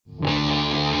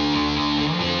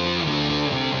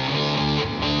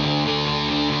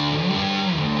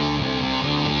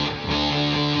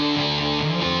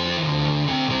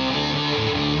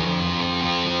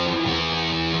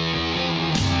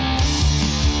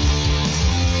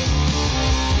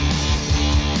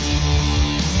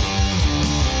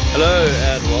Hello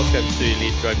and welcome to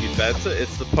Elite Rugby Banter.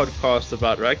 It's the podcast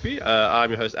about rugby. I'm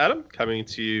your host Adam, coming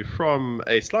to you from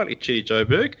a slightly chilly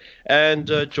Joburg, and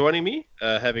joining me,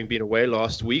 having been away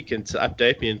last week, and to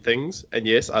update me in things. And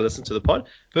yes, I listened to the pod.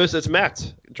 First, it's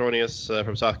Matt joining us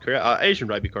from South Korea, our Asian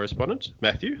rugby correspondent.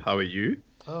 Matthew, how are you?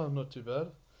 Oh, not too bad.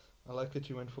 I like that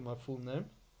you went for my full name.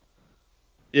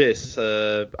 Yes,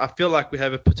 I feel like we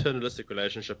have a paternalistic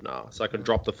relationship now, so I can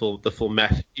drop the full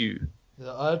Matthew.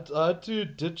 Yeah, I had to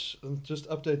ditch and just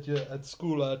update you at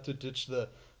school. I had to ditch the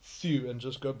Thew and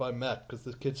just go by Matt because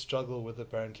the kids struggle with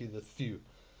apparently the Thew.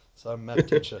 So I'm Matt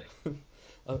teacher.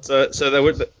 So they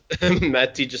would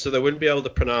Matt teacher, so they wouldn't be able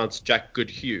to pronounce Jack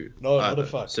Goodhue No, not a either.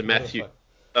 fuck. So Not a Matthew. fuck.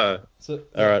 Oh, So all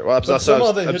yeah, right. Well, but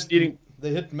somehow I'm stealing.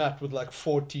 they hit Matt with like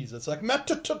four T's. It's like Matt.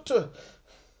 Tuh.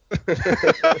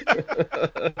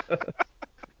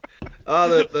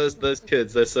 Oh, those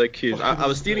kids, they're so cute. Fucking I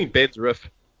was stealing insane. Ben's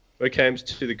riff when it came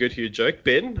to the Goodhue joke.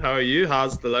 Ben, how are you?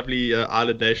 How's the lovely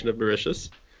island nation of Mauritius?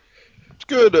 It's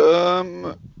good.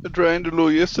 It rained a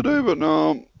little yesterday, but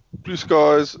now blue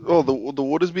skies. Oh, the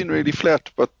water's been really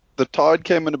flat, but the tide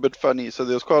came in a bit funny, so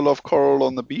there was quite a lot of coral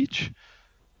on the beach.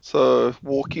 So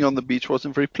walking on the beach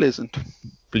wasn't very pleasant.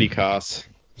 Bleak house.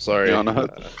 Yeah, Sorry. I know.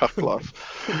 Cuck life.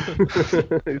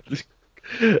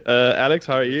 Alex,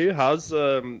 how are you? How's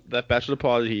that bachelor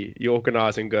party you're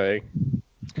organising going?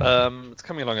 It's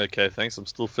coming along okay, thanks. I'm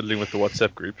still fiddling with the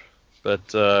WhatsApp group,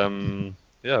 but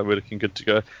yeah, we're looking good to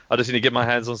go. I just need to get my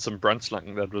hands on some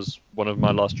Brunslang. That was one of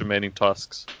my last remaining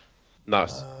tasks.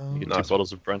 Nice. Get Nice. 2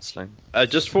 bottles of Brunslang.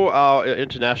 Just for our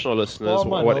international listeners, Well, I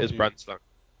might what help is you. Brunslang?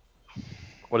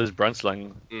 What is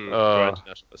Brunslang? For our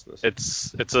international listeners.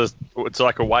 It's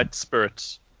like a white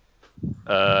spirit.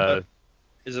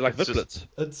 Is it like it's Vitlets?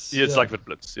 It's like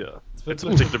Witblitz. Yeah, it's a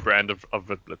Witblitz. particular brand of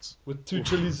Witblitz. With two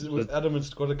chilies. With Adam, it's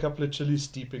got a couple of chilies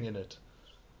steeping in it.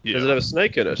 Yeah. Does it have a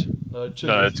snake in it? No, chilies.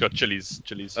 No, it's got chilies.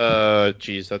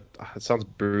 Jeez, that sounds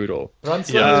brutal. Brunslang Yeah, it's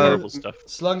is horrible stuff.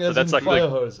 slung as that's in like fire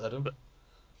hose, Adam.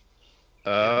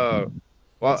 Well,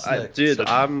 Not snake. dude, So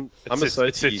I'm a It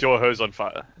Soti. sets your hose on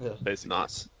fire, Yeah. basically.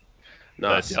 Nice.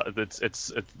 But yeah,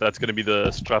 that's going to be the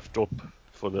Strafdorp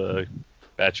for the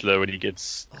bachelor when he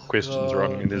gets questions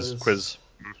wrong in his quiz.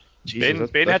 Jesus,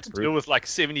 Ben that's had to brutal. deal with like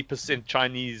 70%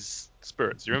 Chinese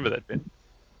spirits. You remember that, Ben?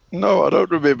 No, I don't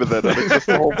remember that. Alex. That's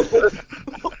the whole...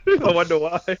 I wonder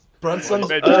why. Brunslang's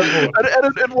Well, airborne.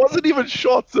 and it wasn't even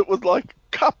shots. It was like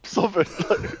cups of it.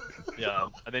 Yeah.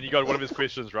 And then he got one of his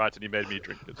questions right, and he made me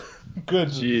drink it. Good.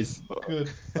 Jeez.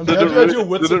 Good. I'm Did glad it you had ru- your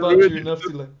wits did it about ruin you you? enough to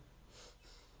like.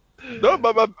 No,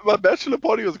 my bachelor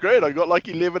party was great. I got like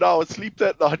 11 hours sleep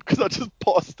that night because I just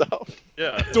passed out.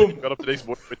 Yeah. Dumb. Got up the next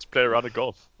morning to play a round of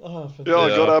golf. Oh, fantastic. Yeah, I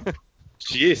got up.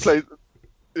 Jeez. Played,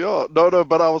 yeah, no,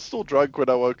 but I was still drunk when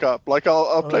I woke up. Like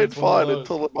I played it's one of fine those.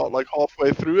 until about like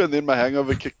halfway through, and then my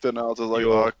hangover kicked in. I was like,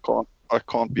 Yo. I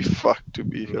can't be fucked to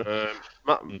be here.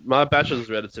 My bachelor's was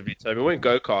relatively tame. We went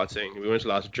go-karting. We weren't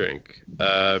allowed to drink.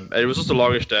 And it was just a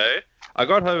longish day. I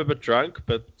got home a bit drunk,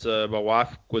 but my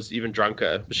wife was even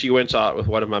drunker. She went out with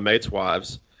one of my mates'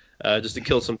 wives just to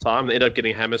kill some time. They ended up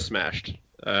getting hammer smashed.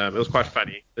 It was quite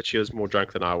funny that she was more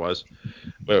drunk than I was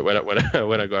when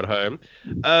I got home.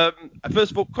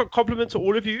 First of all, compliment to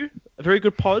all of you. A very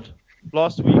good pod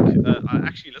last week. I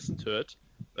actually listened to it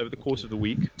over the course of the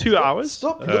week. 2 hours.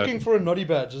 Stop looking for a naughty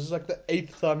badge. This is like the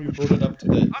 8th time you brought it up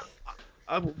today.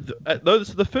 No, this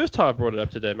is the first time I brought it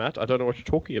up today, Matt. I don't know what you're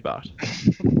talking about.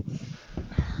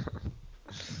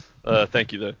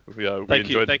 Thank you, though. We Thank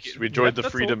you, enjoyed thank you. we enjoyed the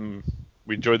That's all. freedom.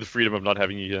 We enjoyed the freedom of not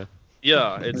having you here.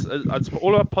 Yeah, it's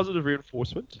all about positive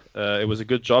reinforcement. It was a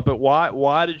good job, but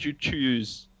why did you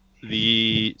choose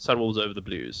the Sunwolves over the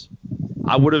Blues?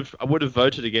 I would have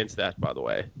voted against that, by the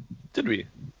way. Did we?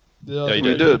 Yeah, Yeah, you We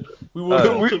did. did. We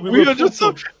were We full are just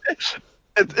so. tilt.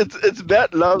 It's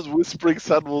Matt loves whispering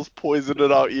Sunwolves poison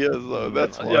in our ears, though.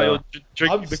 That's why. Yeah, you're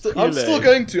drinking I'm still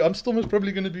going to. I'm still most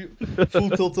probably going to be full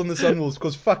tilt on the Sunwolves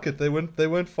because fuck it, they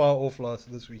weren't far off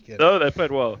this weekend. No, they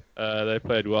played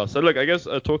well. So look, I guess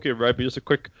talking of rugby, just a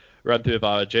quick run through of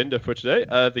our agenda for today.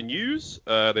 The news: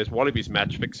 there's Wallabies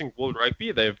match fixing World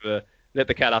Rugby. They've let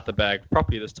the cat out the bag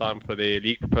properly this time for their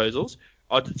league proposals.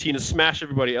 Argentina smash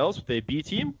everybody else with their B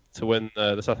team to win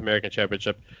the South American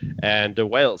Championship, and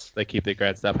Wales, they keep their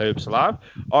Grand Slam hopes alive.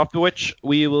 After which,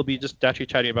 we will be just naturally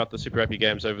chatting about the Super Rugby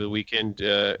games over the weekend,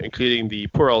 including the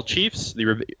poor old Chiefs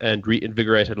and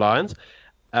reinvigorated Lions.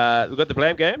 We've got the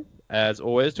Blam game, as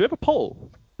always. Do we have a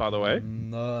poll, by the way?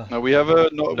 No. No, we have a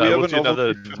No, we have we'll a do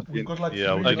another. novelty. We've got like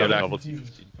Yeah, three we'll do another novelty novelty teams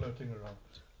 15. floating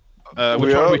around.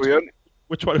 Which one are we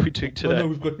Which one are we doing Oh, today? no,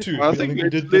 we've got two. I think we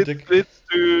let's, did the let's,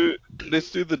 dick.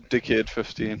 let's do the dickhead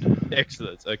 15.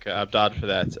 Excellent. Okay, I'm down for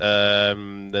that.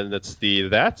 Then that's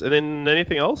that, and then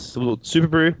anything else? A little Super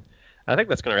Brew. I think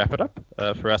that's going to wrap it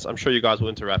up for us. I'm sure you guys will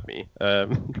interrupt me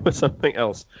with something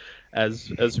else as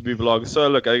we move along. So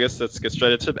look, I guess let's get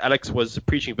straight into it. Alex was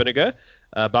preaching vinegar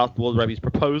about World Rugby's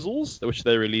proposals, which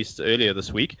they released earlier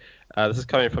this week. This is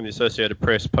coming from the Associated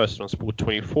Press, posted on Sport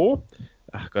 24.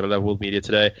 Gotta love World Media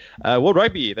today. World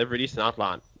Rugby, they've released an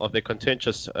outline of their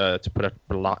contentious, to put it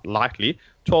lightly,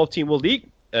 12-team World League.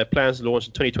 Plans launched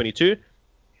in 2022.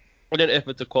 In an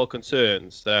effort to quell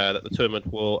concerns that the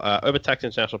tournament will overtax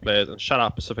international players and shut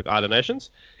out Pacific Island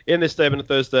nations. In their statement on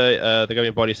Thursday, the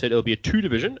governing body said it will be a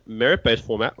two-division, merit-based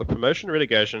format with promotion,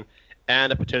 relegation,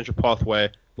 and a potential pathway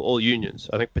for all unions.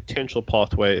 I think potential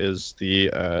pathway is the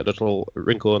little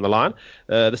wrinkle in the line.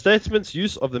 The statement's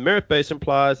use of the merit base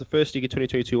implies the first league in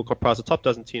 2022 will comprise the top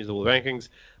dozen teams of all rankings.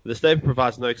 The statement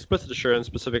provides no explicit assurance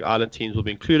Pacific Island teams will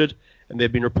be included, and there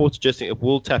have been reports suggesting it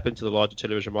will tap into the larger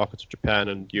television markets of Japan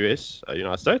and US,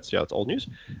 United States. Yeah, it's old news.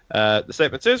 The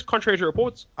statement says, contrary to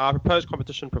reports, our proposed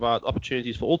competition provides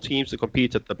opportunities for all teams to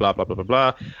compete at the blah, blah, blah, blah,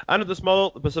 blah. Under this model,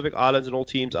 the Pacific Islands and all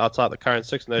teams outside the current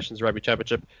Six Nations Rugby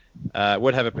Championship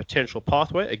would have a potential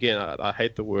pathway. Again, I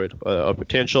hate the word of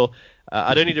potential.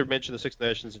 I don't need to mention the Six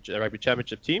Nations Rugby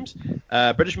Championship teams.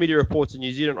 British media reports in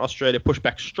New Zealand and Australia push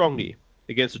back strongly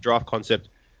against the draft concept,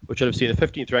 which would have seen the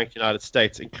 15th ranked United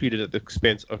States included at the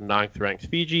expense of 9th ranked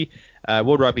Fiji.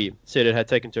 World Rugby said it had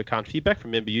taken into account feedback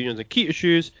from member unions and key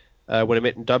issues when it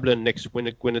met in Dublin when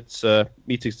its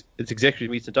executive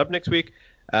meets in Dublin next week.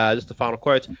 Just the final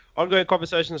quote. Ongoing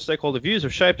conversations and stakeholder views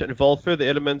have shaped and evolved further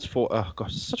elements for... Oh,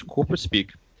 gosh, such corporate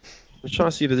speak. I'm trying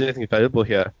to see if there's anything available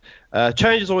here.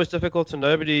 Change is always difficult, and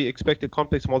nobody expected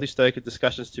complex multi-stakeholder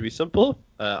discussions to be simple,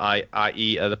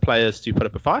 i.e. The players to put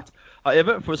up a fight.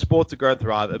 However, for a sport to grow and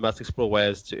thrive, it must explore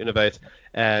ways to innovate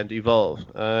and evolve.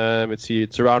 Let's see,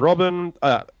 it's a round robin.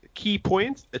 Key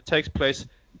point, it takes place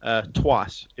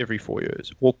twice every 4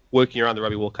 years, working around the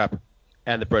Rugby World Cup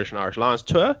and the British and Irish Lions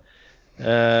Tour.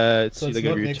 Let's So see, it's they're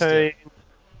going to not next year. retain.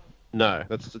 No,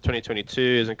 that's the 2022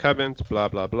 is incumbent, blah,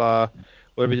 blah, blah.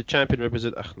 Whatever the champion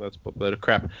represent. No, that's a load of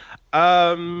crap.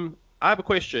 I have a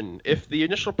question. If the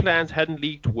initial plans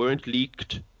weren't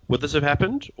leaked, would this have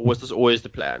happened? Or was this always the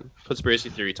plan? Conspiracy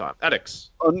theory time.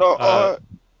 Alex. Oh, no,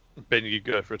 Ben, you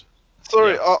go for it.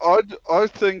 sorry, Yeah. I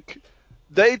think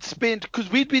they'd spent, because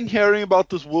we'd been hearing about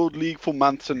this World League for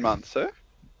months and months, eh?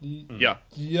 Yeah.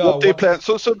 Yeah, What their what plan? is-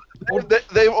 So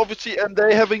they obviously, and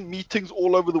they're having meetings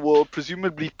all over the world,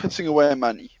 presumably pissing away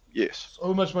money. Yes.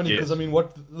 so much money, because Yes. I mean,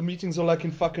 what the meetings are like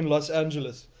in fucking Los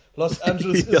Angeles. Los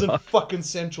Angeles Yeah. isn't fucking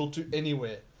central to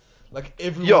anywhere. Like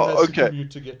everyone Yeah, has to okay.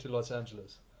 commute to get to Los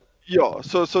Angeles. Yeah.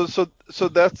 So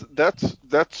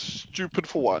that's stupid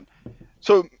for one.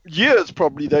 So years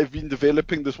probably they've been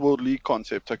developing this World League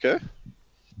concept. Okay.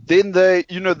 Then they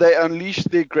unleashed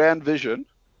their grand vision.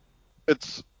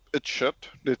 It's shit.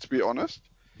 Let's be honest.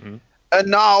 Mm. And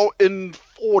now, in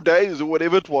 4 days or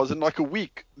whatever it was, in like a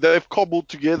week, they've cobbled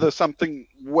together something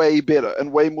way better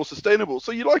and way more sustainable.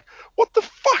 So you're like, what the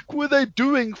fuck were they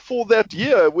doing for that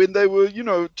year when they were,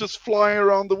 just flying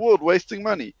around the world wasting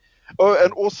money? Oh,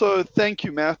 and also, thank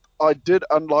you, Matt. I did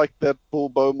unlike that Bill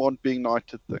Beaumont being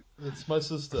knighted thing. It's my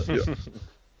sister,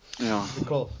 Yeah.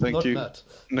 Nicole, Thank not you, Matt.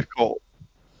 Nicole.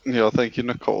 Yeah, thank you,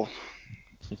 Nicole.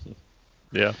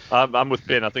 Yeah, I'm with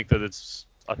Ben. I think that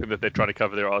they're trying to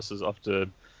cover their asses after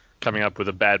coming up with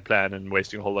a bad plan and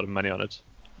wasting a whole lot of money on it.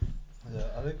 Yeah,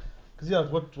 I think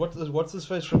because what's his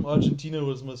face from Argentina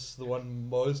was the one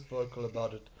most vocal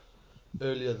about it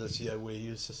earlier this year, where he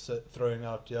was just throwing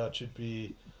out, yeah, it should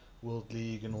be World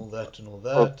League and all that and all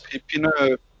Oh, that.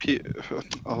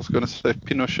 I was going to say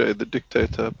Pinochet, the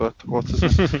dictator, but what's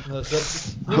his name? No, so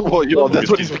that's, Well, yeah, that's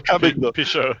what he's Pinochet. becoming, though.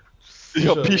 Pichot.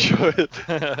 Yeah, Sure. Pinochet.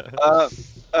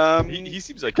 He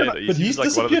seems okay though. He But seems he's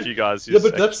like one of the disappeared. few guys who's Yeah,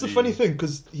 but that's the actually- funny thing,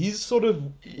 because he's sort of,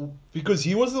 because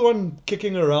he was the one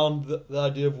kicking around the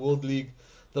idea of World League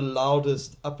the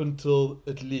loudest up until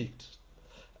it leaked,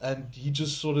 and he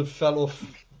just sort of fell off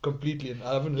completely. And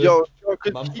I haven't heard Yo,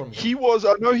 'cause mum from him. he was.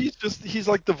 I know he's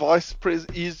like the vice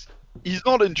president. He's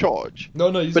not in charge,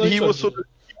 No, he's but not he in was charge. sort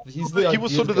of He's the he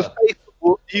was sort of ideas the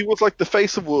face. He was like the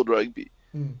face of World Rugby,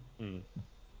 Mm.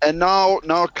 and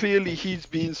now clearly he's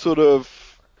been sort of,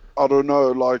 I don't know,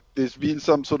 like there's been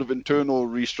some sort of internal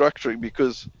restructuring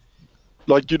because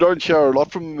like you don't hear a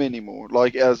lot from him anymore,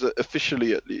 like as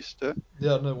officially at least. Eh?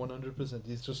 Yeah, no, 100%.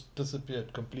 He's just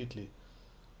disappeared completely.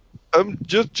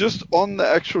 Just on the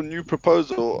actual new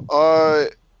proposal, I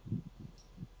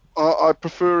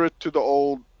prefer it to the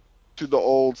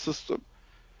old system.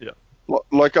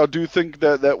 Like I do think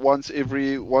that once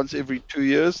every 2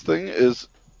 years thing is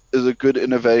a good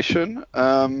innovation.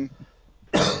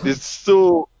 There's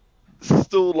still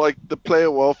like the player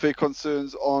welfare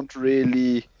concerns aren't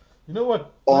really You know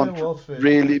what? Player welfare.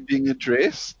 being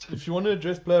addressed. If you want to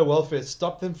address player welfare,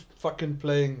 stop them fucking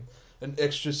playing an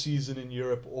extra season in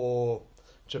Europe or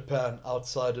Japan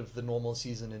outside of the normal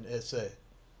season in SA.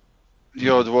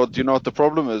 Yeah, well, do you know what the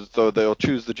problem is though? They'll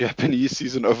choose the Japanese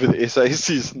season over the SA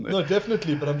season. No,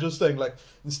 definitely, but I'm just saying, like,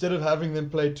 instead of having them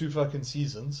play 2 fucking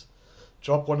seasons,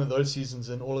 drop one of those seasons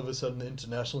and all of a sudden the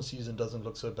international season doesn't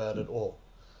look so bad at all.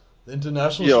 The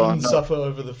international Yeah, shouldn't no. suffer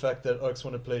over the fact that Oaks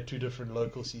want to play 2 different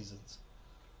local seasons.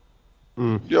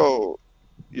 Yo,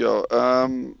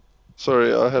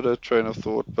 sorry, I had a train of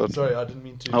thought, but Sorry, I didn't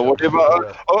mean to. Jump whatever.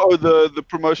 in your The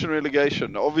promotion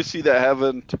relegation. Obviously, they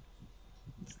haven't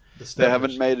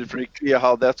established. made it very clear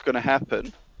how that's going to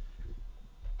happen.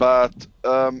 But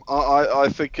I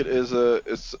think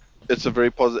it's a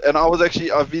very positive. And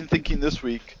I've been thinking this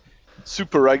week,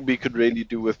 Super Rugby could really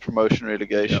do with promotion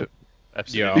relegation.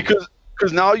 Absolutely.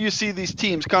 Because now you see these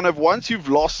teams kind of once you've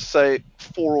lost say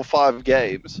 4 or 5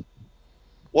 games,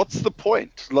 what's the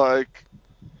point? Like,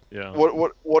 Yeah.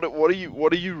 what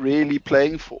are you really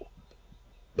playing for?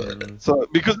 Mm. So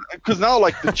because now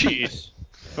like the Chiefs,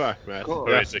 Fuck, man. God.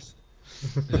 Horrific.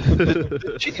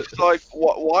 the Chiefs, like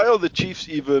why are the Chiefs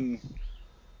even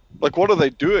like what are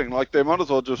they doing? Like they might as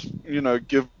well just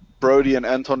give Brody and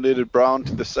Anton Leonard-Brown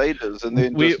to the Satyrs and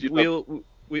then just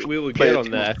We'll play get a on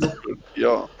team that. of children.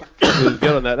 Yeah. We'll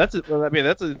get on that. That's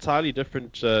an entirely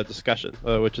different discussion,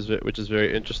 which is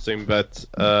very interesting. But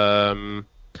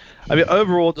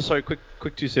overall, just sorry, quick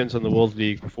 2 cents on the World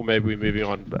League before maybe we're moving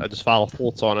on. Just final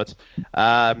thoughts on it.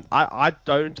 I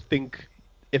don't think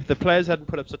if the players hadn't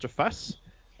put up such a fuss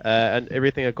and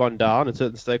everything had gone down and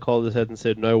certain stakeholders hadn't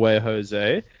said no way,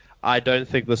 Jose, I don't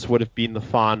think this would have been the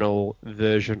final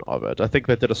version of it. I think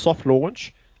they did a soft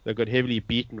launch. They got heavily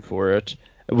beaten for it.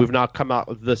 We've now come out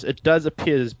with this. It does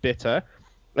appear as better.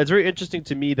 It's very interesting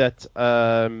to me that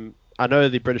I know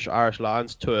the British Irish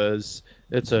Lions tours.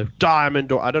 It's a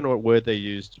diamond, or I don't know what word they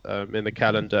used in the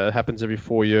calendar. It happens every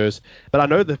 4 years. But I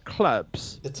know the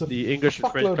clubs, It's a the English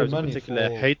and French fuckload of clubs in money particular,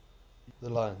 for hate. the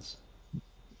Lions.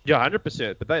 Yeah,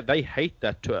 100%. But they hate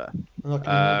that tour. I can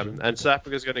imagine. And South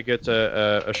Africa's going to get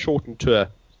a shortened tour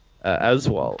as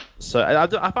well. So I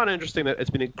find it interesting that it's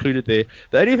been included there.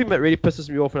 The only thing that really pisses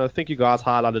me off, and I think you guys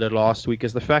highlighted it last week,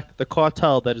 is the fact that the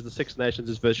cartel that is the Six Nations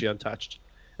is virtually untouched.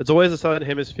 It's always the Southern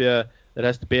Hemisphere that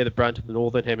has to bear the brunt of the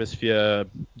Northern Hemisphere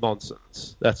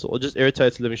nonsense. That's all. It just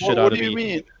irritates the living shit out What of do me. you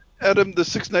mean? Adam, the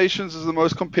Six Nations is the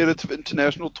most competitive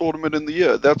international tournament in the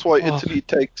year. That's why Italy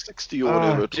takes 60 or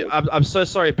whatever. I'm so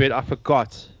sorry, Ben. I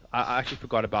forgot. I actually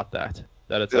forgot about that.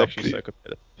 That it's actually so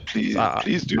competitive.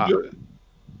 Please do.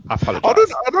 I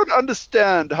apologize. I don't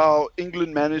understand how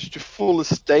England managed to fill a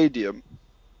stadium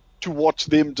to watch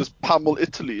them just pummel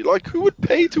Italy. Like, who would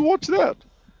pay to watch that?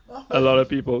 A lot of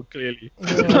people, clearly.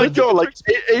 Like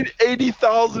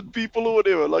 80,000 people or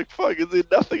whatever. Like, fuck, is there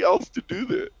nothing else to do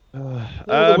there?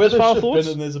 The weather final shit, thoughts?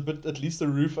 Ben, and there's at least a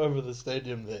roof over the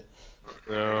stadium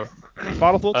there.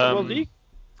 Final thoughts on World League?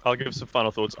 I'll give some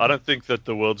final thoughts. I don't think that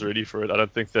the world's ready for it. I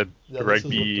don't think that Yeah, rugby.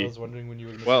 this is what I was wondering when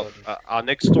you were Our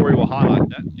next story will highlight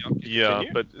that. Yeah,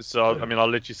 but so I'll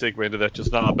let you segue into that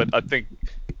just now. But I think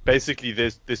basically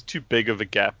there's too big of a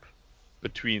gap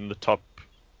between the top,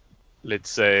 let's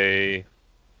say,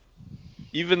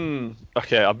 even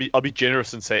I'll be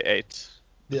generous and say 8.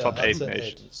 The top I'd 8 say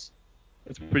nations.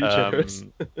 It's pretty generous.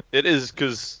 It is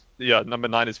because number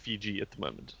 9 is Fiji at the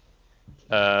moment.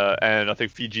 And I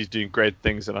think Fiji's doing great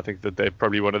things, and I think that they're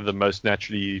probably one of the most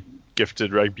naturally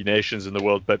gifted rugby nations in the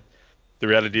world. But the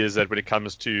reality is that when it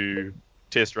comes to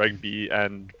Test rugby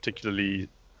and particularly,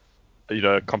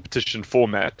 competition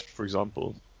format, for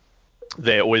example,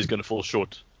 they're always going to fall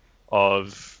short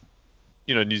of,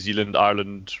 New Zealand,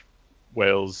 Ireland,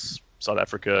 Wales, South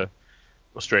Africa,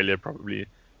 Australia, probably.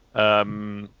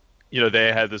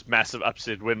 They had this massive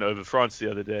upset win over France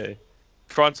the other day.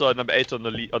 France are number 8 on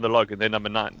the log, and they're number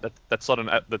 9. That's not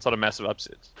a massive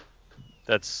upset.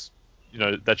 That's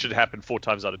that should happen 4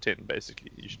 times out of 10.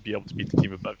 Basically, you should be able to beat the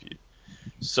team above you.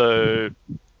 So,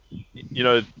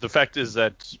 the fact is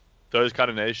that those kind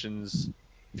of nations,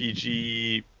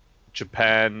 Fiji,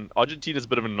 Japan, Argentina is a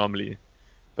bit of an anomaly,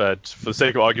 but for the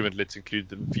sake of argument, let's include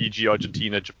them: Fiji,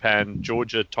 Argentina, Japan,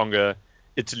 Georgia, Tonga,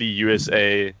 Italy,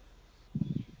 USA.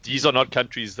 These are not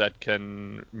countries that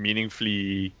can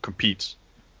meaningfully compete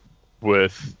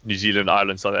with New Zealand,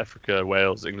 Ireland, South Africa,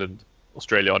 Wales, England,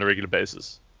 Australia on a regular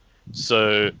basis.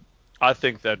 So I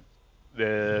think that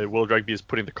the World Rugby is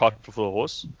putting the cart before the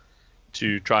horse.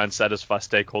 to try and satisfy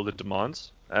stakeholder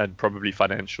demands and probably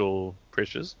financial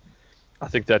pressures. I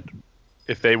think that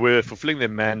if they were fulfilling their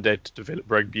mandate to develop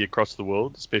rugby across the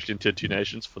world, especially in Tier 2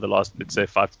 nations for the last, let's say,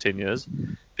 5 to 10 years,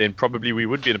 then probably we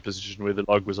would be in a position where the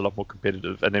log was a lot more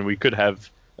competitive. And then we could have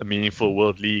a meaningful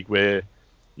world league where,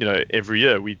 every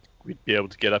year we'd be able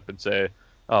to get up and say,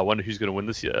 oh, I wonder who's going to win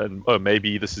this year. And,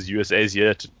 maybe this is USA's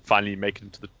year to finally make it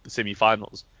into the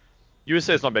semi-finals.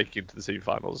 USA is not making it to the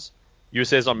semi-finals.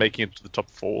 USA is not making it to the top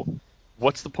 4.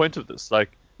 What's the point of this?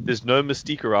 Like, there's no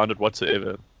mystique around it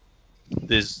whatsoever.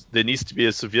 There needs to be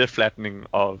a severe flattening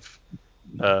of,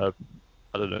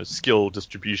 skill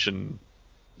distribution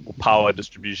or power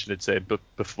distribution, let's say,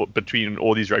 between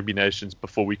all these rugby nations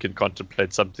before we can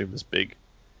contemplate something this big,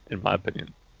 in my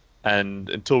opinion. And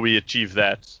until we achieve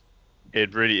that,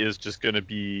 it really is just going to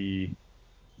be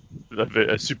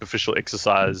a superficial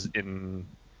exercise in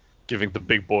giving the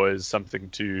big boys something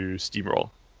to steamroll.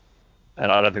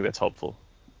 And I don't think that's helpful.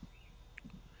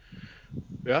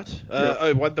 Right.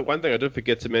 One thing I did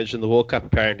forget to mention, the World Cup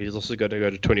apparently is also going to go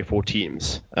to 24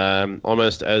 teams,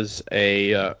 almost as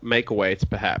a make-a-weight,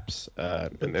 perhaps,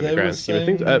 in the grand scheme of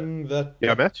things.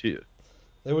 Yeah, Matt?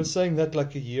 They were saying that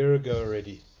like a year ago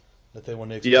already, that they want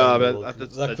to expand Yeah, the but World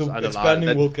that's Cup. The underlined.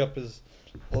 expanding World Cup is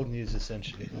old news,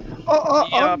 essentially.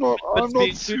 I'm not it's being included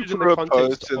in super the opposed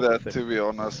context to of the that, thing. to be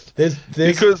honest. There's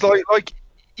Because like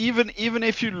even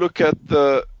if you look at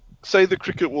the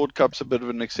Cricket World Cup's a bit of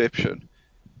an exception,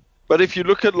 but if you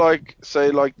look at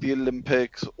the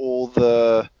Olympics or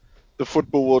the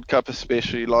Football World Cup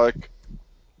especially,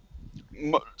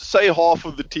 say half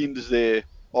of the teams there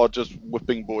are just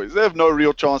whipping boys. They have no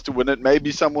real chance to win it.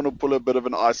 Maybe someone will pull a bit of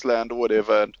an Iceland or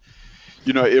whatever, and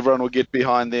everyone will get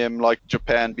behind them, like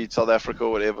Japan beat South Africa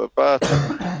or whatever. But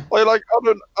I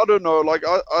don't know.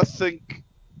 I think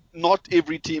not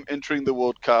every team entering the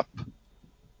World Cup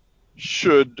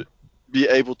should be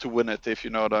able to win it, if you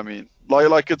know what I mean.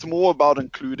 Like it's more about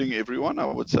including everyone, I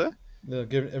would say. Yeah,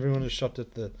 give everyone a shot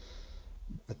at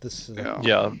this.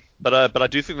 Yeah. But I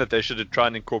do think that they should try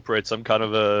and incorporate some kind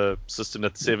of a system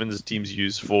that sevens teams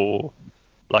use for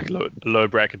like low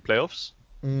bracket playoffs,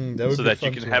 so that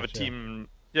you can have a team.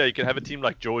 Yeah, you can have a team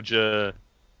like Georgia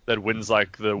that wins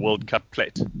like the World Cup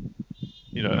plate.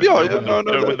 Win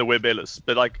the Webb Ellis,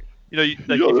 but if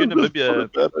you're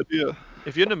Namibia, bad idea.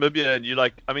 If you're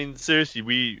Namibia and seriously,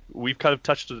 we've kind of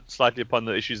touched slightly upon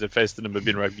the issues that faced the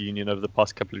Namibian Rugby Union over the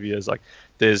past couple of years. Like,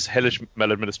 there's hellish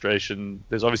maladministration,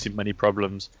 there's obviously money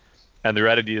problems, and the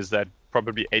reality is that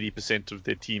probably 80% of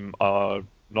their team are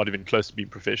not even close to being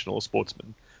professional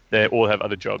sportsmen. They all have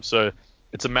other jobs, so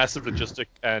it's a massive logistic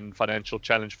and financial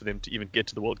challenge for them to even get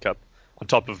to the World Cup, on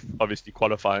top of obviously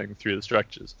qualifying through the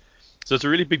structures. So it's a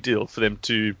really big deal for them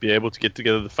to be able to get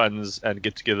together the funds and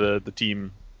get together the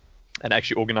team and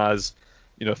actually organize,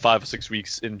 5 or 6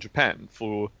 weeks in Japan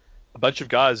for a bunch of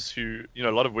guys who, a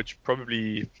lot of which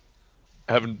probably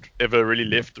haven't ever really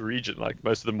left the region. Like,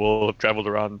 most of them will have traveled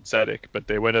around SADC, but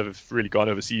they won't have really gone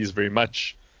overseas very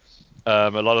much. A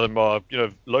lot of them are,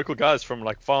 local guys from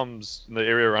like farms in the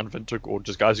area around Windhoek, or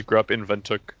just guys who grew up in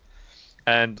Windhoek.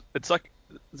 And it's like,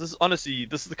 this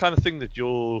is the kind of thing that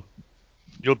you'll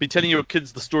be telling your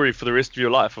kids the story for the rest of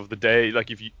your life, of the day. Like,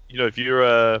 if you're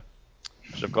a,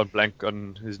 I've gone blank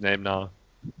on his name now,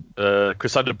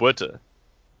 Crisanda Botha.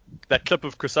 That clip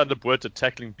of Crisanda Botha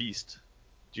tackling Beast.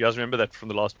 Do you guys remember that from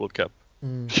the last World Cup?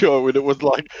 Sure, when it was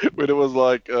like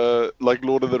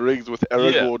Lord of the Rings with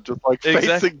Aragorn just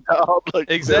facing down,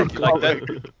 exactly like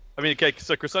that. I mean, okay,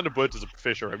 so Crisanda Botha is a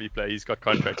professional rugby player. He's got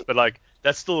contracts, but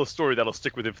that's still a story that'll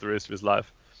stick with him for the rest of his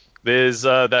life. There's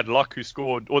that lock who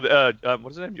scored, or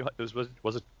what's his name?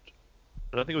 Was it?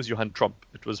 I don't think it was Johan Tromp.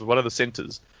 It was one of the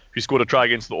centers who scored a try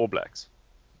against the All Blacks.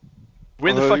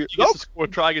 When the fuck do you get to score a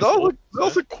try against the All Blacks? That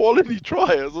was a quality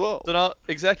try as well. So now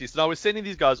we're sending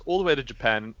these guys all the way to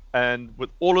Japan, and with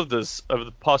all of this over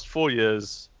the past 4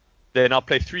 years, they now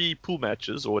play 3 pool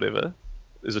matches or whatever.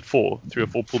 Is it 4? 3 or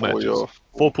 4 pool matches? Yeah.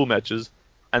 4 pool matches,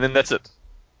 and then that's it.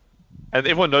 And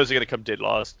everyone knows they're going to come dead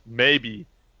last. Maybe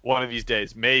one of these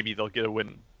days, maybe they'll get a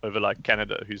win over like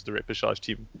Canada, who's the repechage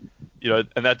team.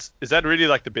 And is that really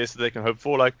like the best that they can hope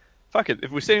for? Like, fuck it.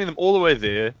 If we're sending them all the way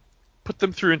there, put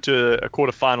them through into a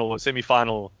quarterfinal, a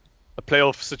semi-final, a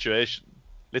playoff situation.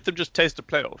 Let them just taste a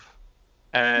playoff.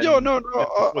 And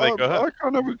I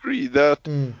kind of agree that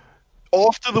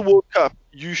after the World Cup,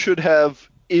 you should have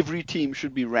every team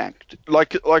should be ranked.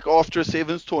 Like after a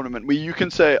sevens tournament, where you can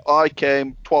say, I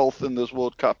came 12th in this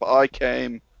World Cup. I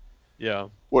came,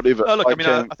 whatever. No, look, I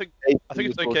think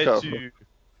it's okay to.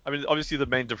 I mean, obviously the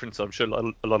main difference, I'm sure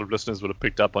a lot of listeners would have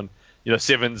picked up on,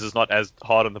 sevens is not as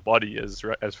hard on the body as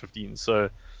 15.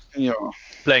 So Yeah.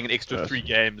 Playing an extra Yes. 3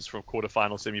 games from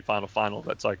quarterfinal, semi-final, final.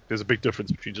 That's like there's a big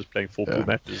difference between just playing 4 pool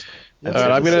matches. Yeah,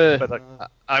 Alright, I'm gonna But like,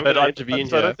 I'm but gonna I intervene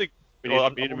so I here. don't think. We Well,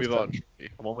 need to I'm move almost on. done.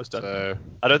 I'm almost done. So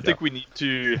I don't think we need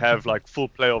to have like full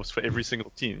playoffs for every single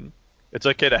team. It's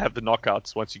okay to have the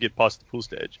knockouts once you get past the pool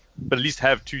stage, but at least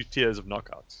have 2 tiers of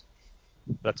knockouts.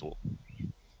 That's all.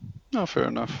 No, fair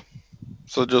enough.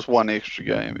 So just one extra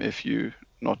game if you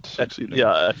not succeeding.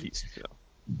 Yeah, at least.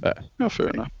 Yeah. No, fair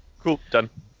enough. Cool. Done.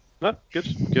 no,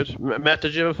 good. Matt,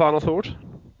 did you have a final thought?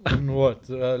 On what?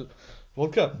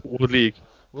 World Cup, World League.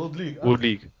 World League. World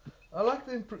League. I like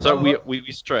the. So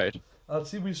we strayed. I'll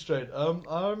see we straight.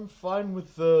 I'm fine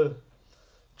with the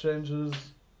changes.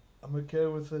 I'm okay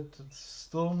with it. It's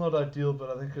still not ideal, but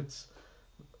I think it's.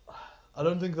 I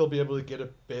don't think they'll be able to get a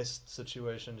best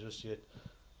situation just yet.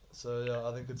 So yeah,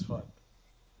 I think it's fine.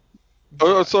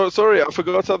 Oh, sorry, I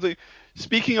forgot something.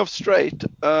 Speaking of straight,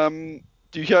 do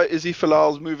you hear Izzy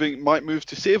Folau's might move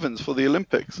to sevens for the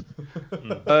Olympics?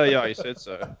 Yeah, he said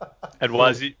so. And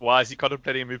why is he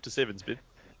contemplating a move to sevens, Ben?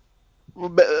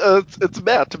 Well, it's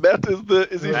Matt. Matt is the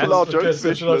Izzy Folau joke Okay, so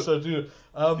specialist. I do.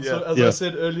 So as Yeah. I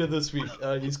said earlier this week,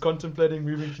 he's contemplating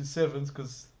moving to sevens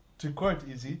because, to quote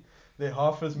Izzy, there are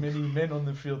half as many men on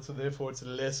the field, so therefore it's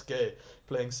less gay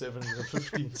playing sevens than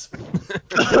 15s.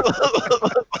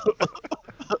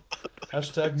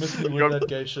 Hashtag miss me with that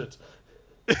gay shit.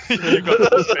 You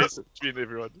got more space between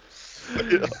everyone.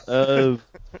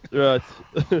 Right.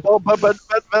 Oh,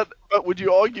 but would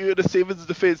you argue in a sevens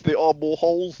defense there are more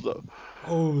holes though?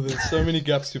 Oh, there's so many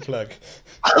gaps to plug.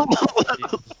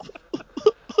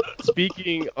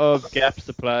 Speaking of gaps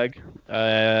to plug,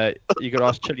 you could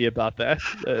ask Chile about that.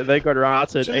 They got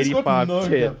routed Chile's got 85-10. no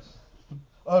gaps.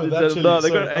 Oh, that Chile. No, they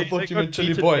Sorry, got I thought you got meant Chile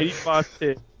beaten boy.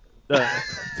 85-10. No,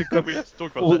 We have to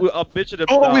talk about that. I'll mention him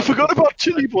Oh, now. we forgot about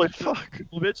Chili Boy. Fuck.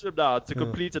 We'll mention him now. To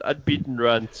complete an unbeaten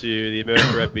run to the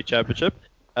American Rugby Championship,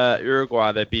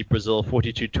 Uruguay, they beat Brazil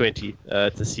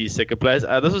 42-20 to seize second place.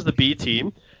 This was the B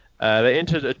team. They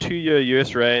entered a 2-year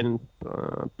US reign.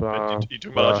 You're talking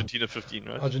about Argentina 15,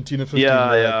 right? Argentina 15.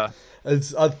 Yeah.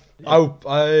 It's, You fucked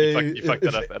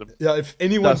that up, Adam. Yeah, if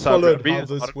anyone That's how followed read how this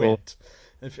this article. went,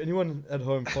 if anyone at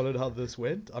home followed how this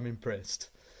went, I'm impressed.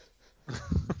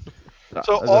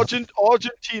 So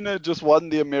Argentina just won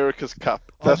the America's Cup.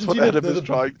 That's Argentina, what Adam they're is the-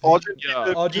 trying. Yeah.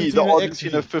 Argentina Argentina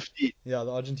Argentina XV. 50. Yeah,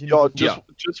 the Argentina. Yeah, 15.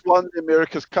 just won the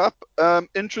America's Cup.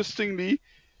 Interestingly,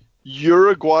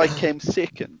 Uruguay came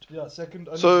second. Yeah, second.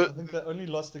 So- I think they only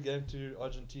lost a game to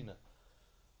Argentina.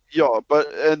 Yeah,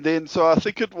 so I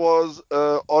think it was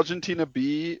Argentina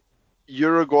B,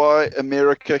 Uruguay,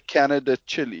 America, Canada,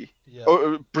 Chile.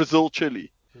 Yeah. Brazil, Chile.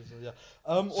 Brazil, yeah.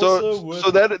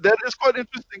 So that is quite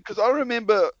interesting because I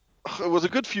remember it was a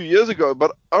good few years ago,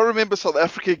 but I remember South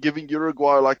Africa giving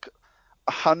Uruguay like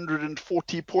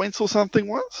 140 points or something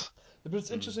once. But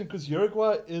it's interesting because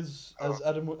Uruguay is, as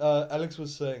Alex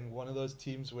was saying, one of those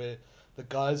teams where the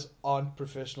guys aren't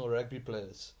professional rugby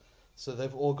players, so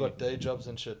they've all got day jobs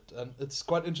and shit. And it's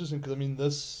quite interesting because I mean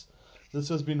this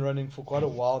has been running for quite a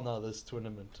while now. This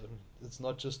tournament, I mean, it's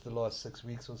not just the last 6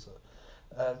 weeks or so.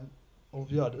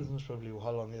 It isn't probably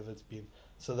how long ever it's been.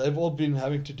 So they've all been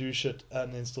having to do shit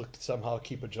and then still somehow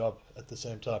keep a job at the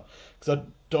same time. Because I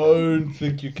don't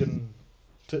think you can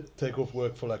take off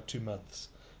work for like 2 months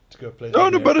to go play.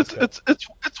 No, but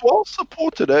it's well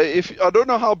supported. If I don't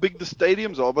know how big the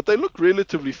stadiums are, but they look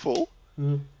relatively full.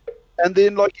 Mm. And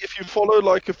then, like, if you follow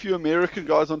like a few American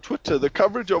guys on Twitter, the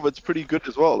coverage of it's pretty good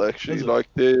as well. Actually, Is it? like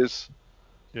there's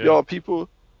people.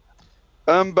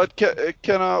 But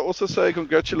can I also say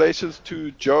congratulations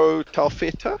to Joe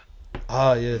Taufeta,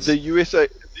 Ah, yes. the USA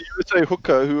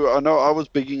hooker, who I know I was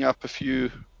bigging up probably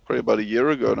about a year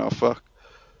ago now. Fuck.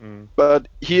 But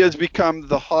he has become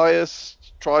the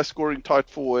highest try-scoring tight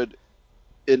forward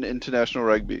in international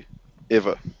rugby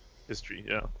ever. History,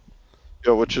 yeah.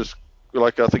 Yeah, which is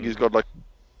like I think he's got like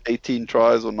 18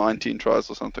 tries or 19 tries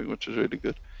or something, which is really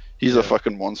good. He's a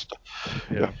fucking monster.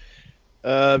 Yeah.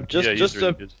 Just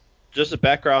really good. Just a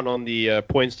background on the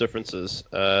points differences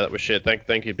that were shared.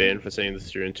 Thank you, Ben, for sending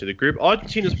this through into the group.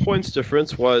 Argentina's points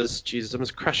difference was, Jesus, I'm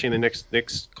just crashing the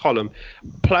next column,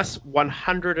 plus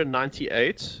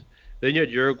 198. Then you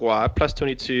had Uruguay, plus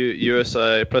 22,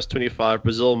 USA, plus 25,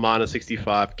 Brazil, minus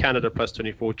 65, Canada, plus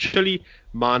 24, Chile,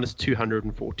 minus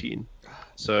 214.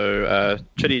 So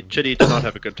Chile did not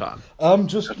have a good time.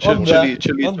 Just Chile on that,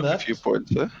 took a few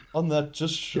points there. on that,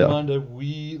 just reminder,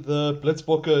 the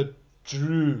Blitzbokke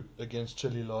drew against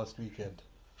Chile last weekend.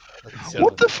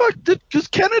 What the fuck? Because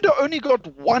Canada only got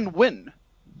one win,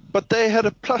 but they had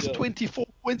a plus 24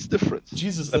 points difference.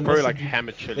 Jesus, They they probably must like have,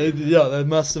 hammered Chile. they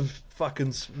must have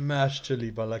fucking smashed Chile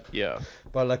by like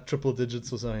triple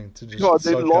digits or something to just. God,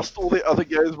 they soak lost up. all the other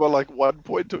games by like 1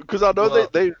 point. Because I know Well-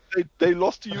 they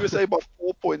lost to USA by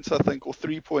 4 points, I think, or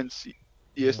 3 points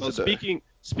yesterday. Well,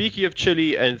 speaking of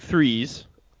Chile and threes,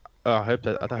 I hope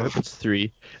it's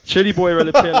three. Chile boy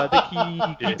Relapel, I think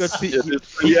he got he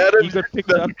got picked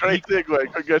That's up. a great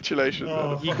segue. Congratulations.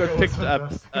 Oh, He fuck, got that picked was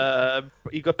up. fantastic.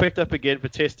 He got picked up again for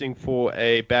testing for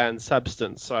a banned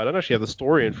substance. So I don't actually have the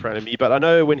story in front of me, but I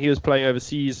know when he was playing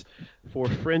overseas for a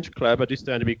French club, I do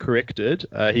stand to be corrected.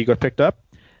 He got picked up.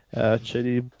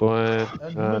 Chile boy.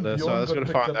 And him and So I Bjorn was got going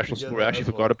to picked find up the actual together story. I actually as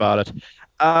forgot well. about it.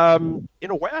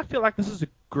 In a way, I feel like this is a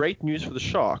great news for the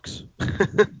Sharks.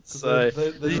 So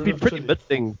They he's rid been of pretty Chile.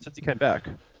 middling since he came back.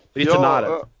 But he denied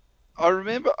it. I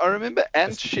remember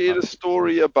Ant shared a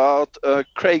story about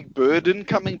Craig Burden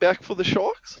coming back for the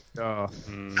Sharks. Oh.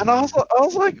 And I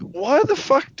was like, why the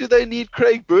fuck do they need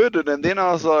Craig Burden? And then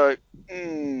I was like,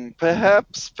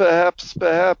 perhaps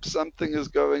something is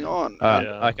going on.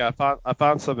 Okay, I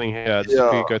found something here. Just Yeah.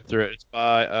 quickly go through it. It's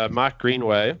by Mike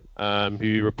Greenway,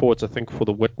 who reports, I think, for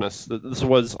the Witness. This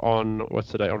was on what's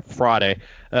today? On Friday.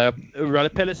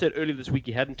 Relapela said earlier this week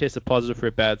he hadn't tested positive for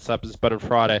a bad substance, but on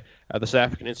Friday, the South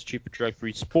African Institute for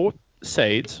Drug-Free Sport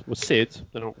said, I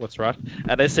don't know what's right,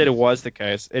 they said it was the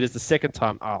case. It is the second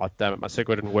time. Oh, damn it, my segue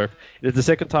didn't work. It is the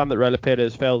second time that Relapela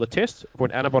has failed the test for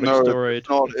an antibiotic steroid. It's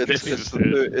not.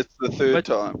 It's the third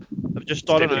time. I've just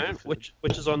started on which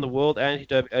is on the World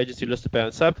Anti-Doping Agency list of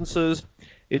banned substances.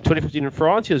 In 2015 in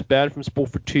France, he was banned from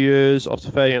sport for 2 years after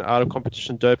failing an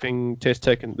out-of-competition doping test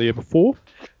taken the year before.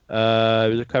 He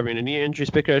was recovering a knee injury.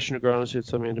 Speculation had grown had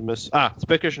something to miss.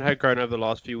 Speculation had grown over the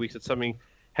last few weeks that something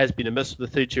has been amiss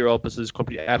with the 32-year-old because his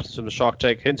complete absence from the Shark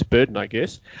Tank, hence Burden, I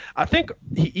guess. I think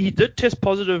he did test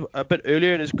positive a bit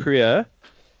earlier in his career.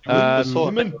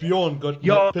 Him and Bjorn got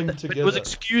pinged together. It was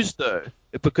excused though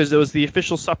because there was the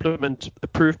official supplement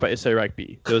approved by SA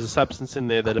Rugby. There was a substance in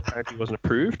there that apparently wasn't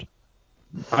approved.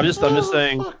 I'm just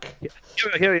saying. Fuck.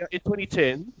 Here, in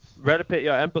 2010,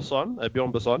 Relapela and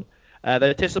Bjorn Basson,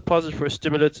 they tested positive for a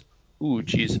stimulant.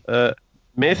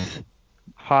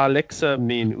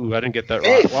 Methylalexamine. I didn't get that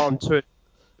right. Well, onto it.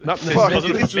 Not Fuck,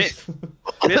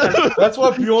 That's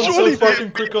why Bjorn's so Surely fucking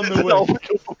quick on the wing.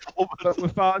 But were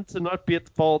found to not be at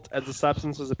fault as the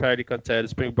substance was apparently contained in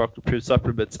Springbok approved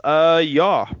supplements.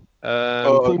 Fool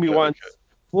me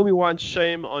once,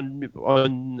 shame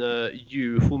on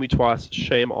you. Fool me twice,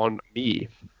 shame on me.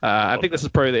 I think this is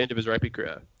probably the end of his rugby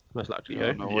career, most likely.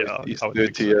 He's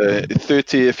 30.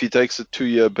 30 if he takes a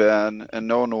 2-year ban, and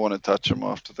no one will want to touch him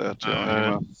after that.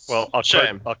 Well,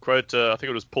 I'll quote I think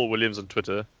it was Paul Williams on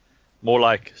Twitter. More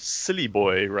like silly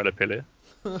boy Relapela.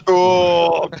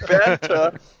 Oh,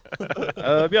 banter.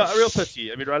 A real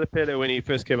pity. I mean, Relapela, when he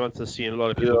first came onto the scene, a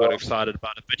lot of people got excited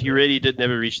about it, but he really did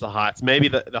never reach the heights. Maybe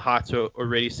the heights were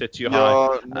already set too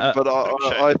high. But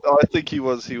I think he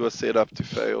was set up to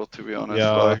fail, to be honest.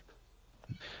 Yeah.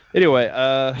 Anyway,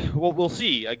 we'll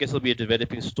see. I guess it'll be a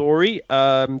developing story.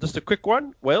 Just a quick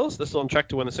one. Wales, they're still on track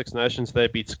to win the Six Nations. They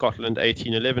beat Scotland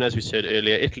 18-11, as we said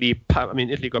earlier. Italy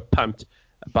got pumped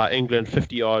by England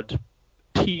 50-odd,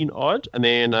 teen-odd, and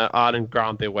then Ireland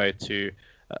ground their way to...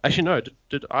 actually, no.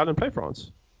 Did Ireland play France?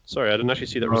 Sorry, I didn't actually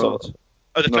see that result.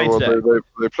 Oh, they're playing today.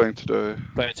 They're playing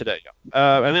today.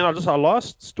 And then just our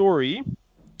last story.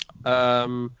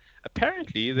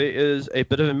 Apparently, there is a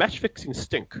bit of a match-fixing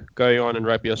stink going on in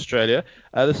Rugby Australia.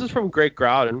 This is from Greg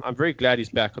Growden. I'm very glad he's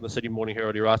back on the Sydney Morning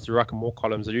Herald. He writes the Ruck and More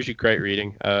columns. They're usually great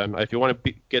reading. If you want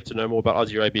to get to know more about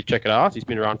Aussie Rugby, check it out. He's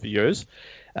been around for years.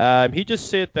 He just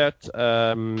said that,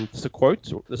 just a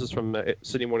quote, this is from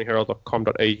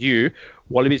sydneymorningherald.com.au,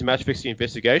 Wallabies match-fixing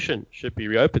investigation should be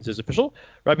reopened, says official.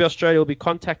 Rugby Australia will be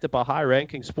contacted by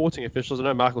high-ranking sporting officials. I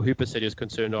know Michael Hooper said he was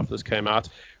concerned after this came out,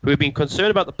 who have been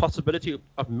concerned about the possibility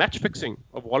of match-fixing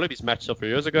of Wallabies matches several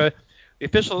years ago. The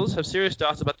officials have serious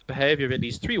doubts about the behaviour of at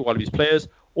least 3 Wallabies players,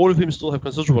 all of whom still have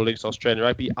considerable links to Australian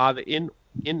rugby, either in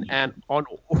and on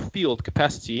or off-field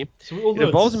capacity. So we all know it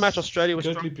involves a match Australia was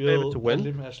strong favourite to win.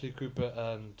 Lim, Ashley Cooper,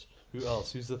 and who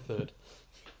else? Who's the third?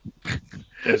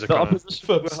 The opposition.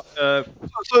 So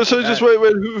just wait.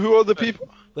 Who are the people?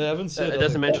 They haven't said. It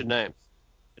doesn't mention names.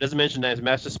 It doesn't mention names.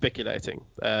 Matt's just speculating.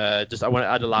 I want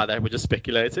to underline that we're just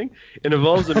speculating. It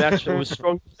involves a match that was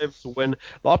strong favourite to win.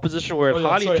 The opposition were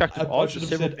highly attractive odds with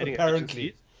several betting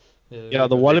agencies. Yeah,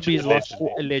 the Wallabies lost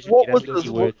allegedly. What was this?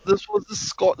 This was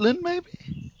Scotland,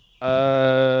 maybe?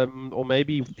 Or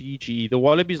maybe Fiji. The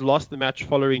Wallabies lost the match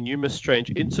following numerous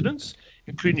strange incidents,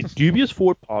 including dubious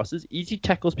forward passes, easy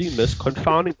tackles being missed,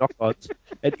 confounding knockouts,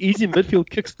 and easy midfield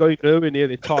kicks going nowhere near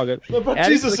their target. No, but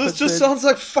Adding Jesus, to the this just concern- sounds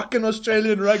like fucking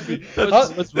Australian rugby.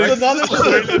 What's So now that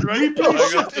Australian we rugby? play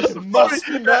shit, it must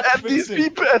be match and these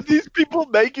fixing. people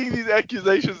making these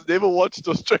accusations never watched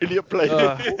Australia play.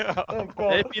 Oh,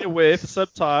 God. They've been aware for some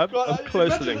time God, of close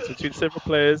imagine links it. between several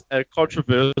players and a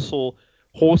controversial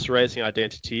horse racing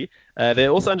identity. They're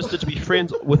also understood to be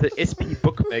friends with an SP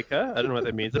bookmaker. I don't know what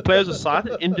that means. The players are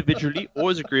cited individually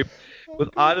or as a group with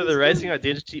either the racing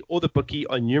identity or the bookie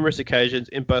on numerous occasions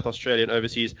in both Australia and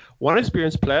overseas. One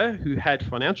experienced player who had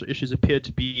financial issues appeared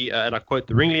to be, and I quote,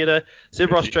 the ringleader.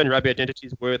 Several Australian rugby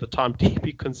identities were at the time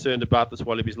deeply concerned about this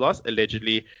Wallabies loss.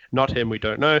 Allegedly, not him, we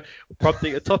don't know.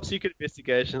 Prompting a top secret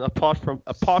investigation. Apart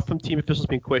from team officials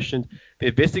being questioned, the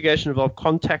investigation involved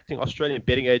contacting Australian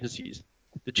betting agencies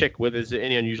to check whether there's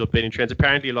any unusual betting trends.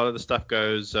 Apparently, a lot of the stuff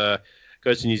goes to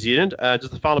New Zealand.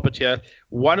 Just the final bit here.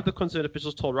 One of the concerned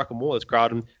officials told Ruckamore, that's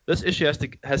Groudon, this issue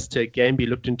has to again be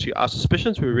looked into. Our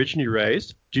suspicions were originally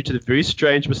raised due to the very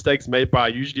strange mistakes made by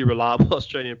usually reliable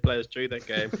Australian players during that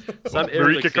game. Some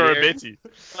errors Marika are clear. Karabetti.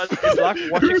 It's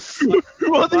like watching.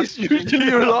 Who are these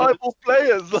usually reliable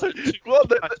players? Like, well,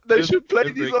 they should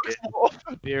play these oaks more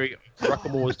often.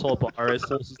 Ruckamore was told by RS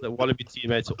sources that Wallaby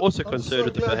teammates are also I'm concerned so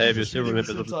with the glad behaviour you of just several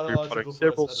reading members this of the entire group following article for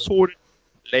several us, Adam. sordid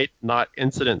late-night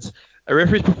incidents. A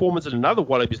referee's performance in another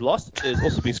Wallabies loss is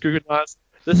also being scrutinised.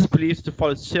 This is believed to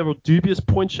follow several dubious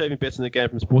point-shaving bets in the game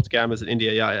from sports gamblers in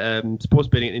India. Sports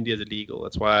betting in India is illegal.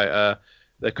 That's why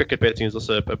the cricket betting is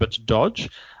also a bit dodge.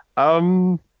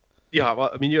 Well,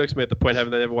 I mean, you made the point,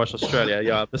 haven't they never watched Australia?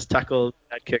 Yeah, this tackle,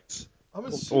 that kicks, I'm all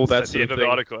assuming that That's the sort end of of the thing.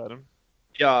 article, Adam.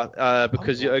 Yeah,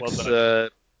 because Well Oaks, done.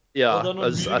 Well done on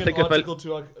as reading I think an if I, article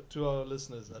to our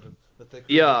listeners, Adam. That they could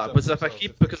yeah, look but up if I themselves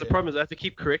keep if they because the care. problem is I have to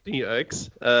keep correcting you, Oaks,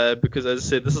 because as I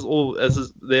said, this is all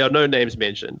there are no names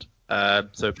mentioned. So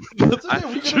It's okay, we're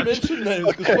going to mention names,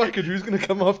 because fuck it, who's going to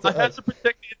come after I have us? to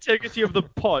protect the integrity of the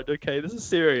pod. Okay, this is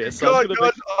serious. So I'm God,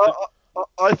 gonna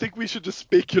I think we should just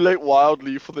speculate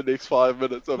wildly for the next 5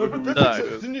 minutes over No, who but we that's think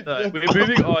it. it is. Didn't you, no, we're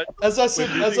moving on. as I said,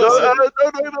 we're as moving I on. said, No.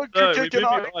 We're Can moving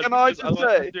on, I because just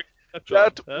otherwise say you're gonna that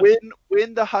drop, huh?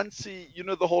 when the Hansi,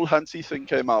 the whole Hansi thing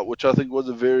came out, which I think was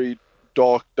a very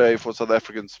dark day for South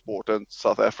African sport and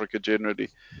South Africa generally.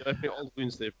 You're opening old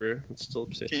wounds there, bro. It's still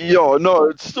upsetting. Yeah, no,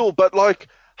 it's still, but like,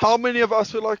 how many of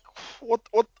us were like,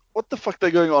 what the fuck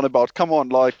they're going on about? Come on,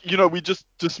 like, we just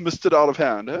dismissed it out of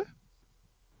hand, eh?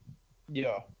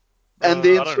 Yeah. And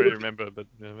then I don't sort really of, remember, but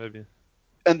yeah, maybe.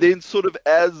 and then sort of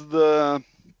as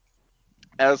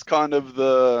kind of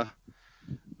the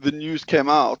news came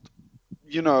out,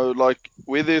 like,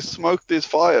 where there's smoke, there's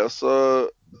fire. So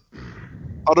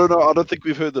I don't know. I don't think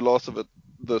we've heard the last of it.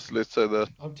 Let's say that.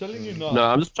 I'm telling you now. No,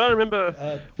 I'm just trying to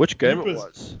remember which game it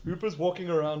was. Hooper's walking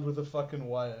around with a fucking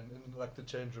wire in like the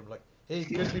change room, like, hey,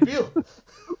 Curtly Beale.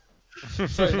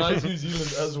 Sorry, now he's New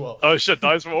Zealand as well. Oh shit,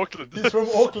 that was from Auckland. He's from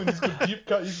Auckland. He's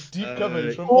got deep cover.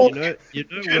 He's from Auckland. You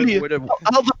know Kelly, when it,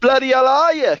 how the bloody hell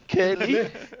are you, Kelly?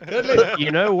 Curtly.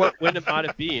 you know what when it might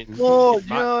have been. Oh, It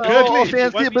might- yeah. Curtly, I if you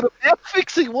fancy want a bit of app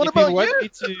fixing. What if about you want you? me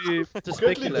to Curtly,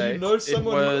 speculate, do you know it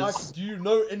someone was. do you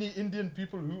know any Indian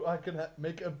people who I can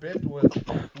make a bet with?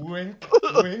 Wink,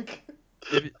 wink.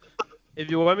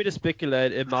 If you want me to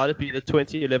speculate, it might have been the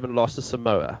 2011 loss to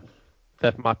Samoa.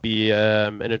 That might be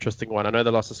an interesting one. I know they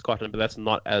lost to Scotland, but that's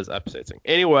not as upsetting.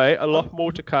 Anyway, a lot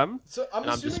more to come. So I'm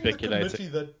And I'm just assuming the speculating.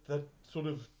 committee that sort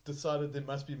of decided there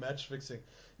must be match fixing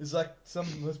is like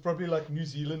it's probably like New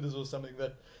Zealanders or something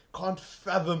that can't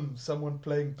fathom someone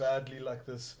playing badly like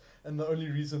this, and the only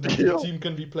reason that the Yeah. team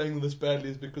can be playing this badly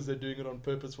is because they're doing it on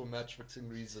purpose for match fixing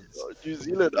reasons. New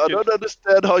Zealand. I don't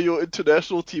understand how your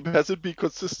international team hasn't been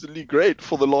consistently great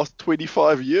for the last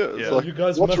 25 years. Yeah. Like, You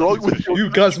guys what's must wrong be, with your you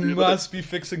guys country, man? must be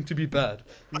fixing to be bad.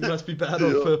 You must be bad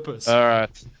on Yeah. purpose. All right.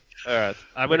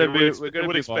 I'm gonna It move. We're would gonna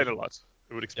move explain on. a lot.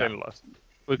 It would explain Yeah. a lot.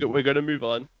 We're going to move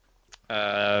on,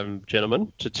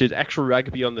 gentlemen, to actual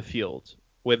rugby on the field,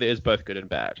 where there is both good and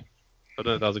bad. I don't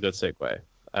know if that was a good segue.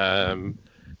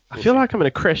 I feel like I'm in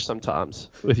a crash sometimes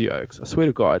with you, Oaks. I swear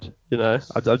to God.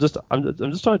 I'm just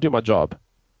trying to do my job.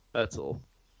 That's all.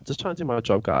 I'm just trying to do my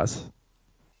job, guys.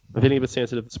 I'm feeling a bit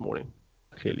sensitive this morning.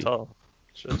 Clearly. Oh,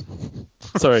 shit.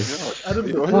 Sorry.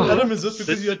 Adam, is this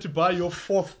because you had to buy your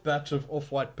fourth batch of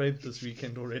off-white paint this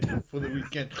weekend already for the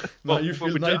weekend? Now Well, you're we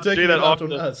taking just do it that out after.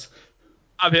 on us.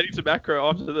 I'm heading to Macro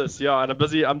after this, yeah, and I'm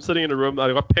busy. I'm sitting in a room.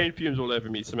 I've got paint fumes all over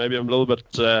me, so maybe I'm a little bit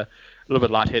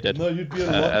lightheaded. No, you'd be a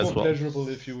lot as more well. pleasurable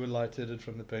if you were lightheaded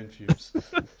from the paint fumes.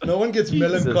 No one gets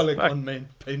Jesus, melancholic fuck. on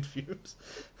paint fumes.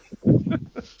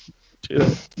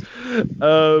 Sorry,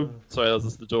 that was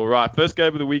just the door. Right, first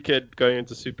game of the weekend going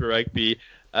into Super Rugby.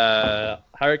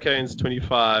 Hurricanes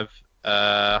 25,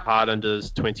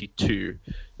 Highlanders 22.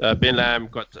 Ben Lamb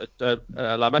got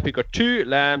Lamapi got 2.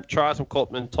 Lamb tries from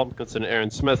Coltman, Tompkinson, and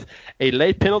Aaron Smith. A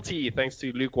late penalty thanks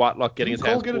to Luke Whitelock getting Didn't his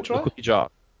hands Cole get a caught in the try? cookie jar.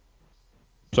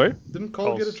 Sorry, Didn't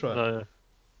Cole get a try? No.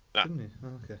 Didn't he? Oh,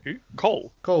 okay. Who?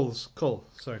 Cole. Cole.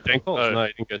 Sorry. Dan Coles. Oh. No,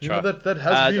 he didn't get a You try. know that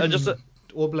has been just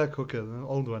All Black hooker, an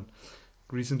old one,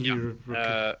 recently.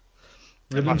 my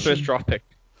Maybe first draft pick.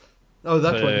 Oh,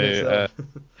 that So, one.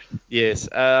 Yes.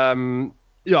 Yes.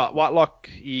 Whitelock,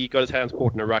 he got his hands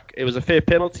caught in a ruck. It was a fair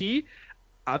penalty.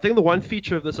 I think the one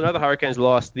feature of this, I know the Hurricanes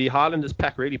lost, the Highlanders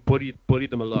pack really bullied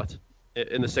them a lot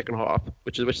in the second half,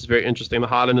 which is very interesting. The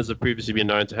Highlanders have previously been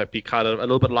known to be kind of a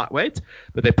little bit lightweight,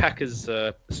 but their pack is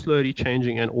slowly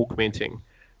changing and augmenting.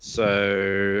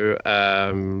 So,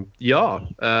 I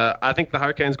think the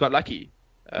Hurricanes got lucky.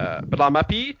 But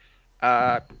Lamapi,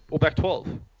 All Black 12.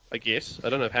 I guess. I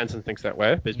don't know if Hansen thinks that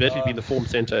way, but he's basically been the form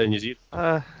centre in New Zealand.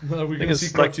 No, we're going to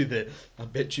see Crotty there. I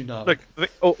bet you now. Look,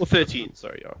 Or 13,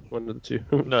 sorry, one of the two.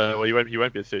 no, well, he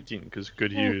won't be at 13 because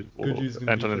Goodhue or Goodhue's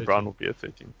gonna Anton be and 13. Brown will be at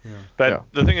 13. Yeah. But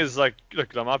the thing is, like,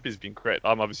 look, Lamapi's been great.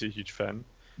 I'm obviously a huge fan.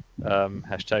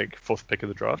 Hashtag 4th pick of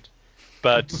the draft.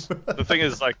 But the thing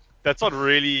is, like, that's not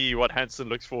really what Hansen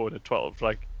looks for in a 12.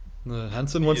 Like, No,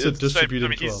 Hansen wants to it's the same- distribute I in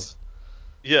mean, 12.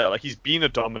 he's been a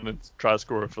dominant try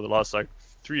scorer for the last, like,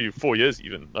 3 or 4 years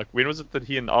even. Like, when was it that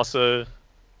he and Asa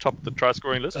topped the try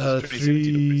scoring list? Was it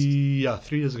 2017 at least?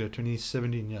 3 years ago,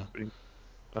 2017, yeah.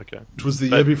 Okay. It was the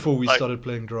But, year before we like- started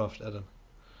playing draft, Adam.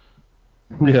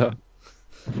 Yeah.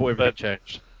 Before everything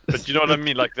changed. But you know what I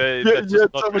mean? Like, they You that's had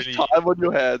just so not much really... time on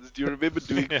your hands. Do you remember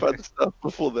doing fun stuff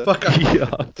before that? Fuck, Yeah.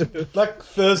 like Is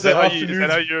Thursday that afternoon.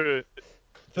 how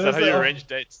you arrange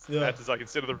dates? Yeah. That is like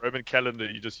instead of the Roman calendar,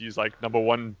 you just use like number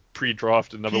 1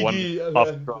 pre-draft and number PD, 1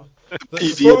 after draft. the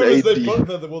PD problem and is they AD.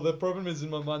 the problem is in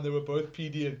my mind they were both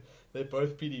PD and they're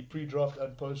both PD pre-draft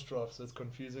and post-draft, so it's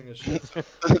confusing as shit.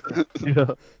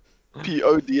 Yeah.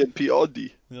 POD and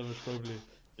PRD. Yeah, but probably.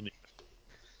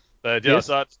 But yeah,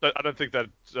 so I don't think that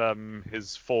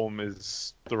his form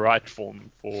is the right form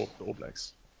for the All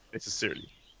Blacks necessarily.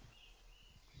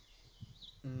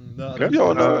 No, I Okay. don't Yeah,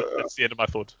 think- no, That's the end of my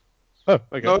thought. Oh,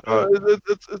 okay. no,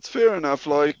 it's fair enough.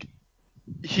 Like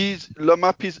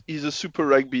Lamapi's he's a Super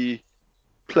Rugby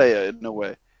player in a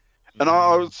way, and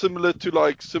I was similar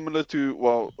to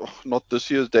well, not this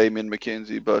year's Damien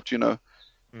McKenzie, but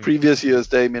previous year's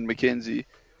Damien McKenzie,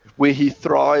 where he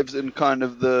thrives in kind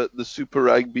of the Super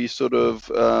Rugby sort of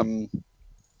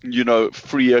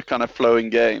freer kind of flowing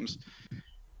games,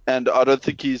 and I don't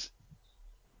think he's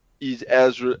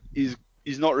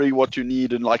not really what you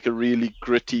need in like a really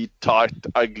gritty, tight,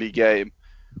 ugly game,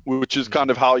 which is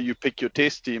kind of how you pick your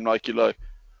test team. Like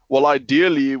well,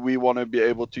 ideally we want to be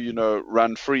able to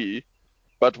run free,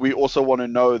 but we also want to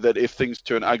know that if things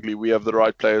turn ugly, we have the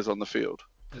right players on the field.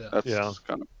 Yeah. That's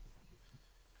kind of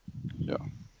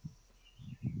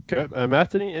Okay.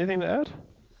 Matt, anything to add?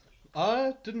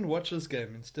 I didn't watch this game.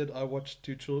 Instead, I watched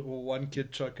one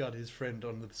kid choke out his friend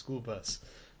on the school bus,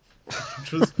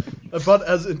 which was about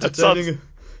as entertaining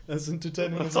as That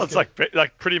this sounds game.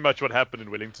 like pretty much what happened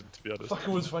in Wellington, to be honest. Fuck,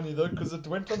 it was funny though, because it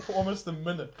went on for almost a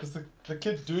minute, because the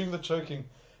kid doing the choking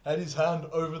had his hand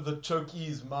over the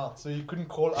chokee's mouth, so he couldn't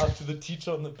call out to the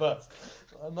teacher on the bus.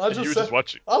 And And you were just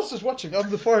watching. I was just watching.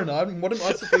 I'm the foreigner. What am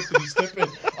I supposed to do? Step in?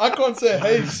 I can't say,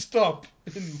 "Hey, stop"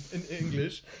 in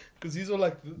English, because these are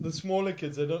like the smaller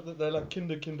kids. They're like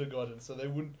kindergarten, so they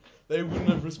wouldn't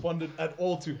have responded at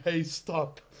all to "Hey,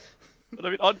 stop." But I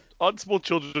mean, aren't small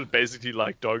children basically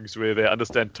like dogs where they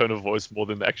understand tone of voice more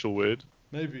than the actual word?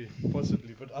 Maybe,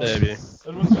 possibly, but Maybe. it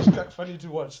was just quite funny to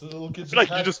watch. The little kid.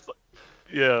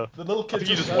 Yeah. The little I kid think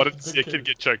you just had wanted the to big see a kid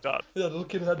get choked out. Yeah, the little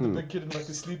kid had the big kid in like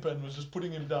a sleeper and was just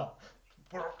putting him down.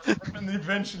 And then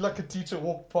eventually, like a teacher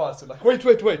walked past and like, wait,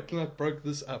 and like broke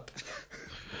this up.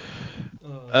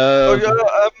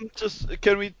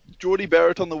 can we Geordie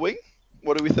Barrett on the wing?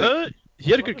 What do we think? He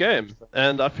had a good game,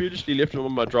 and I foolishly left him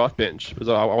on my draft bench because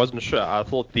I wasn't sure. I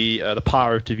thought the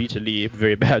power of Tavita Lee,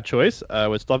 very bad choice.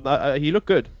 He looked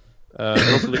good.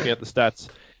 Also looking at the stats,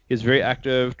 he's very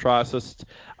active, try assist.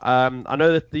 I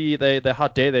know that the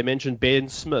Hot Day they mentioned Ben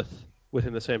Smith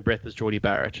within the same breath as Geordie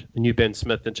Barrett, the new Ben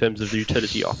Smith in terms of the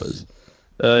utility offers.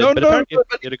 Apparently he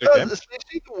had a good game.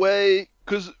 Especially the way,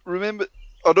 because remember,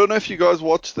 I don't know if you guys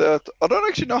watched that. I don't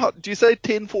actually know how. Do you say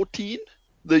 10-14,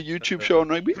 the YouTube show on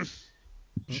rugby?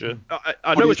 Sure. I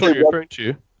What know do which you one say, you're what- referring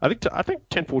to. I think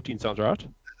 10-14 sounds right. Is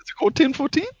it called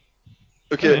 10-14?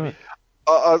 Okay. Alright.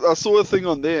 I saw a thing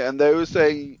on there, and they were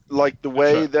saying like the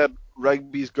way right. that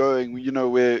rugby's going,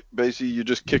 where basically you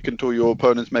just kick until your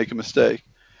opponents make a mistake.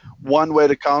 One way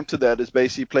to counter that is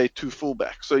basically play two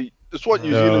fullbacks. So it's what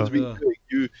New Zealand's been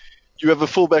doing. You have a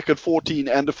fullback at 14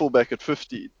 and a fullback at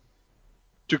 15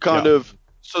 to kind of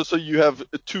so you have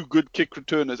two good kick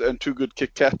returners and two good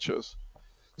kick catchers.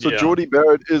 So Jordy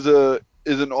Barrett is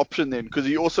an option then, because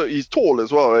he's tall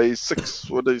as well. He's 6'4",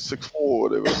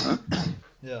 whatever. Huh?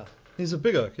 Yeah, he's a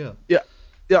big oak. Yeah.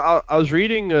 Yeah, I was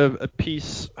reading a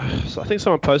piece. So I think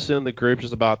someone posted in the group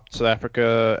just about South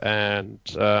Africa, and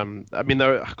I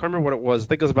can't remember what it was. I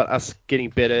think it was about us getting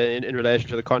better in relation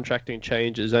to the contracting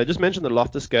changes. I just mentioned the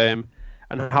Loftus game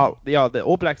and how the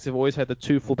All Blacks have always had the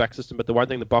two fullback system, but the one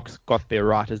thing the Box got there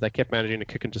right is they kept managing to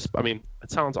kick and just. I mean,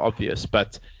 it sounds obvious,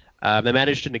 but they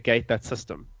managed to negate that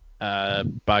system.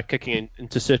 By kicking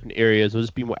into certain areas, or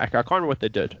just be more. I can't remember what they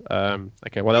did.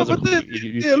 Okay, well, that was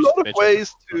there are a lot of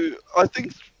ways to. I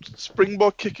think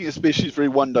Springbok kicking, especially, is very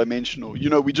one-dimensional.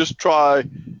 We just try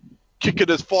kick it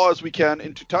as far as we can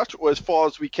into touch, or as far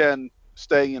as we can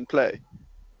staying in play.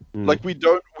 Like we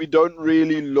don't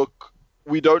really look.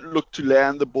 We don't look to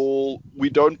land the ball.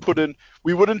 We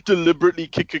wouldn't deliberately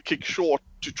kick a kick short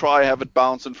to try have it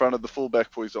bounce in front of the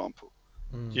fullback, for example.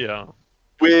 Yeah.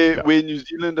 Where New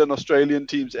Zealand and Australian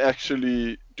teams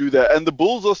actually do that, and the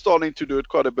Bulls are starting to do it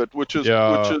quite a bit, which is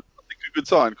I think a good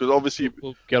sign, because obviously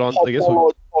we'll get on. I guess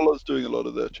Paula's doing a lot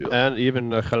of that, and even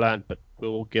Galant, but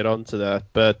we'll get on to that.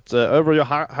 But overall, your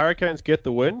Hurricanes get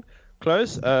the win.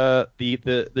 Close.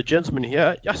 The gentleman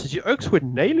here, yes, your Oaks were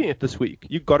nailing it this week.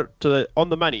 You got it on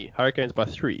the money. Hurricanes by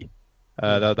 3.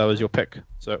 That was your pick.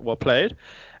 So well played.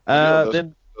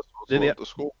 Then the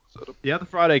score. The other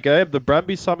Friday game, the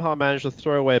Brumbies somehow managed to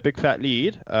throw away a big fat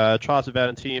lead. Charles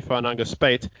Valentini for Ananga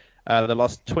Spate. They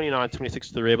lost 29-26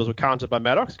 to the Rebels, were countered by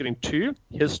Maddox, getting 2.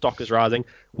 His stock is rising.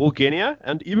 Will Genia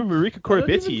and even Marika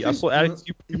Korobetti. I saw Alex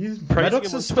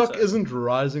Maddox's stock isn't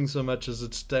rising so much as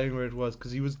it's staying where it was,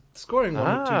 because he was scoring 1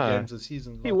 or 2 games a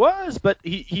season. He was, but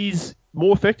he's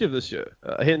more effective this year.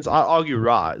 Hence, I argue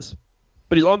rise.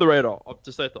 But he's on the radar,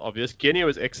 to state the obvious. Genia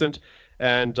was excellent,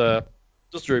 and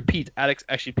just to repeat, Alex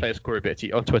actually plays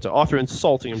Korobetti on Twitter after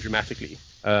insulting him dramatically.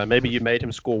 Maybe you made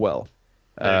him score well,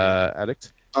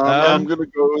 Alex. I'm going to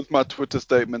go with my Twitter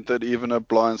statement that even a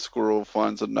blind squirrel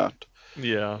finds a nut.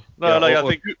 Yeah. I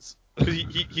think because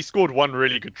he scored one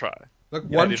really good try.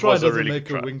 One try doesn't make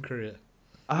a win career.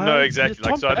 No, exactly.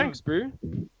 Tom Banks, bro.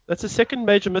 That's the second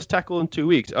major missed tackle in 2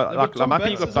 weeks. My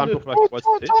people got bumped off.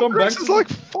 Tom Banks is like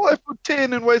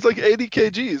 5'10" and weighs like 80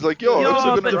 kgs. Like, Damian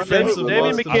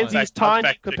McKenzie's tiny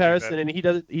in comparison, and he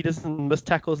doesn't miss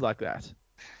tackles like that.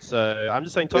 So I'm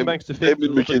just saying Tom Banks defends.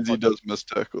 Damian McKenzie does miss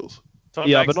tackles. But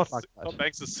not like that. Tom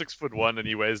Banks is 6'1" and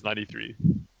he weighs 93.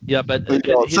 Yeah, but same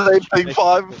thing.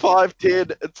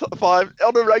 5'10", 5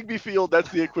 on a rugby field. That's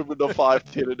the equivalent of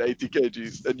 5'10" and 80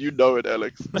 kgs, and you know it,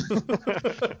 Alex.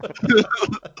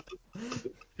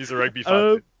 He's a rugby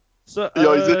 5'10". He's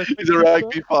a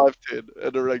rugby 5'10"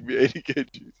 and a rugby 80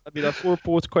 kgs. I mean, I saw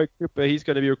reports quite quick, but he's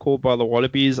going to be recalled by the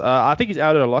Wallabies. I think he's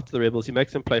added a lot to the Rebels. He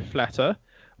makes them play flatter,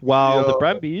 while the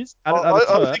Brumbies.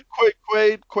 I think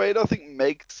Quaid. I think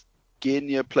makes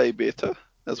Genia play better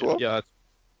as well. Yeah.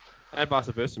 And vice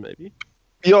versa, maybe.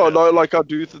 Yeah, no, like I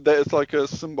do. It's like a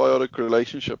symbiotic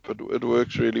relationship. It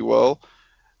works really well.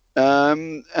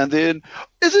 And then,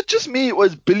 is it just me, or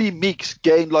has Billy Meeks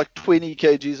gained like 20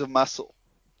 kgs of muscle?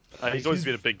 He's always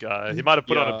been a big guy. He might have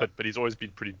put on a bit, but he's always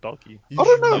been pretty bulky. I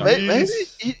don't know.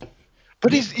 Maybe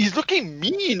but he's looking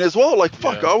mean as well. Like,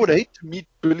 fuck, I would hate to meet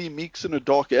Billy Meeks in a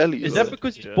dark alley. Is that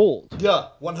because he's bald? Yeah,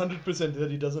 100%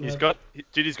 that he doesn't have...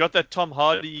 He's got that Tom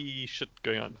Hardy shit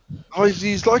going on. Oh,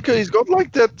 he's got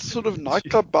like that sort of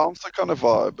nightclub bouncer kind of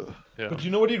vibe. Yeah. But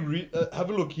you know what have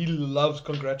a look, he loves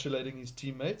congratulating his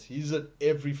teammates. He's at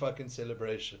every fucking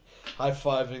celebration.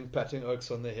 High-fiving, patting Oaks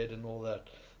on the head and all that.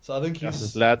 So I think I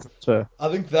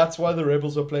think that's why the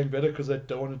Rebels are playing better, because they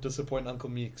don't want to disappoint Uncle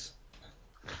Meeks.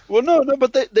 Well, no,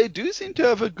 but they do seem to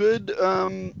have a good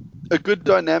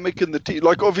dynamic in the team.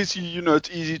 Like, obviously,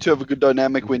 it's easy to have a good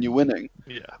dynamic when you're winning.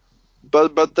 Yeah.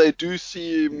 But they do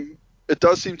seem. It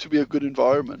does seem to be a good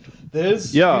environment.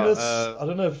 There's been I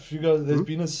don't know if you guys. There's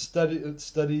been a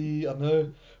study. I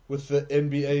know with the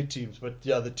NBA teams, but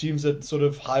yeah, the teams that sort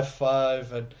of high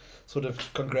five and sort of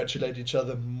congratulate each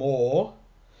other more,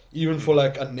 even for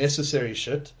like unnecessary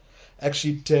shit,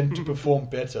 actually tend to perform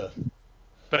better.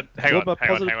 But hang on.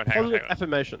 Positive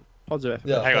affirmation. Hang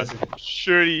on.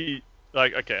 Surely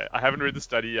like, okay, I haven't read the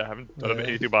study, I don't know Yeah.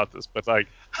 anything about this, but like,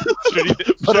 surely,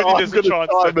 But surely I'm there's a gonna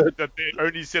chance time it. that they're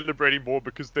only celebrating more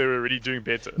because they're already doing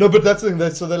better. No, but that's the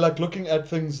thing. So they're like looking at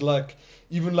things like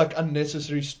even like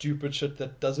unnecessary stupid shit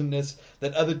that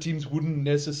that other teams wouldn't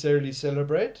necessarily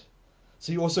celebrate.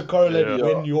 So you also correlate Yeah.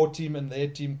 when your team and their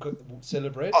team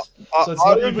celebrates. I- So it's I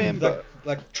not even remember.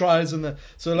 like tries and the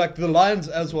so like the Lions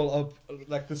as well are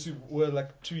like were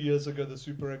like 2 years ago the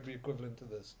Super Rugby equivalent to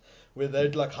this, where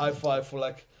they'd like high five for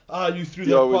like you threw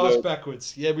Yeah, that we pass did.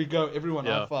 backwards. Yeah, we go. Everyone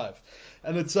Yeah. high five.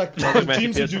 And it's like Sounds the like Matthew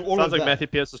teams who Pierce. do all Sounds of like that. Matthew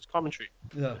Pierce's commentary.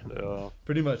 Yeah, Yeah.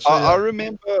 pretty much. So, I yeah.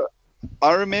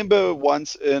 I remember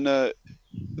once in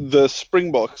the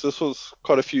Springboks. This was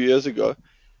quite a few years ago,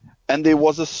 and there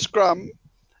was a scrum.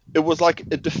 It was like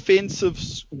a defensive.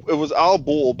 It was our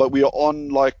ball, but we were on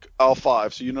like our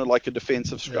 5, so like a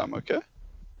defensive scrum, okay?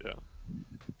 Yeah.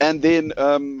 And then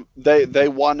they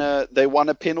won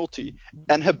a penalty,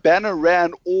 and Habana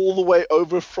ran all the way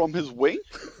over from his wing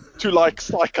to like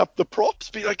psych up the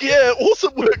props, be like, yeah,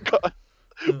 awesome work, guys.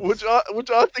 Which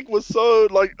I think was so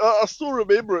like I still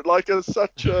remember it like as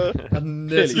such a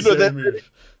Unnecessary that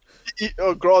move.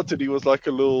 granted he was like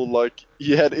a little like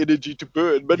he had energy to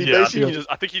burn, but he Yeah, basically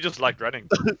I think he just liked running.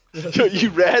 he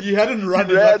ran. He hadn't run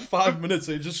he in ran like 5 minutes,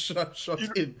 so he just shot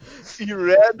in. he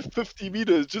ran 50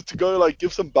 meters just to go like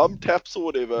give some bum taps or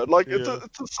whatever. Like it's Yeah.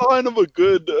 a sign of a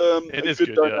good It is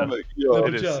good good, yeah. dynamic. No, Yeah.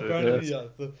 but is, yeah, it apparently, is.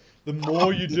 yeah. The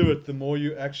more you do it, the more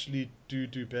you actually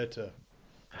do better.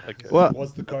 Okay. Well,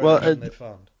 Was the correlation they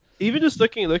found. even just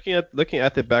looking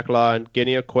at their back line,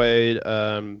 Genia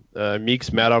Quaid,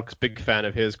 Meeks Maddox, big fan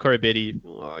of his. Corey Betty,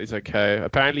 he's okay.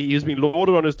 Apparently, he's been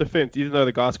lauded on his defense, even though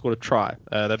the guy scored a try.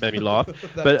 That made me laugh.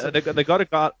 But they got a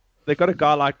guy. They got a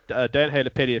guy like Dan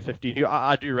Haley-Petty at 15, who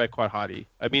I do rate quite highly.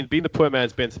 I mean, being the poor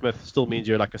man's Ben Smith still means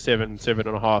you're like a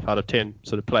 7.5 out of 10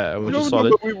 sort of player, which is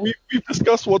solid. But we've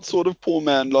discussed what sort of poor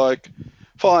man, like,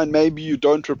 fine, maybe you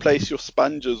don't replace your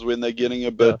sponges when they're getting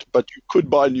a bit, but you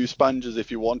could buy new sponges if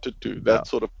you wanted to. That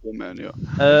sort of poor man, yeah.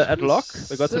 At lock,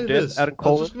 they got some depth. Adam I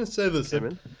was Coleman. just going to say this. Came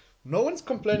in. No one's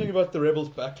complaining about the Rebels'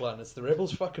 backline. It's the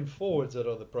Rebels' fucking forwards that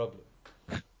are the problem.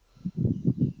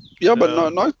 Yeah,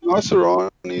 but nice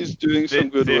Irani's doing some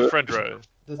good Their work. front row.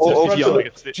 That's Oh, their front yeah, row. like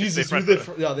it's their Jesus, front who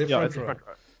row. their Yeah, front it's the row. front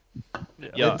row.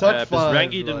 They're top five,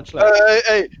 Rangi didn't like- play.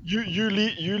 Hey, you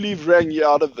leave Rangi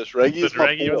out of this. Rangi But is my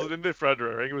Rangi boy. wasn't in their front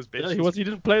row. Rangi was benched. Yeah, he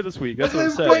didn't play this week. That's But what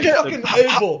I'm they saying. played fucking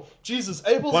Abel. Jesus,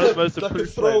 Abel's One of the most like a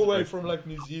improved throwaway players, from like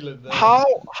New Zealand.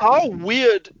 How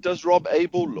weird does Rob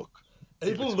Abel look?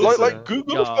 Abel looks looks Like like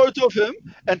Google Yeah. a photo of him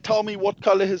and tell me what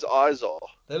color his eyes are.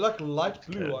 they're like light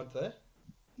blue, Okay. aren't they?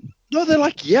 No, they're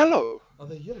like yellow. Are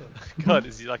they yellow? God,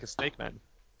 is he like a snake man?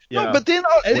 Yeah. No, but then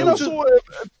I Abel saw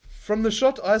From the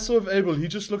shot I saw of Abel, he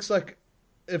just looks like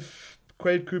if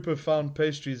Quade Cooper found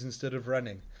pastries instead of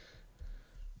running.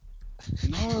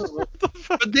 no.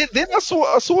 But then I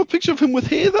saw a picture of him with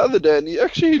hair the other day, and he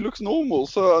actually looks normal.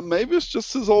 So maybe it's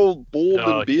just his old bald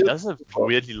No, and he beard. does have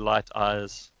weirdly light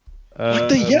eyes. Like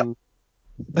the yellow.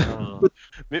 Oh,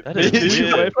 that is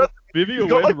Moving weird. away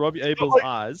got from like- Robbie he's got Abel's like-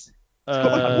 eyes. He's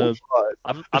got like wolf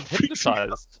eyes. I'm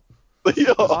hypnotized.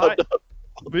 Yeah, My-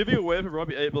 Moving away from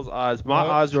Robbie Abel's eyes, my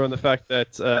eyes are on the fact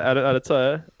that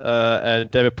Adetoa and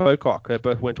David Pocock, they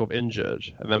both went off injured,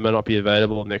 and they may not be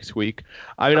available next week.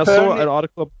 I mean, I saw Apparently- an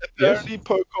article. Yes? Apparently,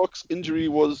 Pocock's injury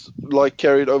was like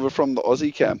carried over from the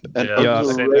Aussie camp, and Yeah, it yeah, was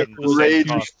a same- rage same with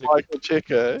cast. Michael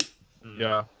Checker.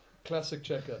 Yeah. Classic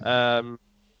checker.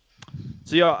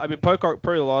 So yeah, I mean, Pocock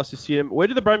probably the last to see him. Where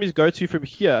do the Brumbies go to from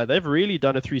here? They've really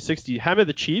done a 360. Hammer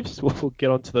the Chiefs. We'll get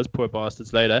onto those poor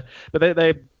bastards later. But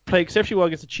they play exceptionally well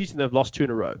against the Chiefs, and they've lost 2 in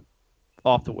a row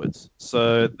afterwards.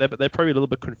 So they're probably a little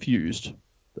bit confused.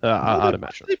 I'd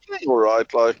imagine. They play all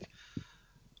right. Like,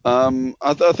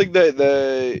 I think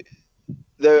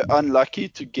they're unlucky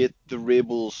to get the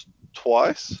Rebels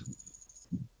twice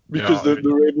because Yeah.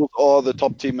 the Rebels are the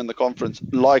top team in the conference,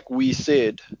 like we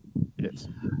said. Yes.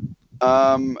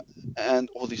 And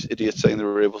all these idiots saying the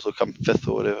Rebels will come 5th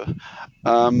or whatever.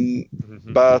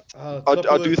 But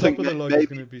I do think top of the log maybe is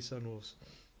going to be Sunwolves.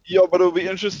 yeah, but it'll be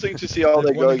interesting to see how they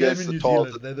They've go won a game against in the New Tars.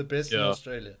 Zealand. They're the best in Yeah.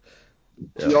 Australia.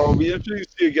 Yeah, it'll be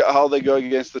interesting to see how they go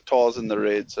against the Tars and the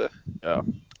Reds. Yeah.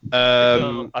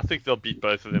 I think they'll beat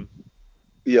both of them.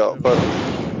 Yeah, but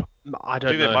I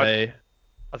don't they know. might- Hey,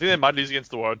 I think they might lose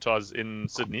against the Waratahs in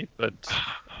Sydney, but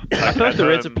I feel like the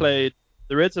Reds home- have played.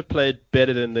 The Reds have played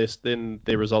better than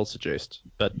their results suggest.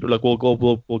 But look,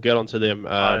 we'll get onto them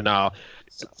now.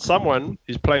 Someone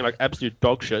who's playing like absolute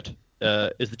dog shit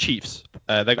is the Chiefs.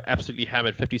 They got absolutely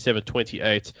hammered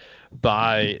 57-28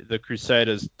 by the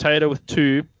Crusaders. Taylor with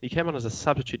 2. He came on as a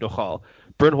substitute, Nochal.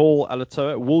 Bryn Hall,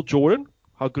 Alatoa, Will Jordan.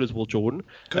 How good is Will Jordan?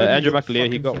 Andrew looked McAleer, he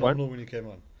fucking got one. phenomenal when he came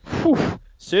on. Whew.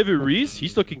 Sevu Reece,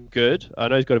 he's looking good. I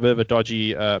know he's got a bit of a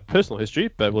dodgy personal history,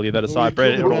 but we'll leave that Well, aside. he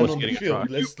Brandon killed a man Inall on the getting a try.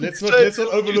 field. Let's not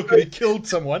overlook it. He killed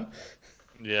someone.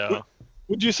 Yeah.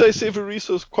 Would you say Severis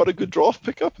was quite a good draft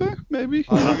pickup there? Maybe.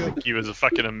 I think he was a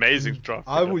fucking amazing draft.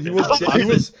 He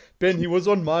was Ben. He was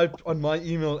on my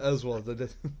email as well.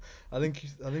 I think.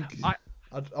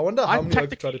 I wonder how many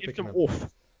Oaks tried to pick him up. off.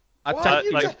 I Why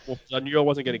tactically you picked him off 'cause I knew I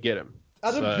wasn't going to get him.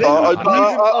 Adam, So- Ben, I leave him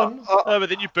on. No, but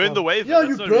then you burned the waiver. Yeah, That's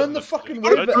you no burned reason the to fucking do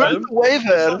it. waiver, Don't- Adam.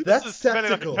 Waiver. That's This is smelling like a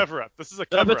tactical. cover-up. This is a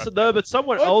No, cover-up. but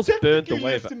someone else burned the technically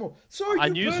left waiver. him off. So I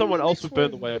you knew burned someone the else next would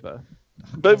burn the waiver. waiver.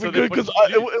 But So good then what because do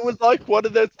you do? it was like one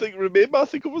of that thing. Remember, I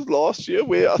think it was last year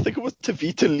where I think it was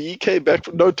Tavita Lee came back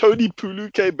from. No, Tony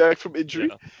Pulu came back from injury,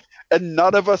 Yeah. and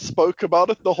none of us spoke about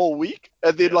it the whole week.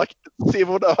 And then Yeah. like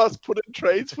 7 of us put in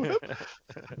trades for him.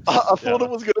 I thought Yeah. it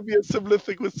was going to be a similar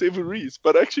thing with Severis,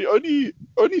 but actually only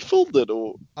Phil did.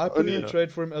 Or I put in only a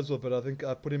trade for him as well, but I think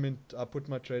I put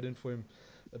my trade in for him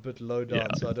a bit low down, Yeah,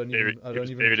 so I don't buried- even. it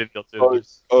was buried in the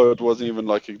alternatives. it wasn't even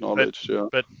like acknowledged. Yeah.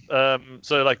 But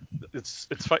so like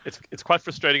it's quite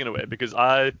frustrating in a way because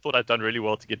I thought I'd done really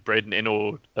well to get Braden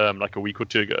Ennor like a week or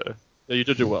two ago. No, you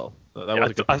did do well. That Yeah,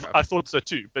 was a good pickup. I thought so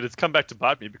too, but it's come back to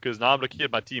bite me because now I'm looking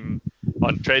at my team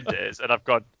on trade days and I've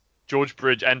got George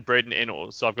Bridge and Braden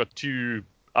Ennor, so I've got two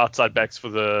outside backs for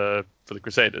the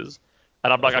Crusaders,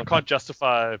 and I'm like I can't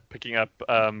justify picking up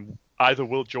either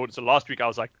Will Jordan. So last week I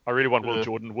was like I really want Will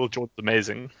Jordan. Will Jordan's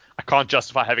amazing. I can't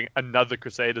justify having another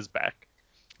Crusaders back,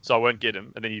 so I won't get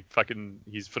him. And then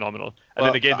he's phenomenal. And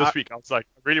then again this week I was like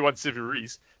I really want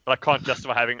Severis, but I can't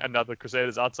justify having another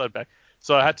Crusaders outside back.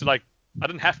 So I had to I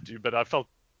didn't have to, but I felt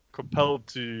compelled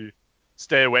to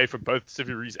stay away from both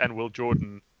Severis and Will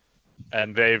Jordan,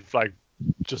 and they've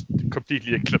just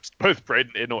completely eclipsed both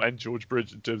Braden Ennor and George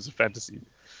Bridge in terms of fantasy.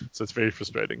 So it's very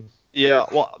frustrating. Yeah,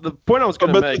 well, the point I was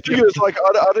going to But make. the thing is, I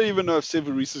don't even know if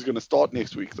Severis is going to start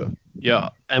next week, though.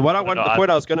 Yeah, and the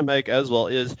point I was going to make as well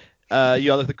is,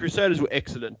 the Crusaders were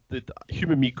excellent. The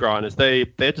human meat grinders, they're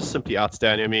just simply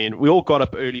outstanding. I mean, we all got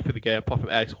up early for the game, apart from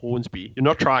Alex Hornsby. You're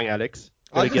not trying, Alex.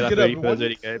 I Get up didn't early get for up. those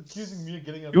early games. Accusing me of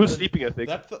getting up. You were sleeping, I think.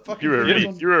 Fucking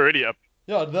You were already up.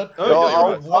 Yeah, that.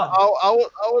 Oh,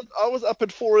 I was up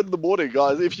at 4 in the morning,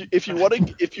 guys. If you want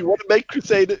to make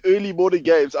Crusader early morning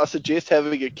games, I suggest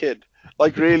having a kid.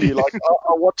 Like really, I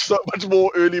watch so much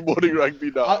more early morning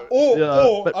rugby now.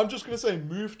 I'm just gonna say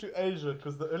move to Asia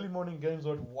because the early morning games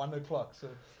are at 1 o'clock, so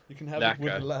you can have it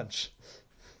with lunch.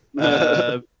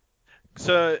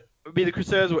 So, I mean, the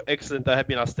Crusaders were excellent. They have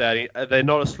been outstanding. They're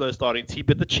not a slow starting team,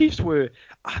 but the Chiefs were.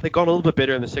 They got a little bit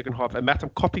better in the second half. And Matt, I'm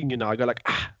copying you now. I go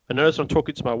I notice I'm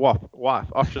talking to my wife.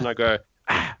 Often I go,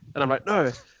 and I'm like,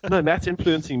 no, Matt's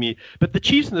influencing me. But the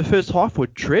Chiefs in the first half were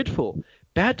dreadful.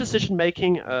 Bad decision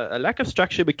making, a lack of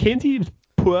structure. McKenzie was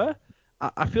poor.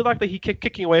 I feel like that he kept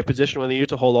kicking away possession when they needed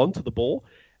to hold on to the ball.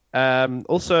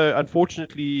 Also,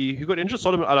 unfortunately, who got injured?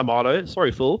 Solomon Alamalo.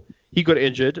 Sorry, Phil. He got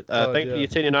injured. Thankfully,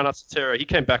 Etienne Nana-Satera, he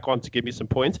came back on to give me some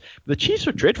points. But the Chiefs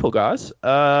were dreadful, guys.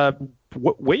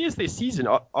 Where is their season?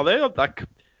 Are they like...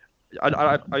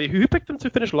 who picked them to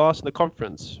finish last in the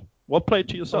conference? What played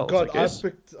to yourselves? Oh God, I guess?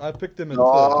 I picked them in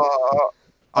third.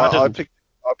 I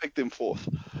picked them fourth.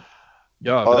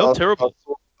 Yeah, but they're terrible.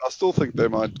 I still think they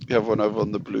might have one over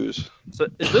on the Blues. So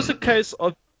is this a case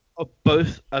of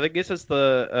both? I guess it's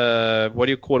the what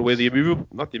do you call it? Where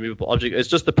not the immovable object. It's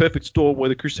just the perfect storm where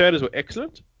the Crusaders were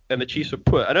excellent and the Chiefs were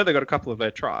poor. I know they got a couple of their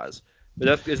tries,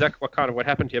 but is that what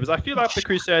happened here? Because I feel like the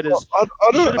Crusaders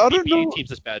shouldn't beat PA teams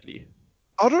this badly.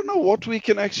 I don't know what we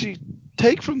can actually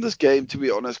take from this game, to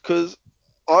be honest, because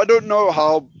I don't know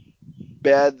how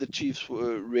bad the Chiefs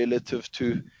were relative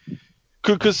to.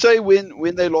 Could say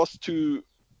when they lost to,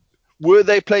 were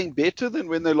they playing better than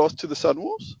when they lost to the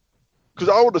Sunwolves?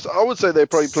 Because I would say they're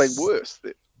probably playing worse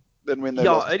than when they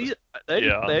lost. They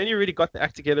only really got the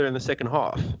act together in the second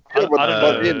half. I don't know.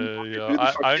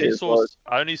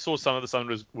 I only saw some of the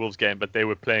Sunwolves game, but they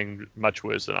were playing much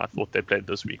worse than I thought they played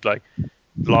this week. Like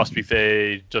last week,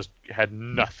 they just had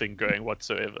nothing going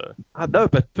whatsoever. I know,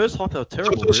 but first half they were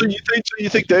terrible. So you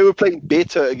think they were playing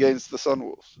better against the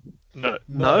Sunwolves? No.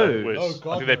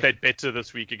 I think they played better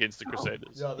this week against the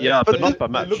Crusaders. But not by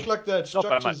much. They look like they had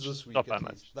structures this week. Not by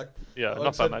much.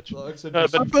 Not by much. No,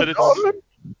 but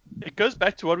it goes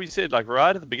back to what we said, like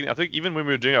right at the beginning. I think even when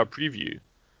we were doing our preview,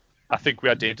 I think we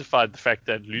identified the fact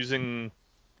that losing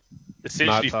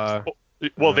essentially, their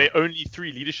only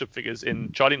three leadership figures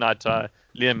in Charlie Naitai,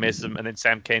 Liam Messam, and then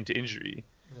Sam Kane to injury.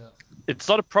 it's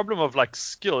not a problem of like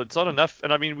skill. It's not enough.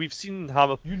 And I mean, we've seen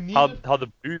how You need how, it. how the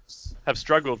Blues have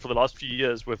struggled for the last few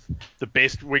years with the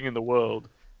best wing in the world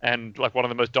and like one of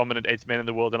the most dominant eighth men in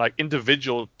the world and like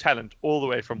individual talent all the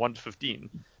way from 1 to 15.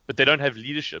 But they don't have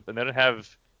leadership and they don't have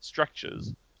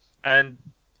structures. And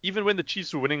even when the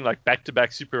Chiefs were winning like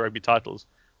back-to-back Super Rugby titles,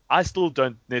 I still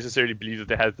don't necessarily believe that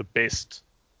they had the best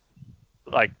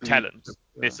like talent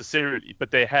necessarily,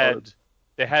 but they had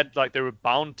like they were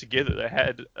bound together. They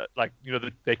had like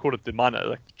they called it the mana,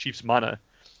 like the Chiefs mana,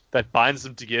 that binds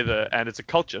them together, and it's a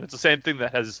culture. And it's the same thing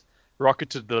that has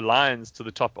rocketed the Lions to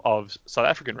the top of South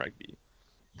African rugby.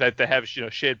 That they have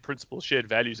shared principles, shared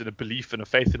values, and a belief and a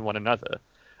faith in one another.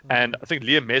 And I think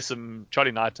Liam Messam,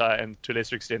 Charlie Naitai, and to a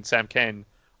lesser extent Sam Cane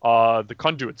are the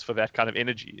conduits for that kind of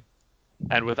energy.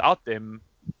 And without them,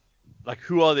 like,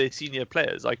 who are their senior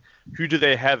players? Like, who do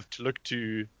they have to look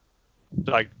to,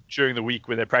 like, during the week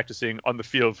when they're practicing on the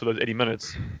field for those 80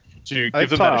 minutes to give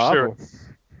them that assurance?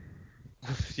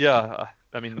 Yeah,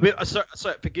 I mean,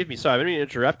 sorry, forgive me. Sorry, I didn't mean to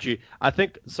interrupt you. I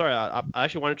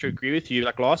actually wanted to agree with you.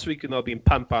 Like last week, when they were being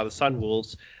pumped by the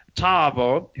Sunwolves,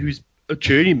 Tavo, who's a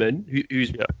journeyman,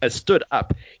 who's stood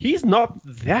up, he's not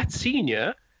that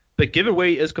senior. But given where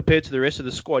he is compared to the rest of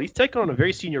the squad, he's taken on a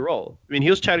very senior role. I mean,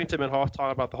 he was chatting to him at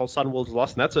halftime about the whole Sunwolves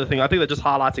loss and that sort of thing. I think that just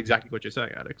highlights exactly what you're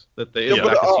saying, Alex. That there is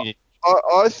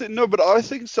a senior. But I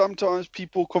think sometimes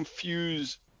people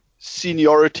confuse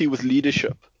seniority with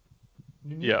leadership.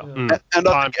 Yeah. And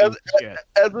I think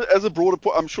as a broader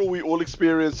point, I'm sure we all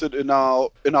experience it in our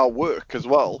work as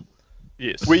well.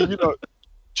 Yes. Where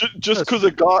just because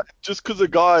a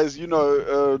guy is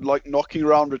like knocking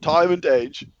around retirement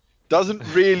age doesn't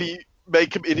really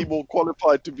make him any more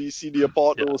qualified to be senior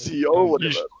partner or CEO or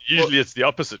whatever. Usually it's the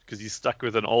opposite because he's stuck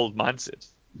with an old mindset.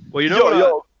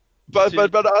 Well, but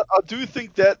I do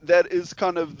think that is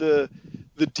kind of the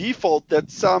default that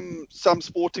some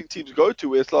sporting teams go to,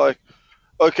 where it's like,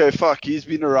 okay, fuck, he's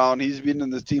been around, he's been in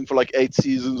this team for like 8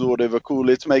 seasons or whatever, cool,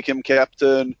 let's make him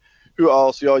captain. Who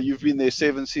else? Yeah, you've been there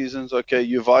 7 seasons, okay,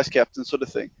 you're vice captain, sort of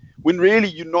thing. When really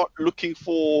you're not looking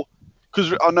for,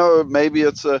 because I know maybe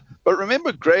it's but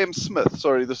remember Graham Smith,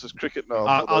 sorry, this is cricket now.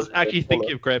 I was actually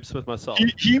thinking of Graham Smith myself.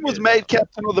 He was made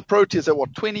captain of the Proteas at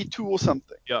what, 22 or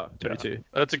something? Yeah, 22.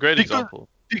 That's a great example.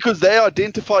 Because they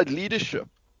identified leadership.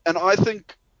 And I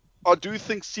do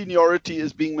think seniority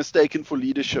is being mistaken for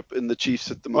leadership in the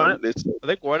Chiefs at the moment. I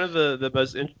think one of the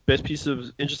most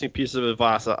interesting pieces of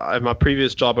advice, in my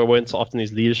previous job, I went to often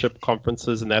these leadership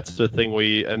conferences and that sort of thing,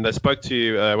 and they spoke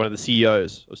to one of the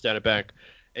CEOs of Standard Bank,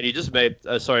 and he just made,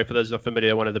 sorry for those who are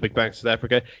familiar, one of the big banks in South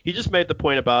Africa, he just made the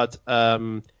point about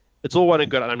it's all well and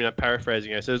good, I mean, I'm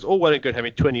paraphrasing here, so it's all well and good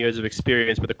having 20 years of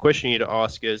experience, but the question you need to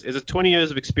ask is it 20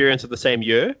 years of experience of the same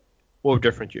year? Or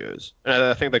different years. And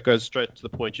I think that goes straight to the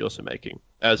point you're also making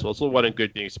as well. It's all well and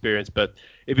good being experienced, but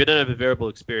if you don't have a variable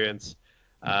experience,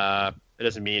 it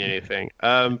doesn't mean anything.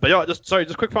 But yeah, just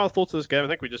quick final thoughts on this game. I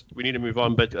think we need to move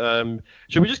on. But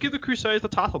should we just give the Crusaders the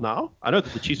title now? I know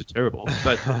that the Chiefs are terrible,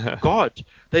 but God,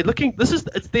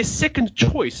 it's their second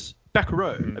choice back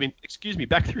row. I mean, excuse me,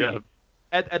 back three. Yeah.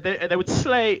 And they would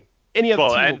slay any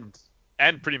other team.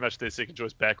 And pretty much their second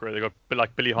choice back row. They got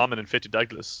like Billy Harmon and Fetty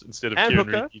Douglas instead of and Kieran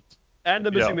Hooker. Reid. And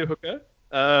they're missing their hooker.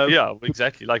 Yeah,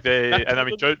 exactly. Like I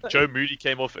mean, Joe Moody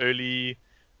came off early.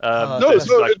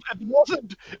 It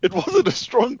wasn't a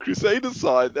strong Crusaders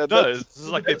side. This is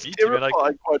like their beat.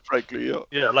 Quite frankly,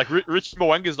 yeah. Like Rich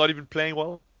Mwanga is not even playing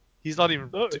well. He's not even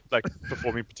like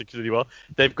performing particularly well.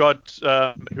 They've got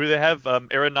who they have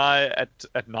Erenai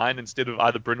at 9 instead of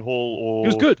either Bryn Hall or. He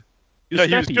was good. He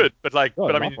was good, but I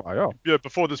mean,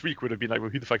 before this week would have been like,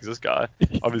 well, who the fuck is this guy?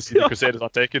 Obviously, the Crusaders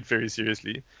aren't taken very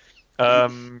seriously.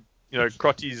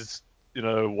 Crotty's,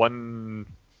 one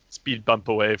speed bump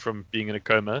away from being in a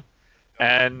coma,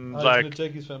 and he's gonna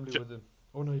take his family with him.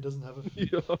 Oh no, he doesn't have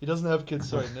he doesn't have kids.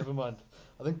 Sorry, never mind.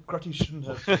 I think Crotty shouldn't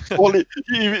have. Well,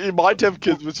 he might have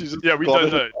kids, which is we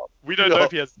don't know. We don't know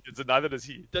if he has kids, and neither does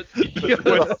he. The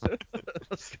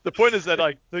point is that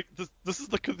like this is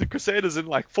the Crusaders in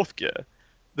like 4th gear.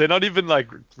 They're not even like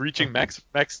reaching max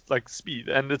like speed,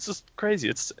 and it's just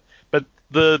crazy. But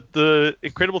the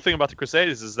incredible thing about the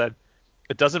Crusaders is that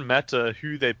it doesn't matter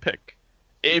who they pick.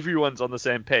 Everyone's on the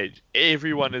same page.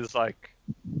 Everyone is like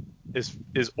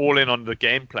is all in on the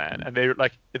game plan, and they've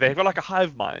got like a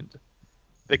hive mind.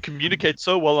 They communicate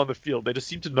so well on the field. They just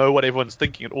seem to know what everyone's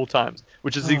thinking at all times,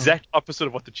 which is the exact opposite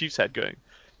of what the Chiefs had going.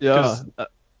 Yeah.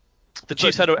 The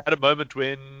Chiefs had a moment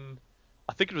when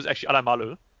I think it was actually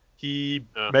Alamalu. He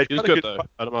made quite a good.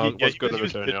 He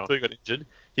got injured.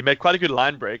 He made quite a good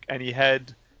line break, and he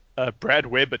had Brad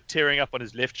Webber tearing up on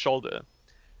his left shoulder.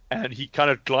 and he kind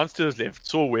of glanced to his left,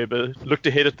 saw Weber, looked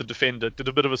ahead at the defender, did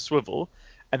a bit of a swivel,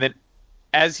 and then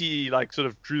as he like sort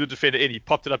of drew the defender in, he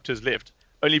popped it up to his left.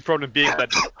 Only problem being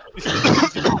that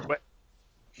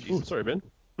Ooh, sorry, Ben.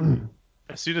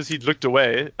 as soon as he looked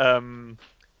away,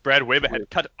 Brad Weber had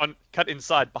cut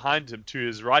inside behind him to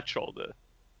his right shoulder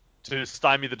to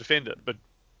stymie the defender, but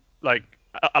like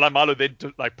Alamalo then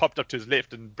like popped up to his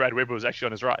left, and Brad Weber was actually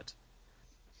on his right.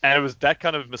 And it was that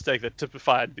kind of mistake that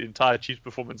typified the entire Chiefs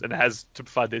performance and has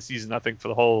typified their season, I think, for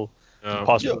the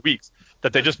past 4 weeks.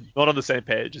 That they're just not on the same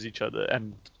page as each other.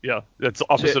 And, yeah, that's the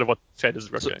opposite of what Sanders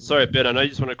is representing. Sorry, Ben, I know you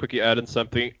just want to quickly add in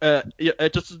something.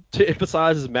 Just to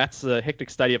emphasize Matt's hectic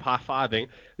study of high-fiving,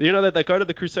 you know that they go to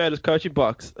the Crusaders coaching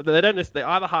box. They're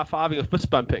either high-fiving or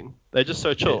fist-bumping. They're just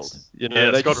so chilled. Yes. You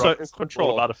know, they're just so in control.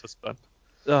 All about a fist bump.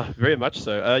 Very much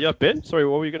so. Yeah, Ben, sorry,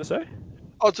 what were you going to say?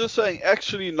 I was just saying,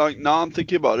 actually, like now I'm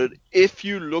thinking about it. If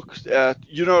you looked at,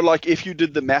 like if you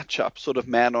did the matchup, sort of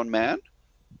man on man,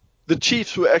 the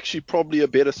Chiefs were actually probably a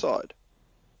better side.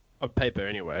 On paper,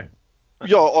 anyway.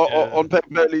 Yeah, on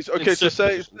paper at least. Okay, so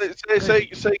say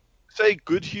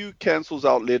Goodhue cancels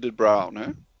out Leonard Brown,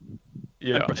 huh?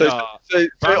 Yeah. So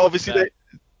obviously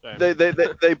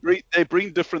they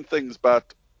bring different things,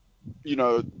 but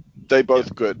they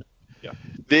both good. Yeah.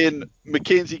 Then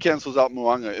Mackenzie cancels out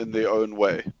Mwanga in their own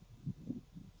way.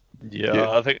 Yeah,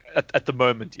 I think at the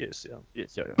moment, yes. Yeah.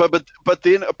 Yes, yeah. But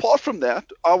then apart from that,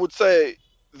 I would say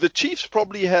the Chiefs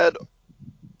probably had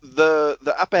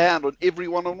the upper hand on every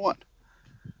one-on-one.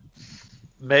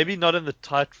 Maybe not in the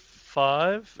tight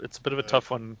five. It's a bit of a tough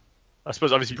one. I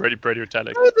suppose obviously Brady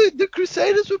Retallick. No, the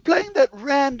Crusaders were playing that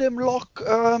random lock.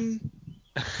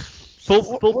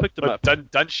 Phil picked him up.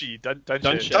 Dunshee,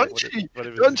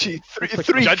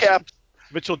 three caps.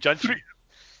 Mitchell Dunshee.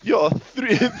 Yeah,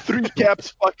 three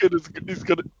caps. Fucking is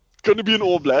gonna be an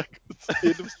All Black. It's the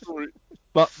end of story.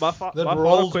 That my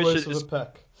Rolls question Royce is, of a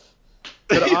pack.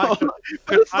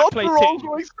 It's not the Rolls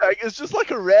Royce pack. It's just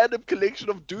like a random collection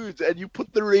of dudes, and you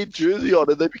put the red jersey on,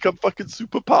 and they become fucking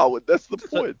super powered. That's the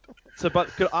point. But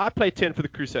could I play 10 for the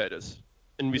Crusaders,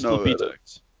 and we still beat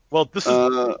it? Well, this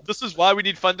is why we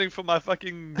need funding for my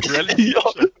fucking reality show,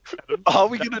 Adam. How are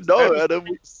we gonna know, Adam?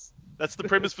 That's the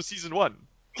premise for season 1.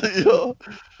 Yeah.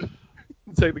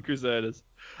 Take the Crusaders.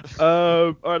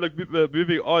 All right, look,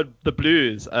 moving on. The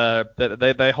Blues.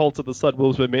 They halted the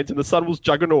Sunwolves momentum. The Sunwolves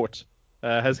juggernaut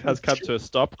has come to a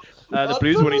stop. The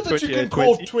Blues winning 28-20. You can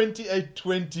call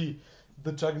 28-20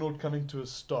 the juggernaut coming to a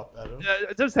stop, Adam.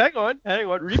 Just hang on.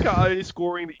 Rika only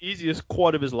scoring the easiest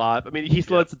quad of his life. I mean, he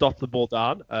still had to dot the ball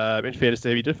down. In fairness to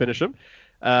him, he did finish him.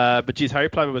 But geez, Harry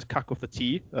Plummer was cuck off the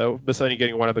tee, miss only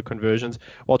getting one of the conversions.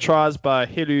 While tries by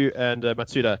Helu and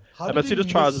Matsuda. Matsuda's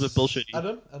tries was a bullshit.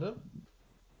 Adam?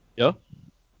 Yeah?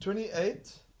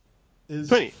 28 is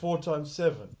 20. 4 times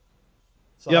 7.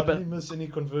 So Yeah, how did he miss any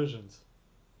conversions?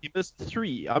 He missed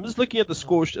 3. I'm just looking at the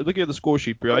score.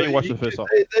 Sheet, bro. I didn't watch the first half.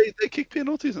 They kick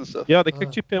penalties and stuff. Yeah, they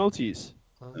kicked 2 penalties.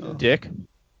 Dick.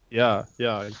 Yeah.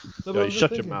 No, You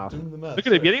shut your mouth. Look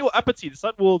at him getting all uppity. The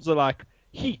Sunwolves are like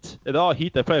heat. They are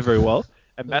heat. They play very well.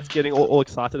 And Matt's getting all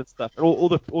excited and stuff. And all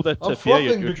that I'm beer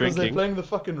you're because drinking. they're playing the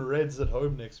fucking Reds at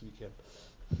home next weekend.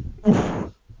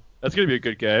 That's going to be a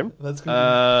good game. That's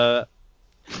gonna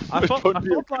I felt like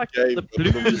the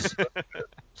Blues.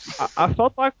 I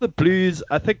felt like the Blues.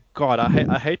 I think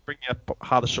I hate bringing up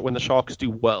how when the Sharks do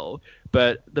well,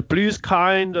 but the Blues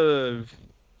kind of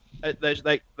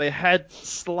they had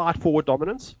slight forward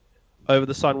dominance over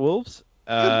the Sunwolves.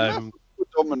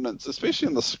 Dominance, especially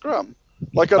in the scrum.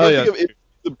 Like I don't think if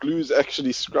the Blues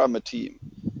actually scrum a team.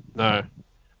 No.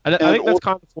 I think that's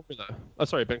kind of the formula. Oh,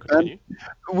 sorry, Ben, continue.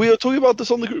 We are talking about this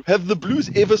on the group. Have the Blues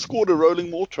ever scored a rolling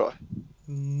maul try?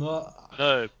 No.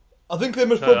 No. I think they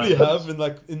must probably have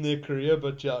in their career,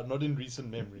 but yeah, not in recent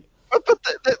memory.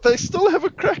 But they still have a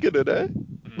crack at it, eh?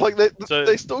 Like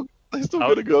they still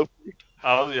gonna go.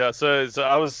 Yeah. So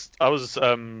I was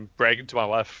bragging to my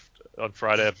wife on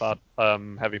Friday about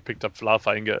having picked up Folau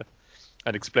Fainga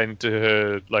and explaining to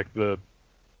her like the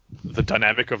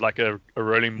dynamic of like a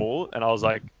rolling maul, and I was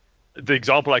like, the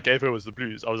example I gave her was the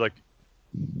Blues. I was like,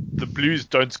 the Blues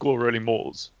don't score rolling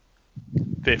mauls.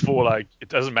 Therefore, like, it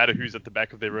doesn't matter who's at the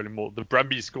back of their rolling maul. The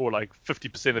Brumbies score like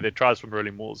 50% of their tries from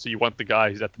rolling mauls, so you want the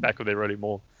guy who's at the back of their rolling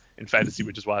maul in fantasy,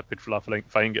 which is why I picked Folau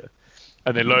Fainga.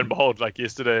 And then lo and behold, like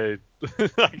yesterday,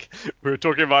 like we were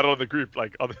talking about it on the group,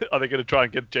 like are they going to try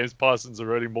and get James Parsons a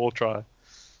rolling maul try?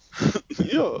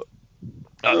 Yeah.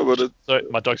 So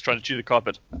my dog's trying to chew the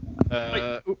carpet.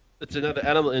 It's another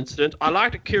animal incident. I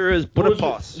liked Akira's Buddha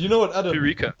pass. You know what, Adam?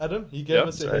 Eureka. Adam, he gave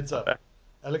us a heads up.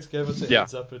 Alex gave us a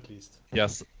heads up at least.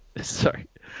 Yes. Sorry.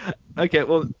 Okay,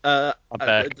 well, I'm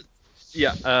back.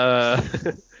 Yeah,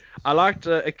 I liked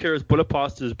Akira's bullet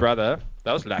pass to his brother.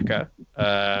 That was lacquer,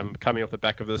 coming off the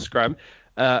back of the scrum.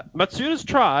 Matsuda's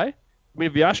try. I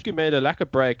mean, Vyashku made a lacquer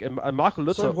break, and Michael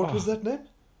Little. Sorry, what was that name?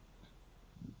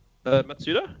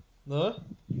 Matsuda? No,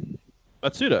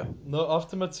 Matsuda. no.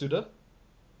 After Matsuda,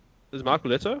 Is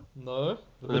Michael Leto? no.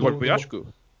 And then what, Vyashku?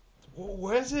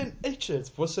 Where's an H? It's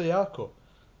Vosayako.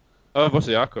 Oh,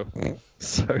 Vosiako.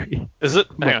 Sorry. Is it?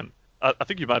 Hang on. I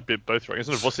think you might be both wrong.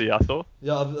 Isn't it Vosiato?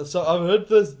 Yeah, so I've heard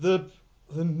the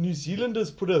New Zealanders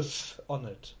put a th on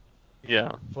it.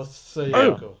 Yeah.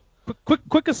 Vosayako.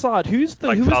 Quick aside. Who was the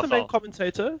main Fafal.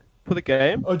 commentator for the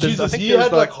game? Oh 'Cause I Jesus, think he there was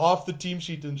had like half the team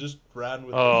sheet and just ran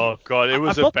with Oh god, it I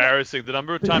was felt like- embarrassing. The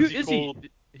number of But times who he is called.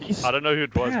 he? He's I don't know who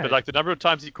it was, bad. but like the number of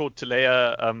times he called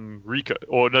Talea Rico,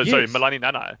 or no, sorry, Yes. Milani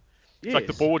Nanai. It's like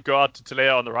the Yes. ball would go out to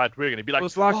Talea on the right wing, and he'd be like, It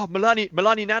was like- "Oh, Milani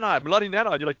Nanai,"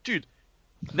 and you're like, "Dude,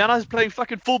 Nanai's playing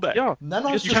fucking fullback." Yeah.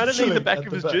 Nana's Just just channeling chilling the back at of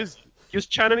the his back. jersey. He was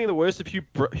channeling the worst of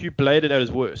Hugh Bladed at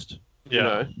his worst. You Yeah.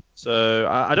 know? So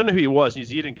I don't know who he was. New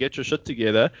Zealand, get your shit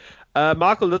together.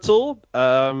 Michael Little,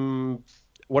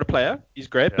 what a player. He's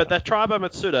great. Yeah. But that try by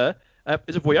Matsuda,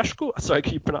 is it Voyashku? Sorry,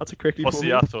 can you pronounce it correctly for me?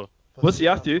 Vosiato.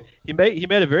 Vosiatu. He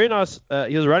made a very nice.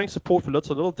 He was running support for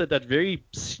Little. Little did that very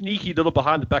sneaky little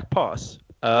behind the back pass.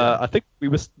 I think we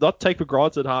must not take for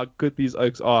granted how good these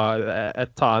Oaks are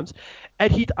at times.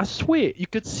 And I swear, you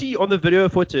could see on the video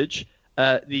footage,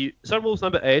 the Sunwolves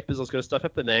number 8, because I was going to stuff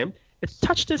up the name, it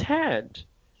touched his hand.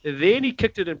 And then he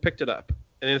kicked it and picked it up,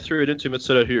 and then threw it into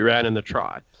Matsuda, who ran in the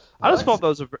try. I just Right. thought that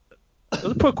was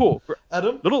a poor call.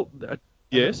 Adam, Little,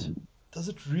 yes. does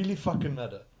it really fucking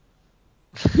matter?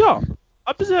 Yeah,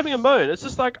 I'm just having a moan. It's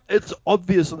just like it's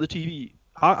obvious on the TV.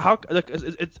 How like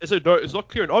it's not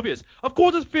clear and obvious. Of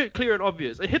course, it's clear and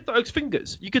obvious. It hit the Oak's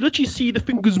fingers. You could literally see the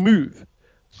fingers move.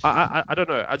 I don't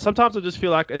know. And sometimes I just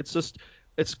feel like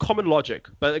it's common logic.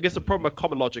 But I guess the problem with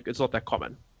common logic, it's not that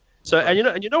common. So and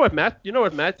you know what, Matt?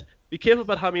 Be careful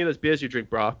about how many of those beers you drink,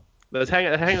 brah. Those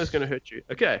hanger's going to hurt you.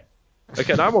 Okay,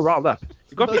 now I'm all riled up.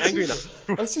 You got me angry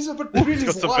now. I see, but really,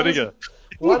 got some why does vinegar.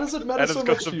 it, why does it matter Adam's so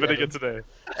got much some to you? vinegar Adam? today.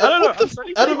 I don't know. I'm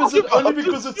suddenly Adam, is it feeling- only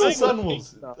because it's the feeling with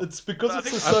Sunwolves? me now. It's because I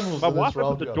it's the think Sunwolves my that wife it's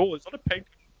riled opened you the up. door. It's not a pink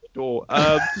door.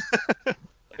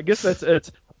 I guess that's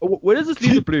it. Where does this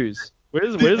leave the Blues? Where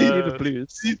does it leave the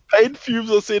Blues? These pain fumes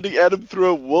are sending Adam through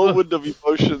a whirlwind of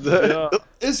emotions. Yeah.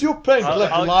 Is your paint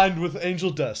I'll- lined with angel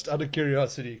dust? Out of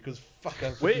curiosity, because fuck,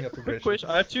 I'm picking up Quick aggression. question.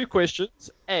 I have two questions.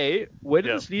 A, where does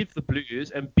Yeah. this leave the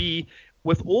Blues? And B,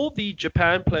 with all the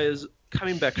Japan players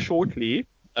coming back shortly,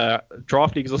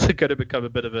 draft league is also going to become a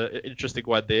bit of an interesting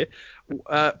one there.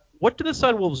 What do the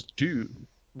Sunwolves do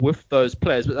with those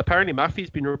players? But apparently, Muffy's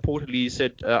been reportedly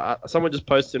said. Someone just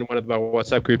posted in one of my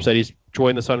WhatsApp groups that he's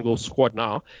joined the Sunwolves squad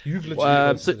now. You've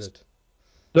literally so- posted it.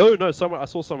 No, I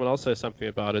saw someone else say something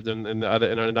about it in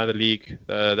another league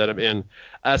that I'm in.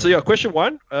 So yeah, question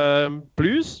one,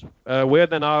 Blues, where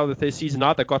they now with their season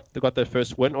out, they got their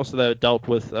first win. Also, they dealt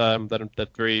with that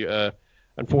very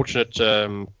unfortunate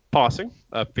passing.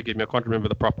 Forgive me, I can't remember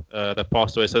the prop that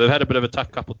passed away. So they've had a bit of a tough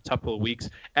couple of weeks,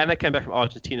 and they came back from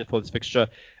Argentina for this fixture.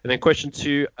 And then question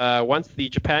two, once the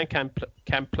Japan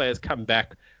camp players come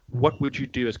back, what would you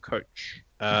do as coach?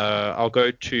 I'll go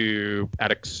to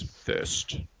Alex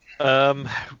first.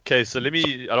 Okay, so let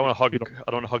me. I don't want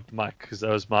to hog the mic because I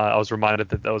was reminded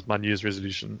that was my New Year's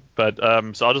resolution. But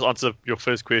so I'll just answer your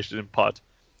first question in part.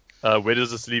 Where does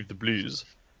this leave the Blues?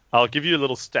 I'll give you a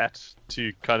little stat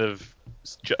to kind of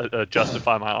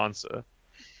justify my answer.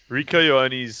 Rico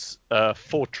Ioane's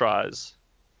 4 tries.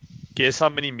 Guess how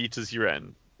many meters he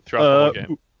ran throughout the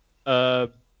whole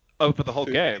game? For the whole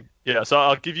game. Yeah, so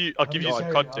I'll give you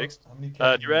some context.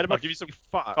 You ran about I'll give you some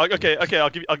 5. Okay,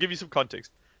 I'll give you some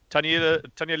context. Tanielu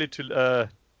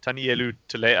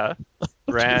Tulea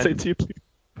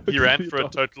ran for a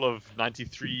total of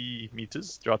 93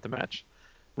 meters throughout the match.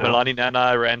 Yeah. Milani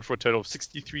Nanai ran for a total of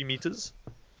 63 meters.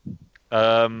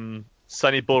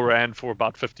 Sonny Bill ran for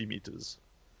about 50 meters.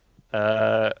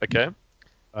 Okay.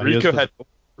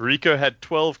 Rico had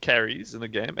 12 carries in the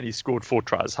game and he scored 4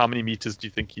 tries. How many meters do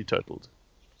you think he totaled?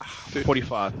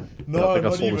 45. No, I think I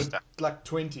not saw the even. stat. Like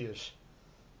 20-ish.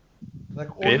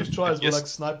 Like all Ben, his tries were yes. like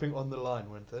sniping on the line,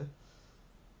 weren't they?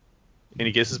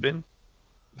 Any guesses, Ben?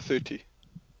 30.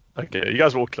 Okay, you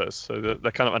guys were all close, so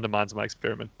that kind of undermines my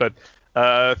experiment. But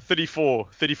 34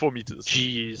 meters.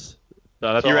 Jeez.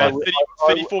 No, that's You right. ran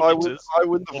 34 meters. I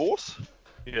win the horse.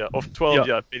 Yeah, off 12,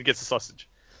 Yeah. yeah, Ben gets a sausage.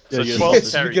 Yeah, So you get a 12 Yes,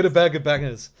 you carries. get a bag of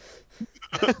bangers.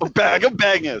 A bag of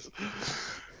bangers.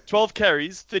 12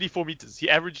 carries, 34 meters. He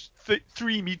averaged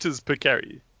 3 meters per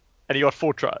carry, and he got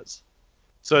 4 tries.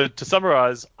 So to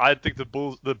summarize, I think the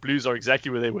Blues are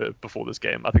exactly where they were before this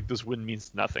game. I think this win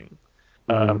means nothing.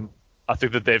 I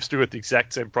think that they've still got the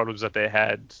exact same problems that they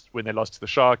had when they lost to the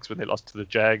Sharks, when they lost to the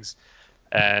Jags,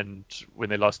 and when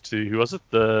they lost to was it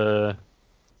the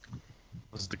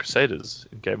Crusaders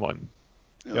in game 1?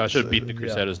 Yeah, I should have beaten the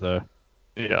Crusaders though.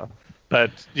 Yeah,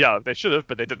 but they should have,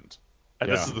 but they didn't. And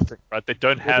this is the thing, right? They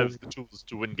don't have the tools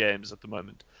to win games at the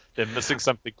moment. They're missing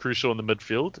something crucial in the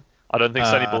midfield. I don't think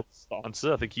Sonny Bill's the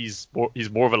answer. I think he's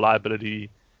more of a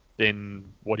liability than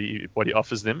what he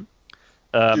offers them.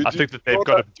 I think that they've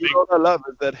got a big. You know what I love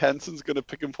is that Hansen's going to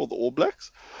pick him for the All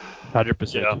Blacks.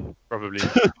 100%. Yeah, probably.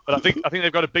 But I think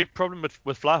they've got a big problem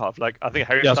with fly half. Like I think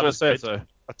Harry. Yeah, I was going to say so.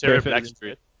 Terry Black's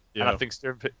great, and I think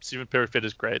Stephen Perifet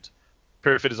is great.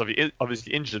 Perifet is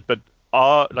obviously injured, but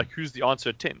who's the answer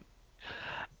at 10?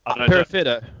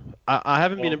 Perifet, I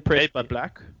haven't been impressed by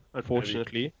Black,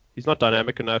 unfortunately. Maybe. He's not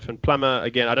dynamic enough, and Plummer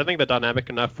again. I don't think they're dynamic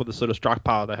enough for the sort of strike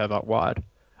power they have out wide.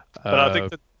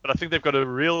 But I think they've got a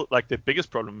real their biggest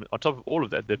problem on top of all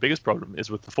of that. Their biggest problem is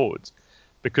with the forwards,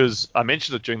 because I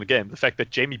mentioned it during the game. The fact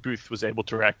that Jamie Booth was able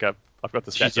to rack up. I've got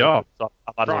the stats. So I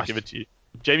might as well give it to you.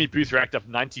 Jamie Booth racked up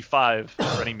 95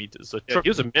 running meters. So he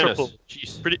was a menace.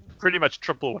 Pretty much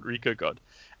triple what Rico got.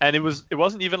 And it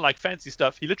wasn't even like fancy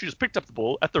stuff. He literally just picked up the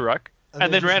ball at the ruck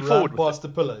and then ran forward past the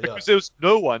pillar. Yeah. Because there was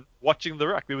no one watching the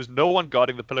ruck. There was no one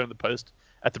guarding the pillar and the post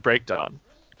at the breakdown.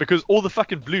 Because all the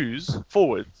fucking Blues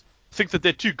forwards think that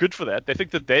they're too good for that. They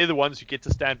think that they're the ones who get to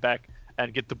stand back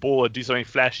and get the ball and do something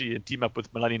flashy and team up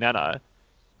with Melani Nanai.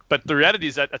 But the reality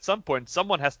is that at some point,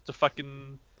 someone has to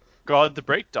fucking guard the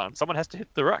breakdown. Someone has to hit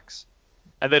the rucks.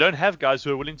 And they don't have guys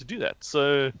who are willing to do that.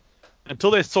 So until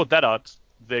they sort that out,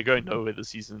 they're going nowhere this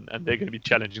season, and they're going to be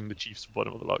challenging the Chiefs for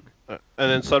bottom of the log. And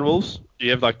then Sunwolves, do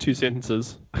you have 2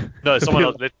 sentences? No, someone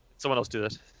else. Let someone else do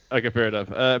that. Okay, fair enough.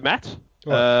 Matt,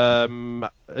 do you have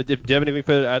anything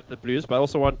further at the Blues? But I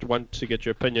also want to get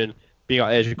your opinion, being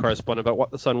our Asia correspondent, about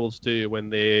what the Sunwolves do when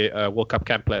their World Cup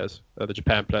camp players, the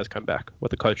Japan players, come back.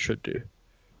 What the coach should do.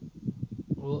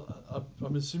 Well,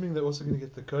 I'm assuming they're also going to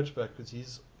get the coach back because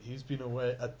he's been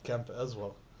away at camp as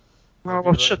well.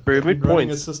 Oh, shit, bro.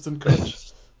 Mid-points. Assistant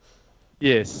coach.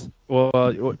 Yes.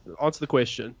 Well, answer the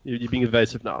question. You're being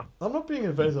evasive now. I'm not being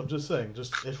evasive. I'm just saying,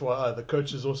 just FYI, the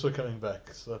coach is also coming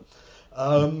back. So,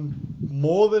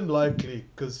 more than likely,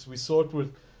 because we saw it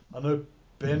with, I know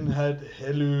Ben had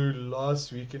Helu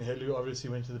last week, and Helu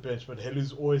obviously went to the bench, but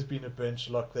Helu's always been a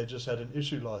bench lock. They just had an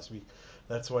issue last week.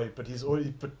 That's why. But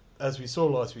as we saw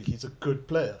last week, he's a good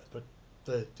player, but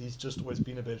he's just always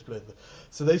been a bench player.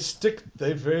 So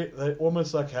they're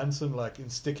almost like Hansen, like in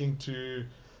sticking to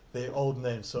their old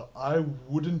name. So I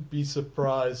wouldn't be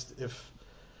surprised if,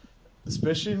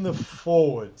 especially in the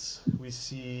forwards, we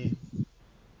see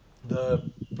the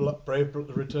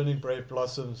returning Brave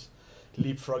Blossoms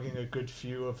leapfrogging a good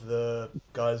few of the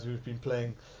guys who've been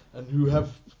playing and who have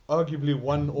arguably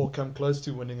won or come close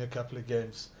to winning a couple of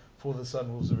games for the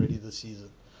Sunwolves already this season.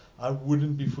 I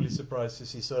wouldn't be fully surprised to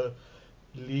see. So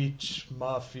Leach,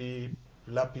 Murphy,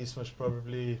 Lapis most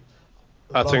probably.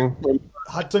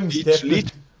 Hutton's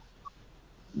definitely.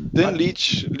 Then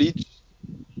Leach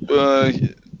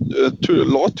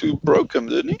Latu broke him,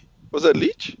 didn't he? Was that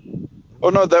Leach? Oh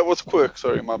no, that was Quirk.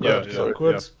 Sorry, my bad. Yeah, Sorry.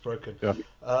 Quirk's broken. Yeah.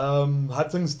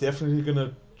 Hutton's definitely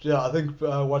gonna. Yeah, I think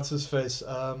what's his face.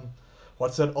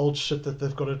 What's that old shit that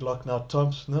they've got it locked now?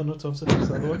 Thompson? No, not Thompson. What's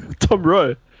the other one? Tom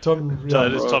Rowe. No,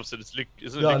 it is Thompson. It's Luke,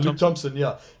 isn't it? Yeah, Luke Thompson.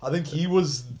 Yeah, I think he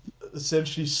was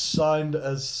essentially signed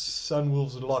as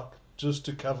Sunwolves lock just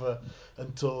to cover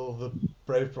until the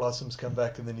Brave Blossoms come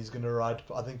back, and then he's going to ride.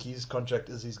 I think his contract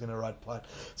is he's going to ride Pine.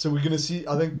 So we're going to see,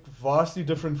 I think, vastly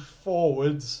different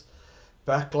forwards.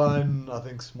 Backline, I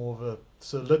think, is more of a.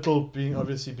 So Little being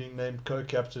named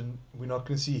co-captain, we're not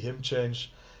going to see him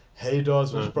change.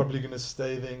 Haydar's was probably going to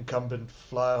stay the incumbent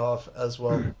fly half as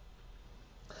well.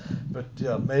 But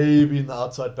yeah, maybe in the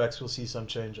outside backs we'll see some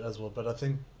change as well. But I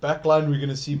think backline we're going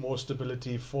to see more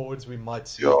stability. Forwards we might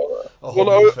see. Yeah. I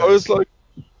was like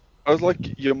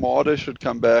Yamada should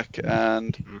come back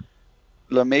and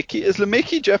Lameki. Is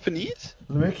Lameki Japanese?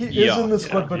 Lameki is in the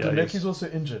squad, but Lameki's also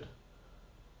injured.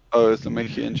 Oh, is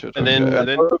Lameki injured? And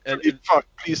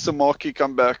please Samaki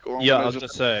come back. I was going to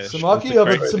say.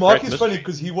 Samaki's funny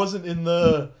because he wasn't in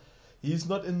the. He's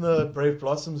not in the Brave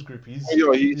Blossoms group. He's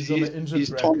on the injured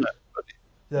bracket.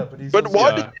 Yeah, but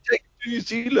why did you take New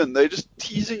Zealand? They're just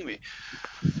teasing me.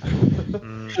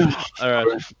 All right.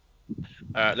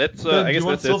 Let's. I guess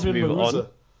let's move on.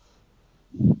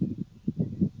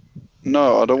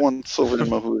 No, I don't want Sylvain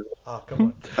Mahuza. Come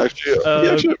on.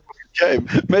 Actually, game.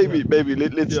 Maybe.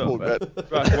 Let's Yeah, talk man.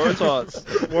 that. Right,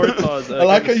 Waratahs. I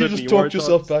like how you Sydney just talked Waratahs,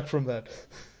 yourself back from that.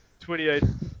 28,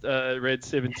 Reds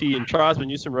 17. Tries from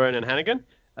Newsom, Rowan, and Hannigan.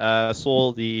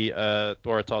 Saw the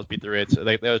Waratahs beat the Reds.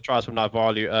 They were tries from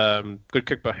Naivalu. Good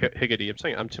kick by Higgity. I'm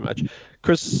saying I'm too much.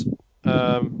 Chris, if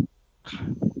I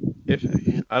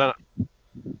don't know.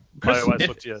 Chris,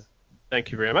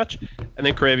 thank you very much. And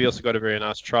then Karevi also got a very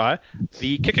nice try.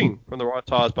 The kicking from the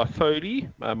Waratahs by Foley,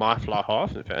 my fly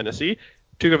half in fantasy.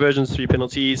 2 conversions, 3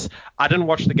 penalties. I didn't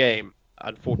watch the game.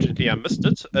 Unfortunately, I missed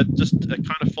it. It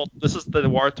kind of felt this is the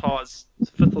Waratahs'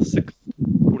 5th or 6th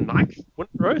or 9th win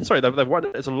in a row. Sorry, they've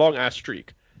won. It's a long ass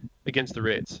streak against the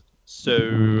Reds.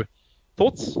 So,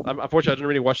 thoughts? Unfortunately, I didn't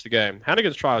really watch the game.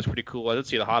 Hannigan's try was pretty cool. I did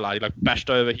see the highlight. He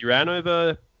bashed over. He ran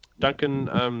over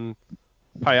Duncan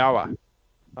Paiawa.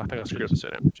 I think I screwed up the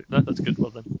surname. No, that's good.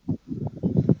 Well done.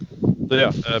 So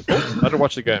yeah, thoughts? I didn't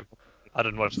watch the game. I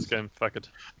didn't watch this game. Fuck it.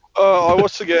 I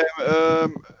watched the game.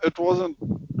 It wasn't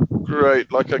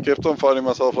great. Like I kept on finding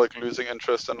myself like losing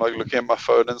interest and like looking at my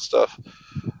phone and stuff.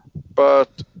 But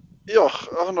yeah,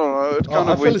 I don't know. It kind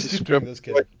I of fell went to asleep during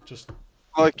script. this game.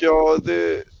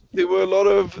 There were a lot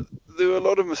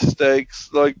of mistakes.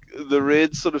 Like the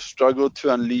Reds sort of struggled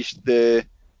to unleash their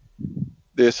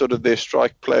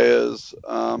strike players.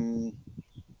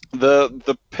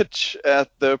 The pitch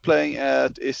they're playing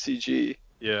at SCG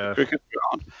cricket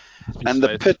ground, and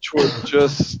the pitch was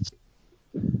just.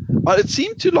 It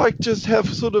seemed to like just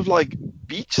have sort of like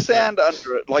beach sand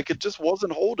under it, like it just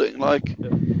wasn't holding. Like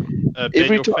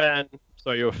Ben,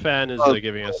 your fan is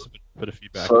giving us a bit of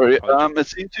feedback. Sorry, it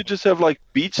seemed to just have like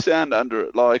beach sand under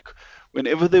it. Like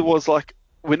whenever there was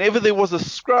a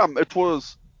scrum, it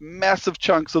was massive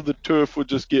chunks of the turf would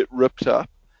just get ripped up.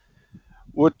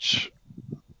 Which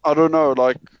I don't know.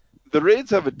 Like the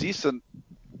Reds have a decent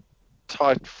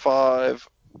tight 5.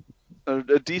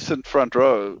 A decent front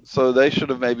row, so they should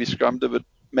have maybe scrummed a bit.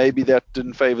 Maybe that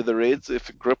didn't favour the Reds if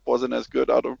the grip wasn't as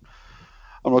good. I'm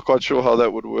not quite sure how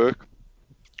that would work.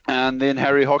 And then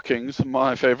Harry Hockings,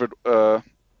 my favourite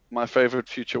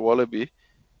future Wallaby,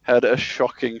 had a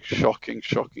shocking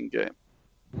game.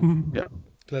 Yeah,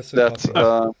 Classic. that's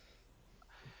Didn't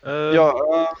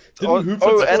Hoop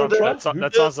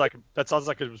that sounds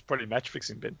like it was probably match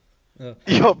fixing, Ben.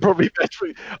 Yeah, probably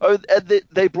better. Oh, and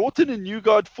they brought in a new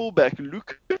guard fullback,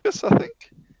 Lucas, I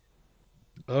think.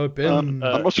 Oh, Ben. I'm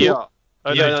not sure. Yeah. Oh,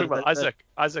 no, you're talking about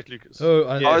Isaac Lucas. Oh,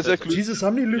 Isaac Lucas. Jesus, how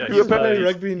many Lucas he's play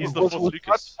rugby? He's the fourth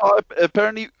Lucas.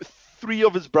 Apparently, 3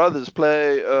 of his brothers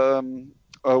play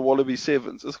Wallaby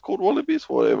Sevens. Is it called Wallabies?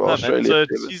 Whatever. Australia.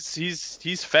 So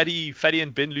he's Fatty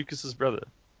and Ben Lucas's brother.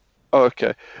 Oh,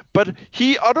 okay. But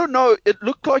I don't know, it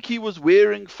looked like he was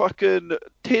wearing fucking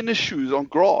tennis shoes on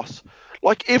grass.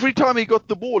 Like every time he got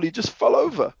the ball, he just fell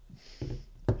over.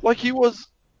 Like he was,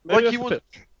 maybe it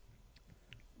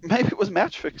was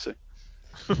match fixing.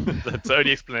 That's the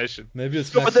only explanation. Maybe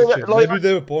it's match fixing. Maybe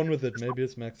they were born with it. Maybe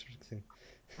it's match fixing.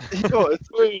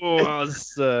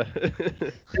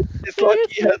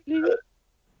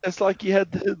 It's like he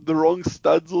had the wrong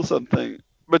studs or something.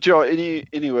 But yeah,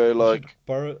 anyway, like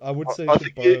I would say you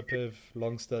should borrow a pair of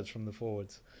long studs from the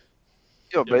forwards.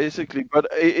 Yeah, basically. But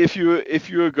if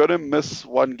you're gonna miss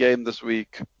one game this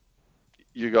week,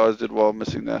 you guys did well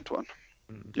missing that one.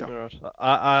 Yeah. Right.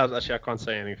 I can't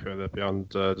say anything further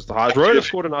beyond just the highs. Rowan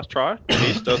scored a nice try. At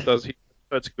least does he?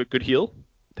 That's a good heel,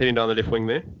 heading down the left wing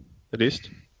there. At least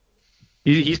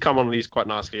he's come on these quite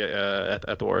nicely at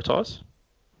the Waratahs.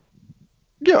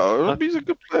 Yeah, he's a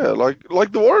good player. Like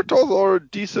the Waratahs are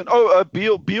decent.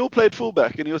 Beale played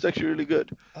fullback and he was actually really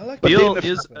good. I like Beale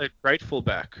is a great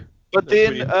fullback. But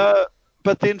then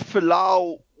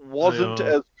Folau wasn't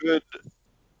as good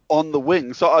on the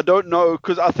wing. So I don't know,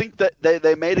 because I think that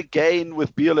they made a gain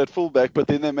with Beale at fullback, but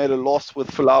then they made a loss with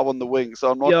Folau on the wing.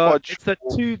 So I'm not quite sure. It's that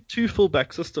two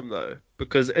fullback system though,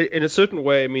 because in a certain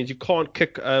way it means you can't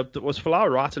kick. Was Folau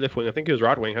right or left wing? I think he was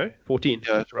right wing. 14.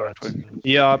 Yeah, it's right wing.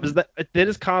 Yeah, because that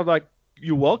is kind of like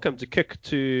you're welcome to kick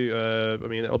to.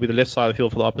 It'll be the left side of the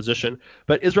field for the opposition,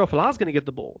 but Israel Folau's going to get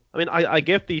the ball. I mean, I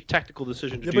get the tactical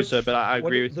decision to do so, but I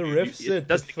agree with the you. ref said. It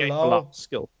doesn't negate Folau's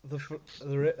skill. Not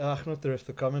the ref.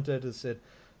 The commentator said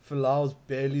Folau's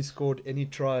barely scored any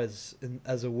tries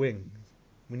as a wing.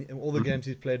 In all the games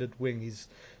he's played at wing, he's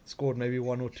scored maybe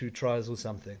 1 or 2 tries or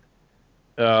something.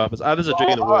 But others are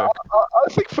doing the work. I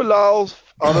think Folau's,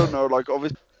 I don't know, like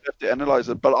obviously you have to analyze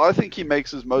it, but I think he makes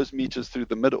his most meters through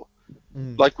the middle.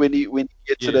 Like when he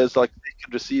gets it as like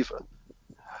second receiver.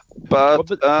 But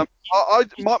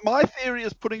my theory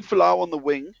is putting Folau on the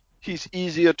wing. He's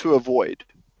easier to avoid.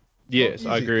 Yes,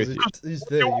 I agree with you. He's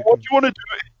there. What you want to do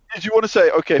is you want to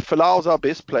say, okay, Folau's our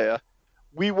best player.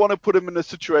 we want to put him in a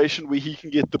situation where he can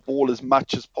get the ball as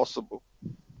much as possible.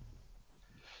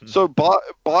 So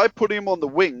by putting him on the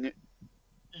wing,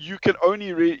 you can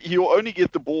only he'll only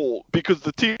get the ball because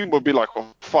the team will be like, oh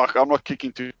fuck, I'm not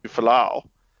kicking to Falau.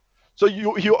 So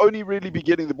he'll only really be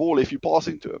getting the ball if you're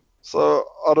passing to him. So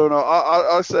I don't know.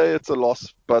 I say it's a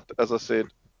loss, but as I said,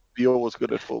 Beal was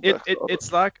good at fullback.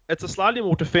 It's a slightly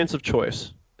more defensive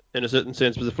choice in a certain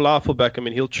sense, because the Falau fullback, I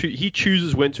mean, he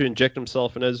chooses when to inject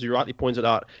himself, and as you rightly pointed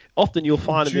out, often you'll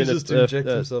find he chooses to inject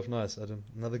himself. Nice, Adam.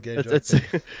 Another game joke.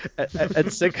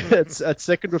 At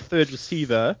second or third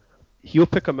receiver, he'll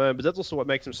pick a moment, but that's also what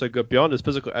makes him so good. Beyond his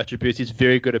physical attributes, he's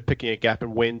very good at picking a gap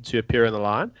and when to appear in the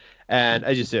line. And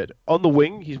as you said, on the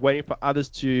wing, he's waiting for others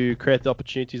to create the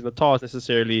opportunities. And the Tars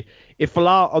necessarily, if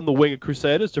Falau on the wing at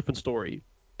Crusaders, different story.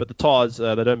 But the Tars,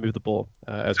 they don't move the ball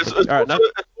as quickly.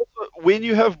 When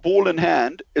you have ball in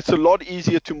hand, it's a lot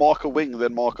easier to mark a wing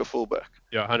than mark a fullback.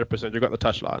 Yeah, 100%. You've got the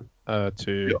touchline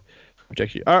to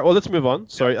project you. All right, well, let's move on.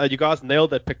 Sorry, you guys nailed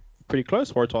that pick pretty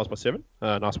close. Waratahs by 7.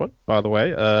 Nice one, by the way.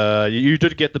 You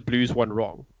did get the Blues one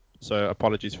wrong, so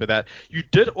apologies for that. You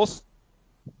did also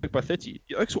pick by 30.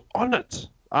 You Oaks were on it.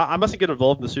 I mustn't get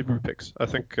involved in the Super picks. I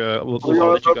think we'll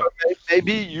let you go.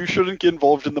 Maybe you shouldn't get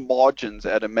involved in the margins,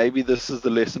 Adam. Maybe this is the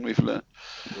lesson we've learned.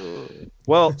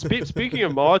 Well, speaking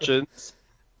of margins,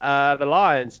 the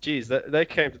Lions, geez, they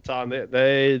came to town.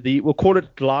 We'll call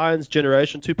it Lions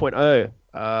Generation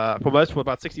 2.0. For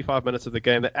about 65 minutes of the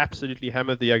game, they absolutely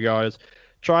hammered the Jaguars.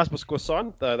 Tries by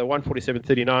Skorsan, the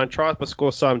 147-39. Tries by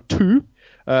Skorsan 2.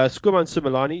 Skuman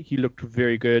Similani, he looked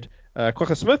very good.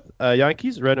 Quacker Smith,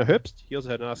 Yankees. Reno Herbst, he also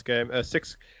had a nice game.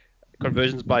 6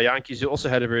 conversions by Yankees, he also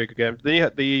had a very good game. Then you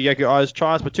had the Jaguars.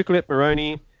 Tries by Tukulet,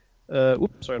 Maroney.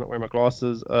 Sorry, not wearing my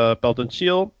glasses. Belton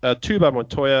Shield. 2 by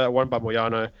Montoya, 1 by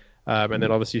Moyano. And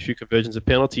then obviously a few conversions and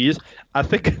penalties. I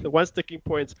think the one sticking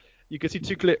point, you can see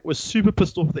Tukulet was super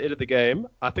pissed off at the end of the game.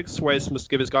 I think Swayze must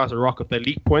give his guys a rock if they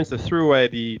leak points. They threw away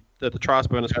the tries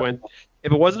bonus point.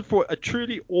 If it wasn't for a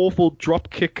truly awful drop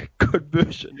kick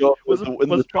conversion, was it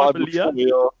Belia?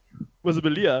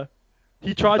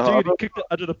 He tried doing it, he kicked it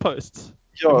under the posts.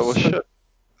 Yeah, it was shit.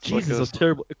 Jesus, it was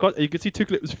terrible. You could see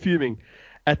Tukulet was fuming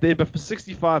at the end, but for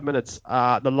 65 minutes,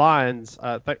 the Lions,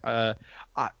 I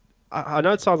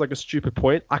know it sounds like a stupid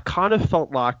point. I kind of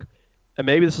felt like, and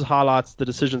maybe this highlights the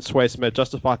decision Swayze made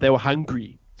justified, they were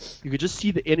hungry. You could just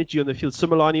see the energy on the field.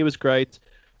 Similani was great.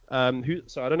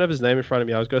 So I don't have his name in front of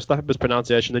me. I was going to stuff up his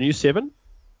pronunciation. The new 7.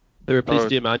 They replaced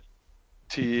Diamant.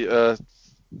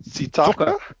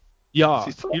 Sitaka? Yeah,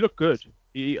 he looked good.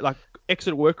 He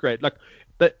excellent work rate.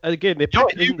 Again, their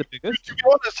pitch isn't the biggest. To be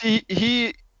honest,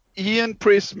 he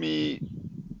impressed me.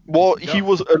 Well, he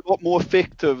was a lot more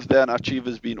effective than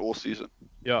Achiva's been all season.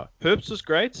 Yeah, Herbst was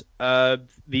great.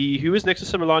 Who was next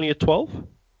to Similani at 12?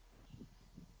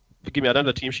 Forgive me, I don't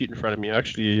have the team sheet in front of me.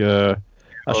 Actually, I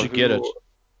should get it.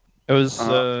 It was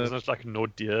wasn't it like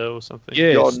Nordia or something?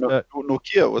 Yes,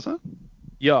 Nokia, wasn't it?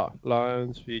 Yeah,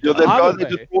 Lions. Yeah, that guy they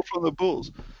just bought from the Bulls.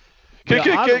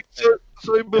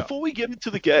 So before we get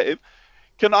into the game,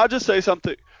 can I just say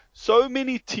something? So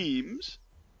many teams,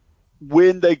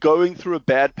 when they're going through a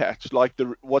bad patch, like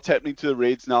what's happening to the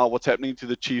Reds now, what's happening to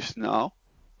the Chiefs now,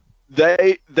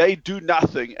 they do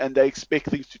nothing and they expect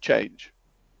things to change.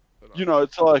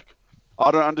 It's like, I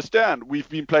don't understand. We've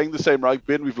been playing the same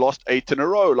rugby and we've lost 8 in a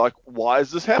row. Like, why is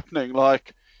this happening?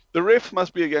 Like, the ref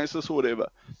must be against us or whatever.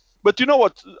 But you know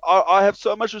what? I have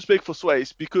so much respect for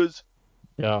Swayze because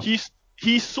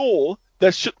he saw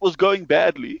that shit was going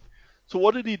badly. So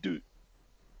what did he do?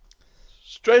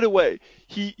 Straight away,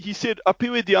 he said,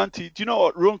 Apiwe Dianti, do you know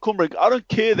what, Ruan Kumbrink, I don't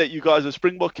care that you guys are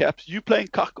Springbok caps. You playing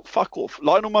cuck, fuck off.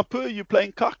 Lionel Mapur, you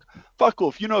playing cuck, fuck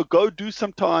off. Go do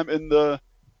some time in the...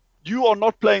 You are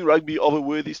not playing rugby of a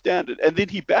worthy standard. And then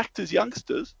he backed his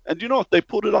youngsters, and you know what? They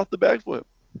pulled it out the bag for him.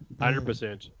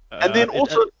 100%. And then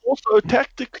also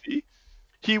tactically,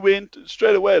 he went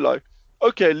straight away like,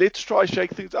 okay, let's try shake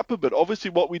things up a bit.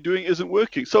 Obviously, what we're doing isn't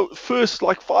working. So first,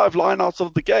 5 lineouts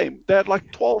of the game, they had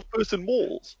 12-person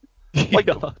mauls. Fine.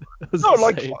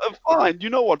 You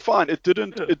know what? Fine. It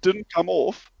didn't come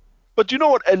off. But you know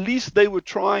what? At least they were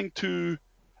trying to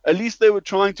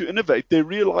innovate. They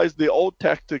realized their old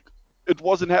tactic, it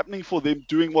wasn't happening for them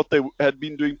doing what they had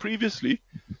been doing previously.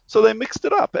 So they mixed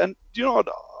it up. And you know what?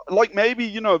 Maybe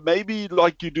you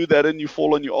do that and you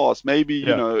fall on your ass. Maybe,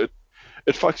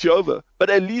 it fucks you over.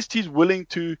 But at least he's willing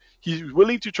to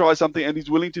try something and he's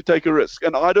willing to take a risk.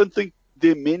 And I don't think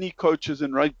there are many coaches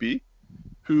in rugby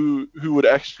who would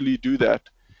actually do that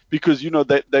because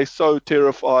they're so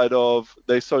terrified of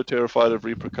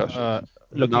repercussions.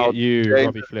 Looking at you,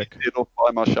 Robbie Fleck.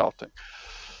 By my shouting.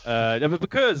 No, but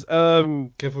because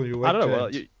Careful, you I wait don't know.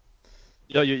 to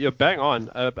Well, end. you're bang on.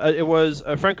 It was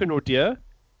Franco Nordia,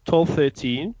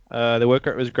 12-13. The work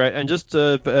rate was great, and just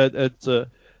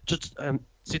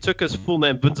he took his full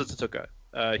name, Vincent Tatuka.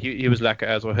 He was lacquer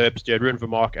as well. Herbst, you had Ruben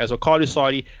Vermark as well. Carlos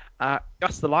Sardi.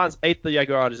 Yes, the Lions ate the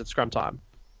Jaguars at scrum time.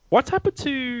 What's happened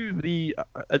to the?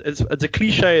 It's a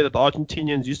cliche that the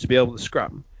Argentinians used to be able to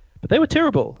scrum, but they were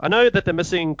terrible. I know that they're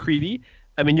missing Creevy.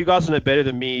 I mean, you guys know better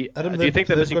than me. Adam, Do you think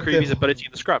they're they've missing got Creevy's their- ability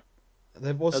in the scrum?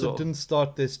 They've As also well. didn't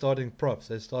start their starting props.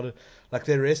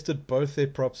 They rested both their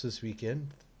props this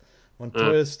weekend.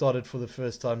 Montoya started for the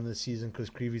first time in the season because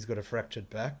Creevy's got a fractured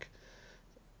back.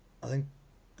 I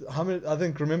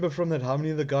think remember from that how many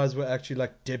of the guys were actually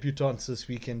like debutants this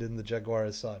weekend in the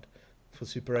Jaguars side for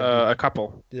Super Rugby? A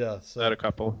couple. Yeah, I had a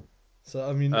couple. so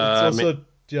I mean it's I also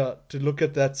to look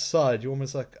at that side. You're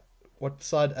almost like what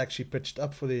side actually pitched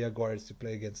up for the Jaguars to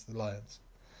play against the Lions?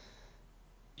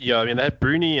 Yeah, I mean, they had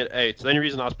Bruni at 8. So the only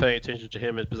reason I was paying attention to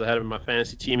him is because I had him in my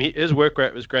fantasy team. His work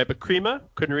rate was great, but Creamer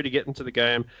couldn't really get into the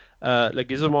game.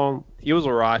 Leguizamon, he was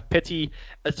all right. Petty,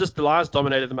 it's just the Lions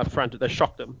dominated them up front. They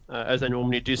shocked them, as they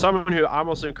normally do. Someone who I'm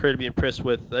also incredibly impressed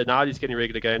with, now he's getting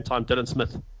regular game time, Dylan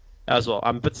Smith as well.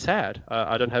 I'm a bit sad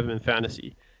I don't have him in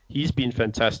fantasy. He's been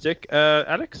fantastic.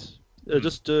 Alex?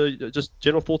 Just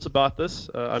general thoughts about this.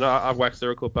 I know I've waxed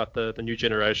lyrical about the new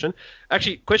generation.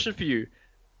 Actually, question for you.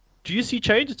 Do you see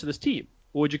changes to this team?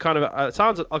 Or would you kind of, it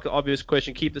sounds like an obvious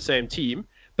question, keep the same team,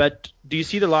 but do you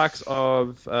see the likes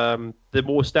of the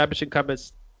more established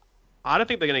incumbents? I don't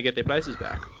think they're going to get their places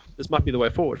back. This might be the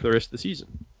way forward for the rest of the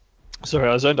season. Sorry,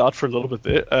 I zoned out for a little bit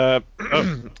there.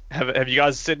 Have you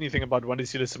guys said anything about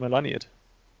Wandisile Simelane yet?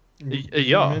 You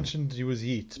Yeah. mentioned he was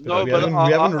heat. No, we but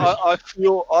haven't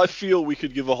I feel we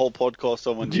could give a whole podcast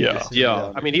on one.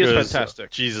 Yeah. I mean, he was Because,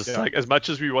 fantastic. Jesus, Yeah. like as much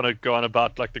as we want to go on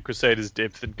about like the Crusaders'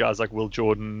 depth and guys like Will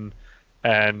Jordan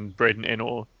and Braden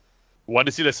Ennor,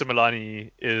 Wandisile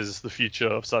Simelane is the future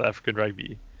of South African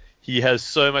rugby. He has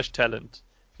so much talent.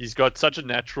 He's got such a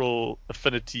natural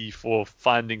affinity for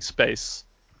finding space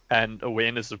and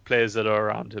awareness of players that are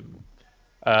around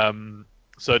him.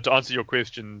 So to answer your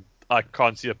question, I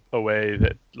can't see a way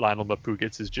that Lionel Mapu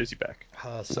gets his jersey back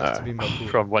sucks to be Mapu.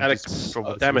 from one. Alex, from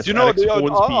one damn it. You know, Alex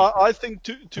Hornsby. I think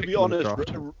to Pick be him in the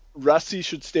honest, draft. Rassie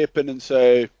should step in and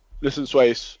say, listen,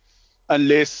 Swayze,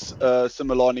 unless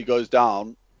Simelane goes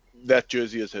down, that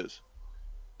jersey is his.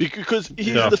 Because he's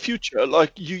Yeah. the future.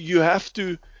 Like, you have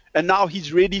to, and now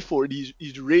he's ready for it.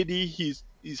 He's ready. He's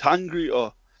hungry.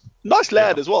 Oh, nice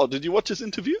lad as well. Did you watch his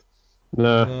interview?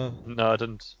 No. No, I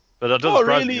didn't. But that doesn't Oh,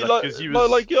 surprise really? me. Like, 'cause he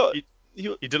was,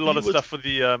 he did a lot of stuff for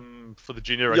the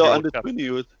junior rugby Yeah, World under Cup. 20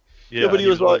 with. Yeah, but he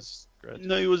was like, great.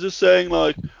 no, he was just saying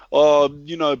like,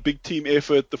 big team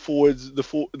effort. The forwards,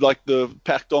 the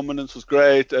pack dominance was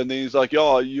great, and then he's like,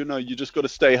 you just got to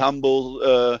stay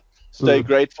humble, stay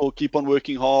grateful, keep on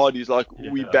working hard. He's like,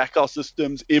 we back our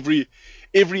systems. Every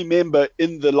member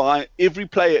in the line, every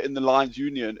player in the Lions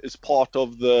Union is part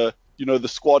of the the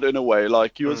squad in a way.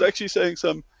 Like he was actually saying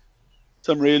some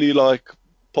really like,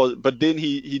 but then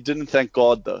he didn't thank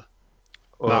God though.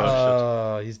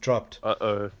 He's dropped.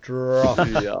 Uh-oh. Dropped.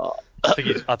 Yeah. I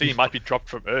think he might be dropped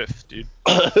from Earth, dude.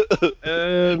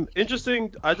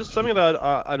 Interesting. Something that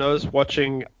I noticed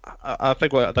watching. I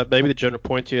think that maybe the general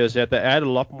point here is that they add a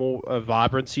lot more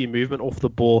vibrancy and movement off the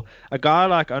ball. A guy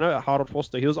like I know Harold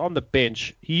Foster, he was on the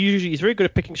bench. He's very good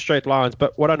at picking straight lines.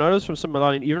 But what I noticed from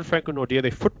Simelane and even Franco Nordia,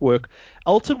 their footwork,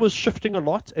 Elton was shifting a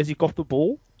lot as he got the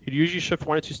ball. He'd usually shift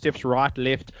 1 or 2 steps right,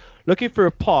 left, looking for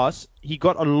a pass. He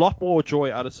got a lot more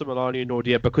joy out of Simelane and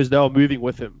Nordia because they were moving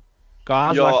with him.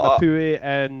 Guys like Mapue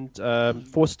and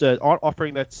Forster aren't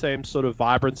offering that same sort of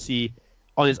vibrancy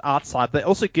on his outside. They're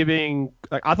also giving,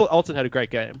 I thought Elton had a great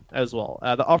game as well.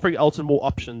 They're offering Elton more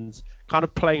options, kind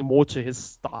of playing more to his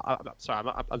style. Sorry,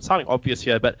 I'm sounding obvious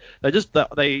here, but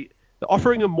they're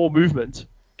offering him more movement,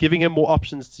 giving him more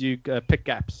options to pick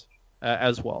gaps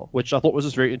as well, which I thought was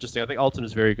just very interesting. I think Elton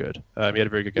is very good. He had a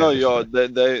very good game. No,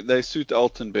 they suit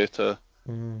Elton better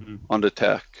on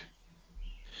attack.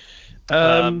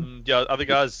 Other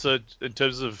guys. So in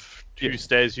terms of who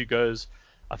stays, who goes,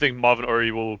 I think Marvin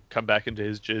Orie will come back into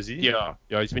his jersey. Yeah,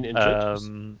 he's been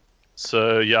injured.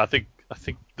 I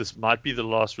think this might be the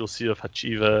last we'll see of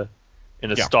Hachiva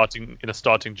in a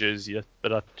starting jersey.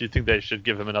 But I do think they should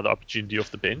give him another opportunity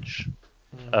off the bench,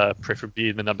 preferably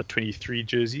in the number 23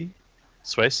 jersey.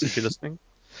 Swayze, if you're listening.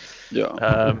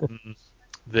 Yeah.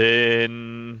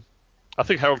 Then I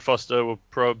think Harold Foster will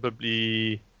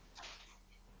probably.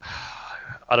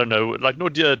 I don't know. Like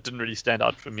Nordia didn't really stand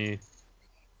out for me.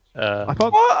 I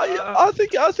thought,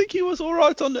 I think he was all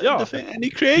right on the Yeah. defense, and he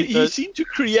He- seemed to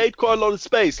create quite a lot of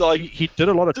space. Like he did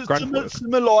a lot of grunt work.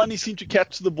 Milani seemed to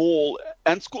catch the ball,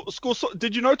 and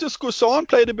did you notice Skorsan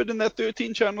played a bit in that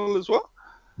 13 channel as well?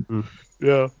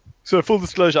 Yeah. So full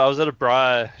disclosure, I was at a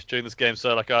braai during this game,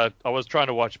 so like I was trying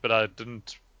to watch, but I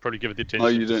didn't probably give it the attention. No,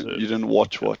 you didn't. You didn't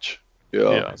watch.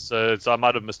 Yeah. Yeah. So I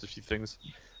might have missed a few things.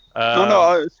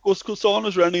 No. Skorsan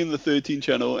was running in the 13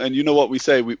 channel, and you know what we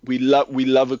say? We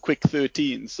love a quick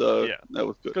 13. So Yeah. that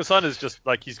was good. Kosan is just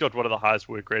like he's got one of the highest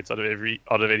work rates out of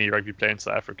any rugby player in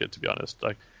South Africa. To be honest,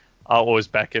 like I'll always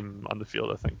back him on the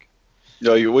field. I think.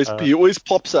 Yeah, he always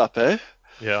pops up, eh?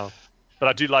 Yeah. But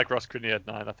I do like Ross Crinier at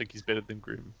 9. I think he's better than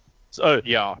Groom. So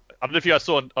Yeah. I don't know if you guys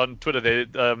saw on Twitter. They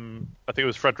I think it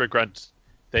was Front Row Grunt.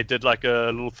 They did like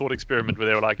a little thought experiment where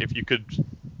they were like, if you could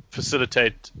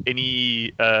facilitate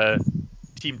any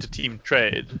team-to-team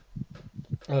trade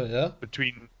Oh yeah.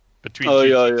 between Oh, two yeah,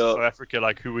 teams in yeah. South Africa,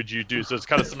 like who would you do? So it's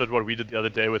kind of similar to what we did the other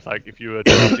day with like if you were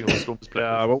drafting all the Stormers players.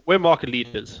 Yeah, well, we're market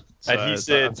leaders. And so he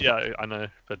said, that's- yeah, I know,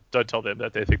 but don't tell them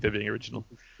that they think they're being original.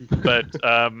 But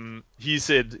he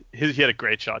said he had a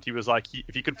great shot. He was like,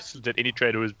 if he could facilitate any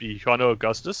trade, it would be Jono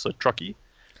Augustus, so Trocky,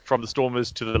 from the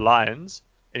Stormers to the Lions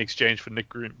in exchange for Nick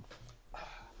Groom.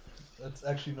 That's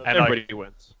actually not. And, like, everybody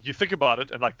wins. You think about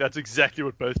it, and like that's exactly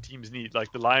what both teams need.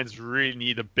 Like the Lions really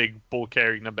need a big ball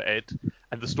carrying number 8,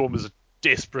 and the Stormers are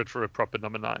desperate for a proper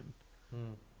number 9.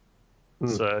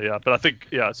 So yeah, but I think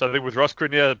with Ross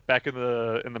Crinier back in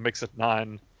the mix at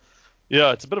 9,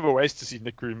 yeah, it's a bit of a waste to see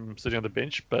Nick Groom sitting on the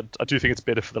bench, but I do think it's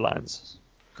better for the Lions.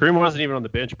 Groom wasn't even on the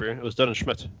bench, bro. It was Dylan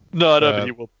Schmidt. No, but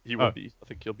he will oh. be. I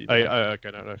think he'll be.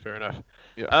 Okay, no, fair enough.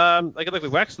 Yeah. Like we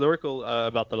wax lyrical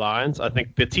about the Lions. I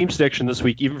think the team selection this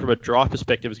week, even from a draft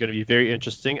perspective, is going to be very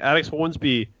interesting. Alex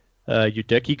Hornsby,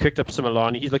 Udeki kicked up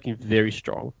Similani. He's looking very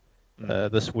strong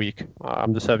this week.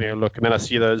 I'm just having a look, and then I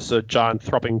see those giant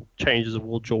throbbing changes of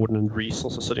Will Jordan and Reese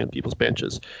also sitting on people's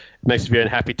benches. It makes me very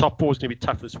unhappy. Top 4 is going to be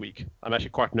tough this week. I'm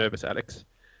actually quite nervous, Alex.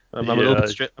 I'm a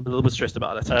little bit stressed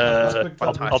about it.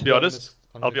 I'll be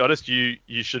honest.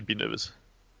 You should be nervous.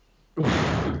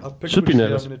 Should be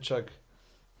nervous. I'm gonna chug.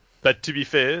 But to be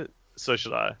fair, so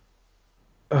should I.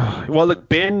 Well, look,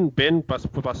 Ben,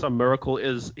 by some miracle,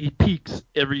 he peaks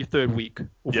every third week.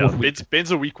 Or fourth week.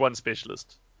 Ben's a week 1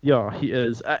 specialist. Yeah, he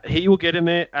is. He will get in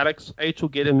there. Alex H will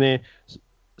get in there.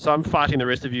 So I'm fighting the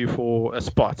rest of you for a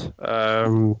spot.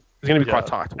 It's going to be quite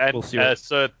tight. And, we'll see.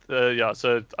 So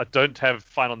I don't have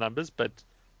final numbers, but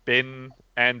Ben,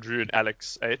 Andrew, and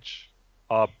Alex H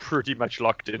are pretty much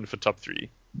locked in for top 3.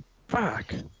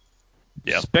 Fuck.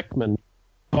 Yeah. Speckman.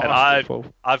 And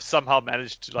I've somehow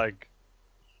managed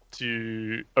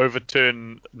to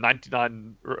overturn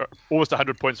 99, almost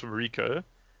 100 points from Rico,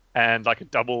 and like a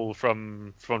double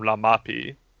from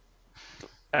Lamapi.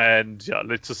 And yeah,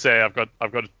 let's just say I've got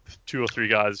 2 or 3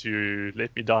 guys who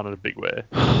let me down in a big way.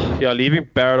 Yeah, leaving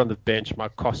Barrett on the bench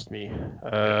might cost me.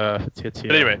 But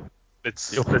anyway, let's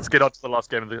get on to the last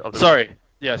game of the Sorry.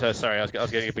 Yeah, sorry. I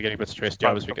was getting a bit stressed.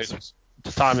 Yeah,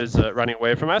 time is running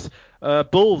away from us.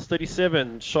 Bulls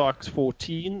 37, Sharks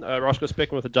 14. Roscoe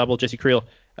Speckman with a double. Jesse Creel.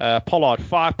 Pollard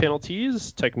 5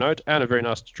 penalties. Take note, and a very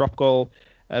nice drop goal.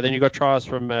 Then you got tries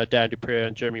from Dan Dupree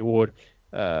and Jeremy Ward.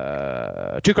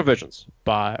 2 conversions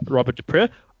by Robert Dupree.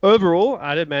 Overall,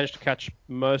 I did manage to catch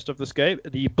most of this game.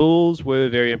 The Bulls were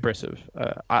very impressive.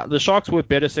 The Sharks were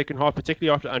better second half,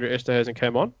 particularly after Andre Esterhuizen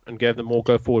came on and gave them more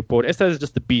go forward board. Esterhuizen is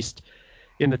just the beast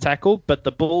in the tackle, but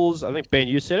the Bulls, I think Ben,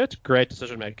 you said it, great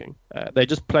decision making. They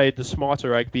just played the smarter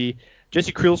rugby.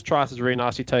 Jesse Creel's tries was very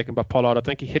nicely taken by Pollard. I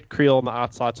think he hit Creel on the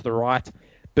outside to the right,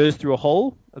 burst through a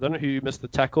hole. I don't know who missed the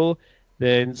tackle.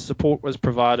 Then support was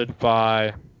provided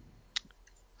by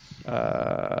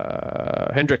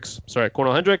Hendricks. Sorry,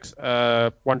 Cornel Hendricks.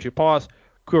 1-2 pass.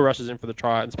 Cool rushes in for the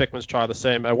try, and Speckman's try the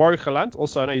same. Warwick Galant,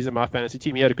 also I know he's in my fantasy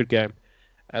team. He had a good game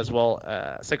as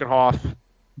well. Second half,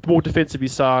 more defensively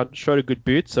sound, showed a good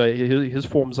boot, so his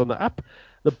form's on the up.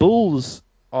 The Bulls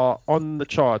are on the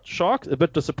chart. Sharks, a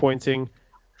bit disappointing.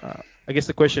 I guess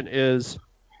the question is,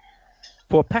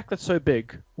 for a pack that's so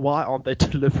big, why aren't they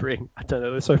delivering? I don't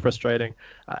know. They're so frustrating.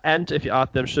 And if you're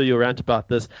out there, I'm sure you'll rant about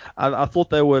this. I thought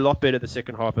they were a lot better the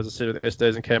second half, as I said, with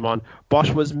Esterhuizen came on.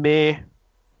 Bosch was meh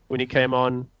when he came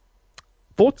on.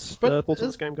 Thoughts on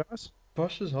this game, guys?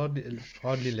 Bosch is hardly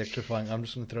electrifying. I'm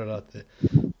just going to throw it out there.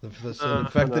 The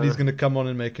fact that he's going to come on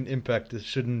and make an impact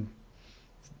didn't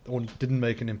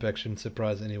make an impact shouldn't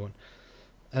surprise anyone.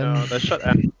 They shut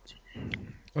up.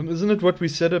 And isn't it what we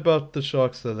said about the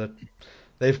Sharks, though, that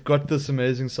they've got this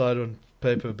amazing side on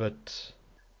paper, but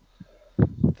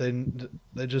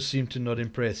they just seem to not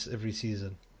impress every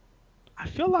season? I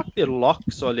feel like their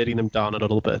locks are letting them down a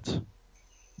little bit.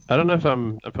 I don't know if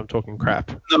I'm talking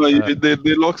crap. No,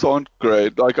 their locks aren't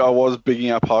great. Like I was bigging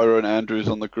up Hyro and Andrews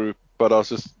on the group, but I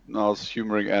was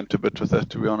humouring Ant a bit with that,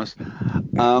 to be honest. Do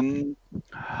you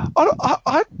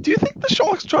think the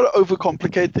Sharks try to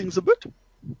overcomplicate things a bit?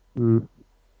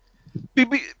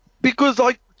 Because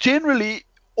like generally,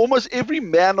 almost every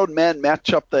man-on-man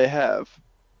matchup they have,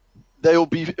 they'll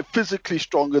be physically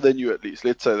stronger than you at least.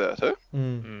 Let's say that, huh?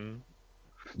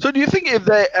 So do you think if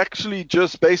they actually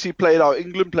just basically played how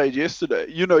England played yesterday,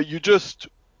 you just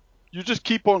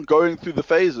keep on going through the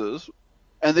phases,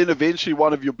 and then eventually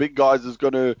one of your big guys is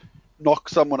going to knock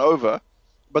someone over.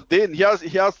 But then here's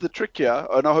the trick here,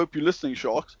 and I hope you're listening,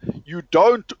 Sharks. You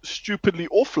don't stupidly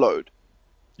offload.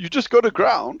 You just go to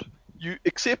ground, you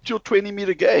accept your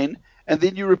 20-meter gain, and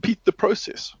then you repeat the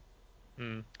process.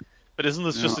 But isn't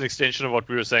this just an extension of what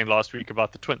we were saying last week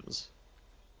about the Twins?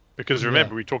 Because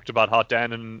remember, we talked about how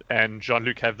Dan and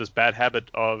Jean-Luc have this bad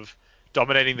habit of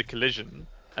dominating the collision,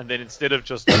 and then instead of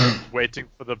just waiting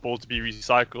for the ball to be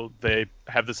recycled, they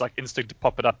have this like instinct to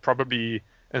pop it up, probably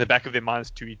in the back of their minds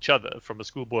to each other from a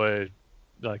schoolboy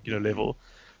level.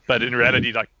 But in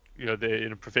reality, they're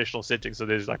in a professional setting, so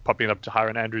there's like popping up to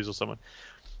Hiron Andrews or someone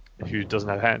who doesn't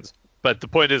have hands. But the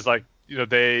point is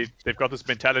they've got this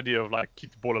mentality of like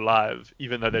keep the ball alive,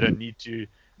 even though they don't need to,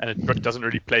 and it doesn't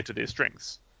really play to their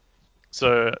strengths.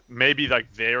 So maybe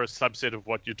they're a subset of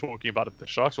what you're talking about at the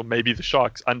Sharks, or maybe the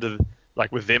Sharks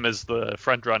with them as the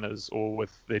front runners, or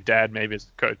with their dad maybe as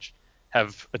the coach,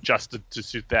 have adjusted to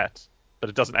suit that, but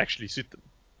it doesn't actually suit them.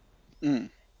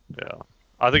 Yeah,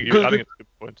 I think it's a good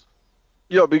point.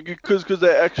 Yeah, because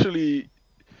they actually,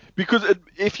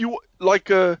 if you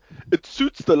it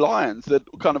suits the Lions that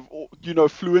kind of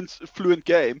fluent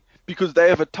game, because they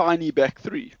have a tiny back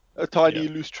three, a tiny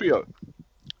loose trio.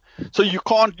 So you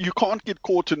can't get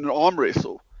caught in an arm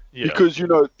wrestle because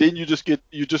then you just get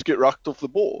rucked off the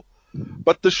ball.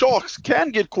 But the Sharks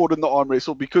can get caught in the arm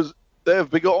wrestle because they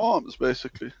have bigger arms,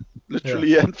 basically,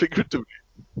 literally and figuratively.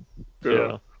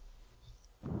 Yeah.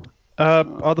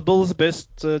 Are the Bulls the best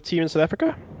team in South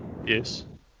Africa? Yes.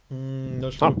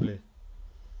 Not probably.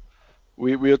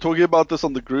 We are talking about this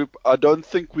on the group. I don't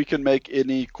think we can make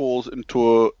any calls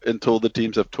until the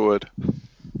teams have toured.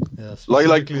 Yeah,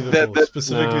 specifically the Bulls.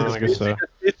 Especially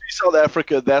South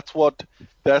Africa, that's what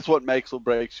makes or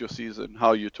breaks your season,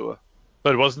 how you tour.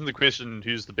 But wasn't the question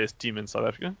who's the best team in South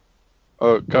Africa?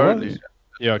 Oh, currently.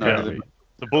 Yeah, currently.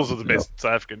 The Bulls are the best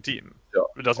South African team. Yeah.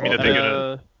 It doesn't mean that they're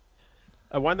going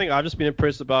to... One thing I've just been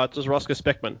impressed about is Roscoe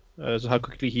Speckman, how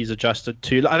quickly he's adjusted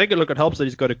to. I think it helps that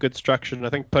he's got a good structure, and I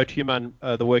think Potuman,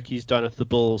 the work he's done with the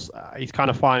Bulls, he's kind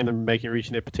of finding them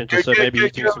reaching their potential. So maybe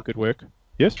he's doing some good work.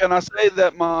 Yes. Can I say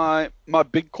that my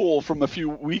big call from a few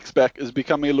weeks back is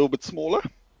becoming a little bit smaller?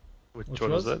 Which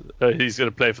one was that? He's going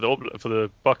to play for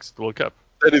the Bucks at the World Cup.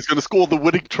 And he's going to score the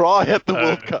winning try at the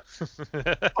World Cup.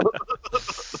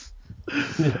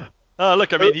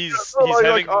 Look, I mean, he's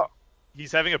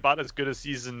having about as good a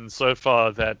season so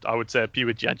far that I would say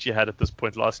Piwet Jantji had at this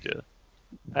point last year,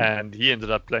 and he ended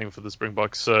up playing for the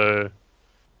Springboks. So,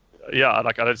 yeah,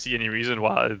 I don't see any reason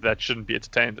why that shouldn't be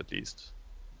entertained at least.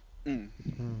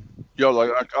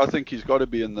 Yeah, I think he's got to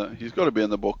be in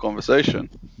the Bulk conversation.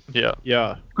 Yeah.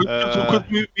 Because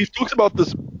we've talked about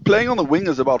this. Playing on the wing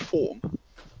is about form.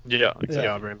 Yeah, exactly.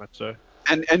 Yeah, very much so.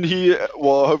 And he,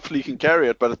 hopefully he can carry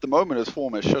it, but at the moment his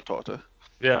form is shit hotter.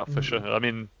 Yeah, for sure. I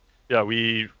mean, yeah,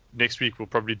 next week we'll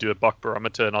probably do a Bok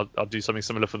barometer, and I'll do something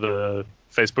similar for the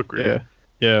Facebook group.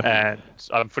 Yeah. And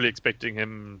I'm fully expecting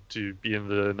him to be in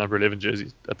the number 11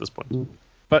 jersey at this point.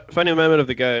 But funny moment of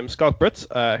the game, Schalk Brits,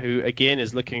 who again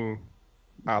is looking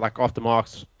after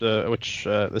Marks, which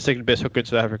the second best hooker in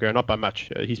South Africa, not by much.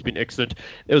 He's been excellent.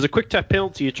 There was a quick tap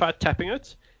penalty. He tried tapping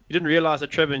it. He didn't realize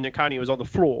that Trevor Nyakani was on the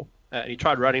floor, and he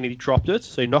tried running and he dropped it,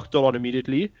 so he knocked it on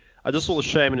immediately. I just saw the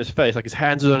shame in his face, his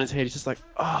hands was on his head. He's just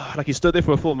he stood there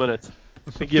for a full minute,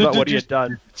 thinking about what he had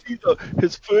done.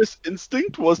 His first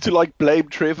instinct was to blame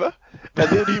Trevor, and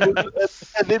then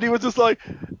he was just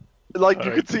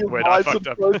you could see his mind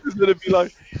subconscious, and it'd be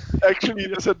actually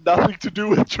this had nothing to do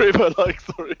with Trevor.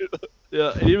 Sorry.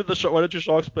 Yeah, and even one or two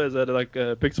Sharks players had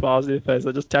big smiles on their face.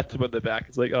 I just tapped him on the back.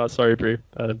 It's oh, sorry, bro.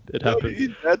 It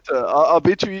happened. I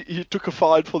bet you he took a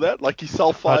fine for that. He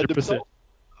self-fined himself.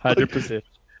 100%.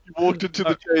 He walked into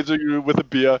the changing room with a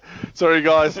beer. Sorry,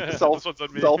 guys.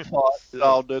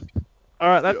 Self-fined. All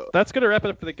right, that's going to wrap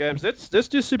it up for the games. Let's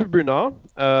do Super Brew now.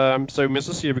 So let's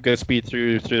just see if we can speed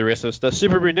through the rest of this. The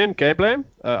Super Brew in gameplay.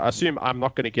 I assume I'm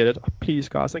not going to get it. Please,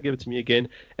 guys, don't give it to me again.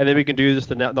 And then we can do this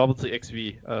the Novelty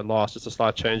XV last, just a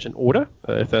slight change in order,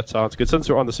 if that sounds good. Since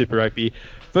we're on the Super Rugby,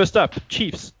 first up,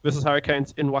 Chiefs versus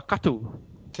Hurricanes in Waikato.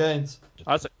 Canes.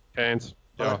 I say Canes.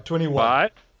 Yeah, 21. By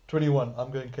 21.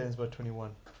 I'm going Canes by 21.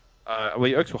 well,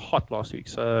 the Oaks were hot last week,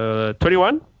 so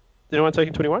 21. Anyone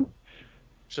taking 21?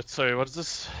 Shit, sorry, what is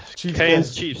this? Chiefs.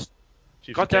 Canes, Chiefs.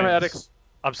 Chiefs God damn it, Canes. Alex.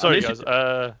 I'm sorry, Unless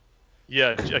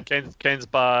guys. Canes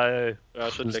by I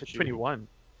shouldn't let you. 21.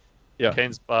 Yeah.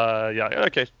 Canes by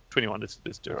okay, 21. Let's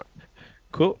do it.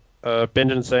 Cool. Ben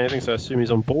didn't say anything, so I assume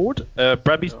he's on board.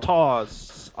 Brabby's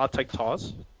Tars. I'll take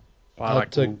Tars. I'll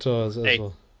take Tars as 8.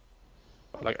 well.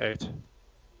 Like 8.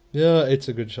 Yeah, 8's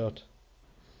a good shot.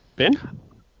 Ben?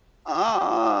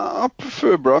 I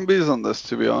prefer Brumbies on this,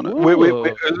 to be honest. Ooh.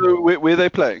 Where are they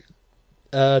playing?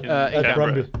 At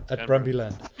Canberra.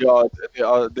 Brumbyland.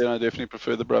 Yeah, then I definitely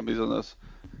prefer the Brumbies on this.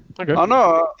 Okay. I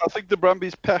know. I think the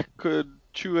Brumbies pack could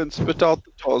chew and spit out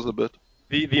the Tars a bit.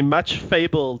 The much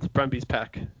fabled Brumbies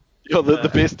pack. Yeah, the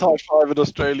best Tide 5 in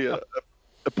Australia,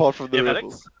 apart from the Yeah,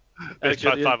 Rebels. Best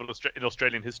Alex, five in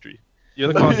Australian history.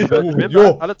 you're the class. Remember,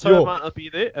 Yo. Alatoa might not be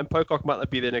there, and Pocock might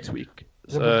not be there next week.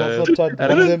 Yeah, So, but that's not tight.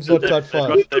 One of them's not tight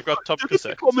 5. They've got Tom Didn't the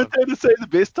Cassette. commentator say the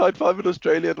best Tide 5 in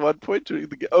Australia at one point during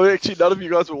the game? Oh, actually, none of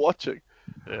you guys were watching.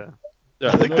 Yeah. yeah.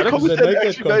 I think the Alex, commentator they make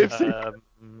actually that may have said.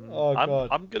 Oh, God.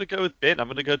 I'm gonna go with Ben. I'm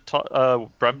gonna go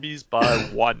Brumbies by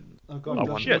 1. Oh, I God, won.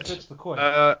 don't Shit. touch the coin.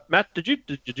 Matt, did you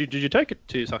take it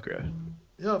to Sakura?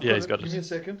 Yeah, I've Yeah, got he's it. got Give it. me a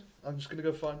second. I'm just going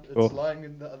to go find it. It's Cool. lying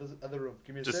in the other room.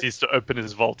 Give me a Just sec. needs to open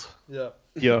his vault. Yeah.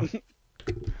 Yeah.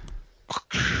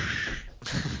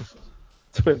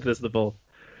 It's where there's the ball.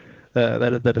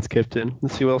 That it's kept in.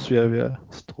 Let's see what else we have here.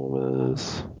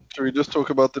 Stormers. Should we just talk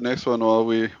about the next one while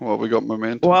we got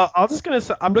momentum? Well, I was just going to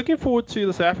say, I'm looking forward to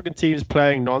the South African teams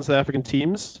playing non-South African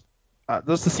teams,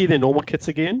 just to see their normal kits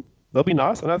again. They'll be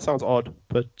nice. I know it sounds odd,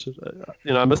 but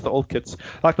I miss the old kits.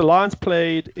 Like the Lions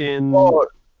played in. Oh,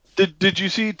 did you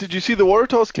see the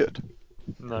Waratahs kit?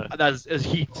 No. That's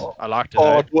Heat. I liked it.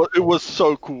 Oh, eh? it was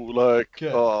so cool. Like, Okay.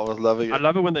 I was loving I it.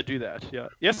 love it when they do that. Yeah.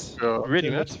 Yes. Yeah. Really, Okay,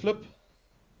 Matt. let's flip.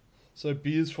 So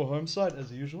B is for home side,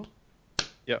 as usual.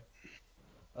 Yeah.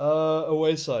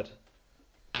 Away side.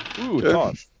 Ooh, Okay.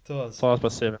 Tars. Tars. Tars by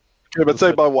 7. Okay, but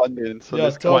say by 1 then. So Yeah,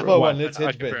 let's Tars go. by One. 1. Let's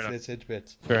hedge Okay, fair bets. enough. Let's hedge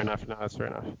bets. Fair enough. No, that's fair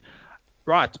enough.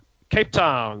 Right. Cape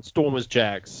Town. Stormers.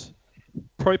 Jags.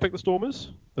 Probably pick the Stormers.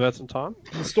 They've had some time.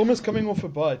 The Stormers coming off a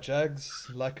bye. Jags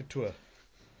like a tour.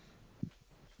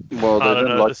 Well, I they don't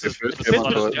didn't know. like This their is first depends game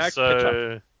what on it's tour. Jags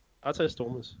so I'd say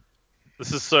Stormers.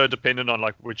 this is so dependent on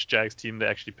like which Jags team they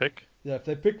actually pick. Yeah, if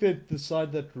they pick the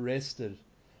side that rested,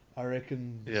 I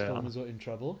reckon the Yeah. Stormers are in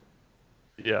trouble.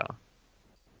 Yeah.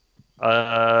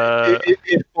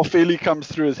 If Boffelli comes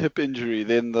through his hip injury,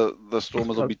 then the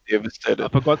Stormers will be devastated.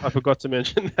 I forgot to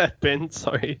mention that, Ben.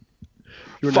 Sorry.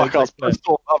 Your Fuck, I was namesake player. pissed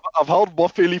off. I've held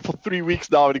Boffelli for 3 weeks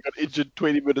now, and he got injured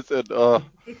 20 minutes in.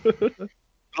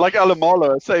 Like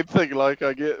Alamalo, same thing. Like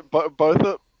I get both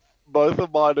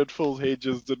of mine and Phil's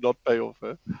hedges did not pay off.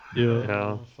 Eh? Yeah. Yeah.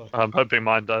 Oh, fuck. I'm hoping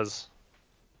mine does.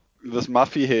 This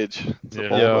Muffy hedge, it's a Yeah.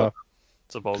 boulder. Yeah.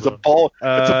 It's a It's a boulder. bold,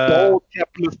 it's a Uh, bold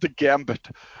capitalistic gambit.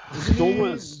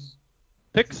 Stormers.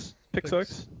 Picks. Picks.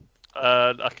 Oaks.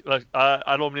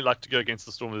 I normally like to go against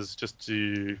the Stormers just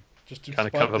to Just to kind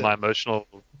of spite cover them. my emotional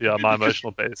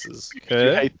bases. You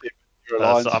Okay. hate them. You're a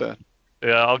Lions so fan.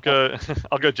 Yeah, I'll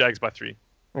go Jags by 3.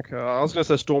 Okay. I was gonna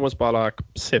say Stormers by like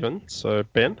 7. So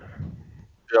Ben.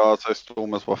 Yeah, I'd say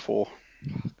Stormers by 4.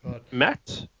 God.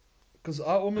 Matt. Because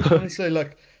I almost want to say,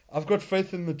 like, I've got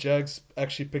faith in the Jags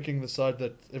actually picking the side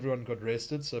that everyone got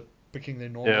rested, so picking their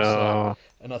normal side. Yeah.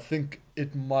 And I think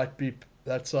it might be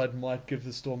that side might give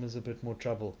the Stormers a bit more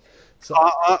trouble. So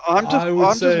I'm would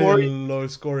just say worried low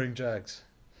scoring Jags,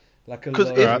 like a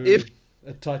 'Cause low, if-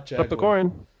 a tight Jag. Flip the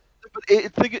coin. But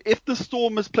think if the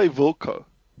Stormers play Wilco,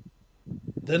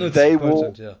 Then it's they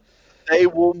potent, yeah. they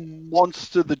will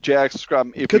monster the Jag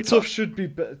scrum every Kitsov time. should be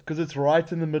because it's right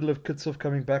in the middle of Kitsov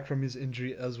coming back from his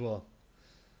injury as well.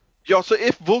 Yeah, so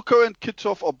if Wilco and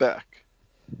Kitsov are back,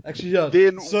 Actually, yeah.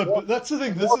 Then So what- but that's the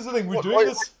thing. This what- is the thing. We're what- doing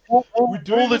this. will We're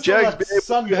doing the this on, Jags like, be able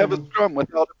Sunday. to have a scrum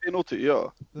without a penalty? Yeah.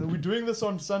 We're doing this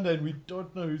on Sunday, and we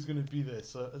don't know who's going to be there.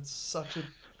 So it's such a.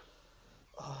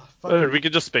 Fuck. We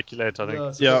can just speculate, I think.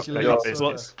 Yeah. speculate, Yeah. so,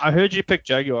 Well, I heard you pick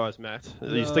Jaguars, Matt. Are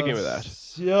you sticking with that?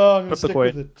 Yeah, I'm going to Flip the stick coin.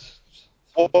 with it.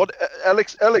 What,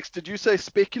 Alex, did you say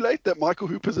speculate that Michael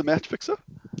Hooper's a match fixer?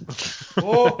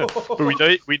 Oh. But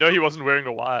we know he wasn't wearing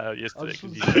a wire yesterday.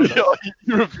 'Cause he Yeah,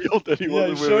 he revealed that he Yeah,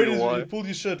 he wasn't showed wearing a his. He wire. pulled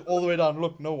his shirt all the way down.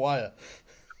 Look, no wire.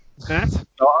 Matt,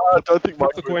 No, I don't think flip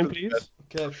Michael the coin, Hooper's a match. please.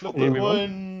 Okay, flip Can you the move on?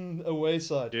 coin away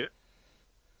side. Yeah.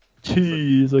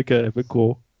 Jeez, okay, big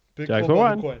call. Big Jack call for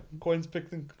by the one. coin.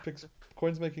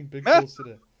 Coin's making big Matt. calls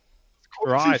today.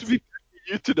 Coin Right. seems to be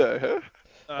picking you today, huh?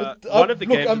 One of the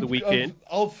games of the weekend.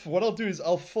 What I'll do is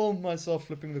I'll film myself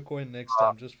flipping the coin next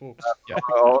time, just for. Yeah.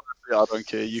 Honestly, I don't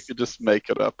care. You could just make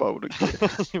it up. I wouldn't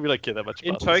care. we don't care that much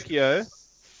In about this. Tokyo.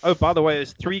 Oh, by the way,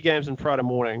 there's 3 games on Friday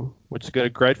morning, which is going to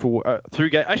be great for 3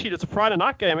 games. Actually, there's a Friday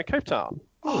night game in Cape Town.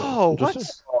 Oh, what?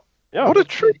 Interesting. Yeah. What a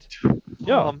treat.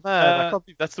 Yeah. Oh man, I can't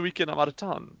believe that's the weekend I'm out of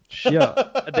town. Yeah.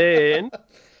 And then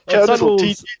Cancel.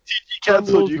 Sunwolves, TG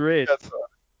cancelled. Sunwolves Reds.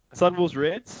 Sunwolves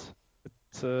Reds.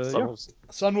 It's, Sunwolves,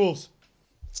 Sunwolves.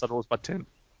 Sunwolves by 10.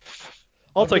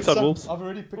 I'll take Sunwolves. I've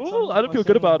already picked. Well, I don't feel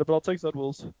good about it, but I'll take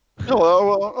Sunwolves. No,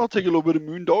 I'll take a little bit of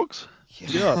Moondogs.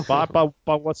 Yeah.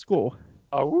 By what score?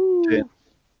 Oh,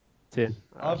 10.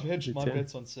 I've hedged my 10.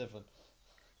 bets on 7.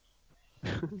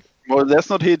 Well, that's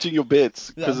not hedging your bets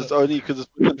because Yeah, it's only because it's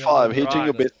within Yeah, 5. right. Hedging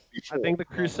your bets would be I 4. think the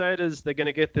Crusaders, they're going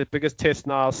to get their biggest test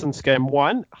now since game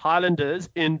 1. Highlanders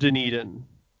in Dunedin.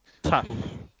 Tough.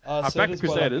 I back the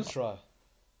Crusaders. Try.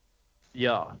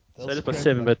 Yeah. They'll Crusaders by scrape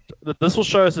 7, that. but this will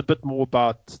show us a bit more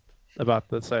about the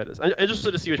Crusaders. I'm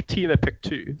interested to see which team they pick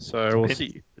too, so we'll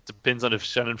see. it depends on if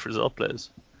Shannon Frizzell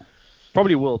plays.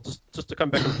 Probably will, just to come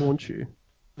back and haunt you.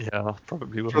 Yeah,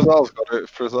 probably will. Frizzell's got it.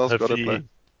 Frizzell's got to Hopefully, play.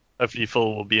 hopefully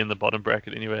Phil will be in the bottom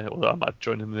bracket anyway, although I might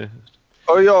join him there.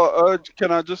 Oh yeah,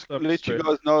 can I just That's let you fair.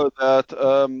 guys know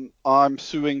that I'm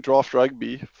suing Draft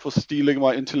Rugby for stealing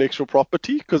my intellectual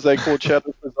property because they called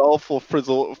Shannon Frizzell for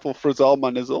Frizzell my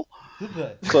nizzle. Did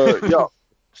they? So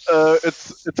yeah,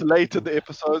 it's late in the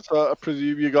episode, so I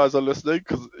presume you guys are listening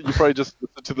because you probably just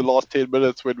listened to the last 10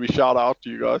 minutes when we shout out to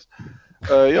you guys.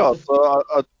 Yeah, so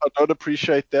I don't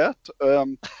appreciate that.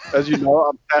 As you know,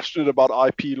 I'm passionate about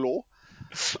IP law.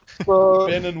 So,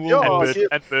 Ben and Will yeah, both. I guess-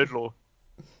 And bird law.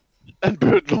 and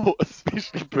bird law,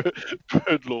 especially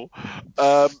bird law.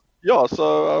 Yeah,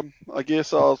 so I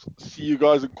guess I'll see you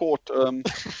guys in court.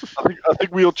 I think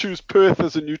we'll choose Perth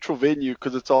as a neutral venue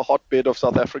because it's a hotbed of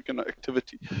South African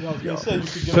activity. Yeah, I was going to say you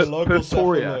could get a local SAFA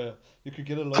Pretoria. lawyer. You could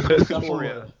get a local SAFA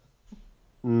Pretoria. lawyer.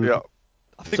 Mm. Yeah.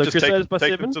 I think So just Crusaders by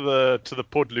take 7? them to the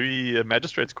Port Louis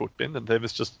Magistrates Court, Ben, and they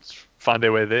must just find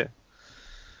their way there.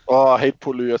 Oh, I hate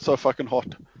Port Louis. It's so fucking hot.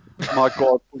 My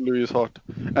God, Port Louis is hot.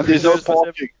 And there's no Crusaders by 7?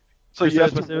 parking. So you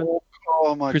have Crusaders by to 7? walk.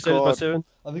 Oh my Crusaders by God. 7?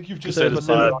 I think you've just Crusaders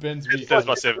by ruined 7. Ben's week. Crusaders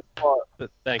by 7.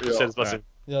 Thank you. Yeah. Crusaders by All right. 7.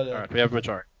 Yeah, All yeah. right, we have a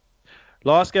majority.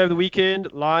 Last game of the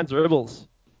weekend, Lions Rebels.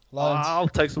 Lions. I'll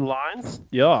take some Lions.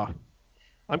 Yeah.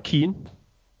 I'm keen.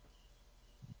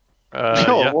 Oh,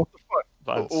 Yeah. what the fuck?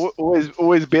 Lions.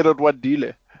 Always bet on one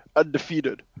dealer.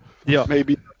 Undefeated. Yeah.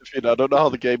 Maybe undefeated. I don't know how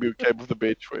the game with the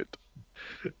bench went.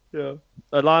 Yeah.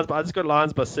 Lions. I just got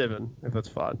Lions by 7, if that's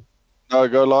fine. No,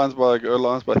 go Lions by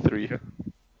 3.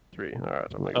 3. All right.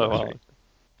 I'm going to Oh, go wow. 3.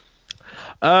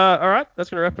 All right. That's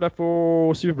going to wrap it up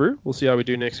for Super Brew. We'll see how we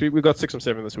do next week. We've got 6 from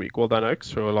 7 this week. Well done,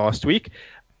 Oaks, for last week.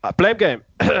 Blame Game.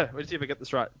 Let's see if I get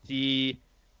this right. The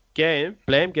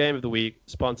Blame Game of the week,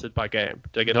 sponsored by Game.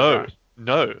 Did I get that right?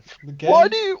 No. The game. Why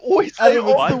do you always say Adam,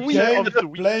 of it's the the week? game, of the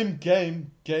week. blame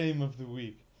game of the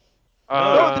week.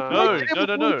 No. It's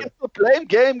the blame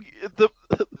game. The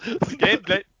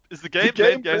game is the game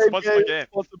game blame game sponsored by game.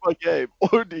 Sponsored by game.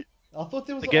 Only. I thought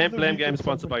there was The a Game of the Blame week Game, at some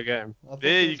sponsored point. by Game. I thought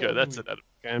There there you was go. of the That's week. it, Adam.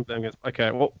 Game Blame Game.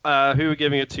 Okay. Well, who are we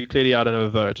giving it to? Clearly, I don't have a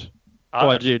vote.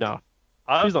 I do now.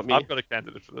 Who's not me? I've got a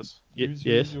candidate for this. Who's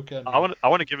Yes. your candidate? I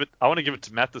want to give it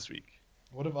to Matt this week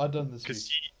What have I done this week?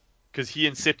 because he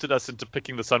incepted us into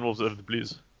picking the Sunwolves over the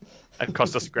Blues and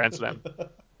cost us a Grand Slam.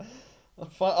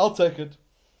 Fine, I'll take it.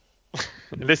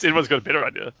 Unless anyone's got a better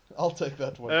idea. I'll take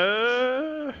that one.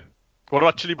 What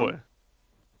about Chili Boy?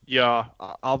 Yeah,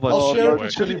 I'll vote. I'll Chili share it Boy.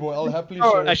 with Chili Boy. I'll happily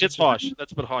No, share it. Actually, with it's Chili harsh.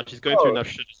 That's a bit harsh. He's going through enough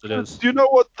shit as it is. Do you know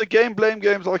what the game blame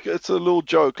game's like? It's a little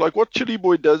joke. Like what Chili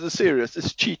Boy does is serious.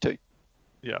 It's cheating.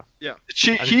 Yeah.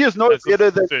 He is no That's the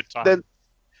better third time. than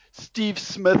Steve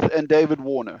Smith and David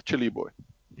Warner. Chili Boy.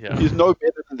 Yeah. He's no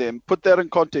better than them. Put that in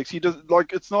context. He does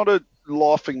it's not a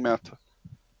laughing matter.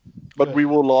 But Yeah. we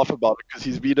will laugh about it because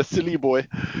he's been a silly boy.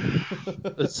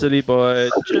 A silly boy,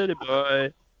 Chili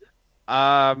Boy.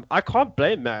 I can't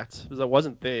blame Matt because I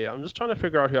wasn't there. I'm just trying to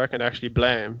figure out who I can actually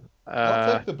blame.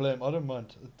 I'll take the blame. I don't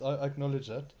mind. I acknowledge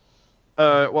that.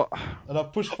 Well, And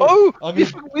I've pushed for. Oh, I'm we,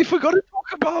 gonna- we forgot to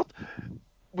talk about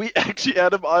we actually,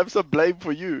 Adam, I have some blame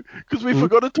for you because we Hmm?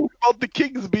 forgot to talk about the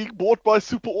Kings being bought by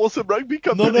Super Awesome Rugby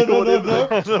No, Company. no, or no, no,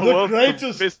 whatever. no. Well,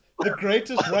 The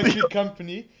greatest rugby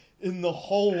company in the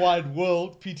whole wide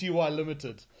world, PTY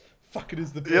Limited. Fuck, it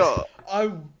is the best.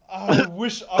 Yeah. I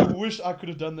wish I could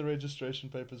have done the registration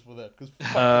papers for that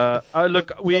because Look,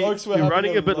 the Oaks were we're having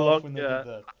running a bit laugh long. when they did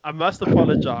that. I must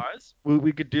apologize.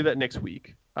 We could do that next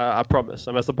week. I promise.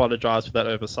 I must apologize for that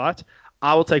oversight.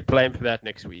 I will take blame for that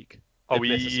next week. Are if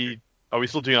necessary. we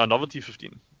still doing our novelty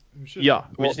 15? We should. Yeah,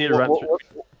 we just need to run through.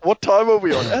 What time are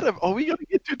we on? Adam, are we going to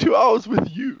get to 2 hours with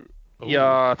you?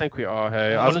 Yeah, I think we are.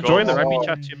 Hey, I was Pod enjoying the goals. rugby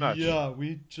chat too much. Yeah,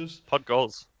 Pod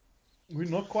goals. we're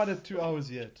not quite at 2 hours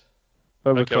yet.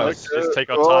 But we're Okay, close. let's take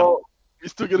our time. Well, we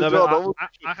still going to No, do our but novel.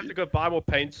 I have to go buy more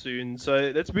paint soon, so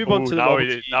let's move on Ooh, to the now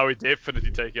novelty. we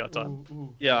definitely take our time.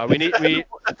 Ooh. Yeah, we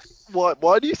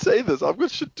Why do you say this? I've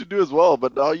got shit to do as well,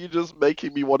 but now you're just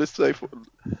making me want to say.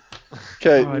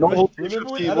 Okay, Alright, novelty Remember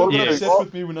when 15. Adam What are got we Yeah. doing? upset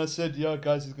with me when I said, "Yeah,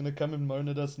 guys, he's gonna come and moan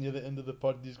at us near the end of the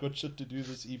pod. He's got shit to do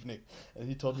this evening," and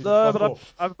he told me No, to fuck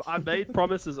but off. I've made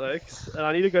promises, Oaks, and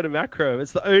I need to go to macro.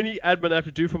 It's the only admin I have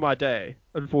to do for my day,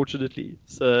 unfortunately.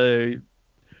 So,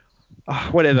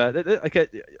 whatever. Okay.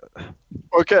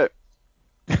 Okay.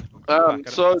 Fuck,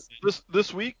 So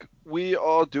this week we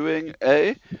are doing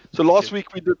a. So last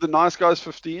week we did the Nice Guys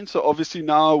 15. So obviously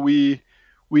now we're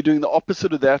doing the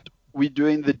opposite of that. We're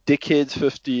doing the Dickheads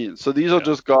 15. So these are Yeah.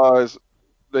 just guys.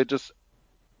 They're just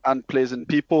unpleasant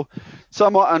people.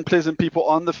 Some are unpleasant people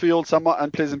on the field. Some are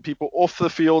unpleasant people off the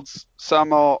fields.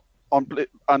 Some are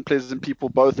unpleasant people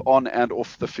both on and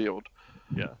off the field.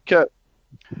 Yeah. Okay.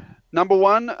 Number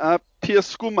one, Piers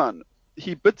Skuman.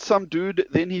 He bit some dude,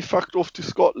 then he fucked off to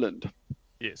Scotland.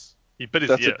 Yes. He bit his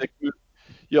That's ear. a dick move.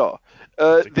 Yeah.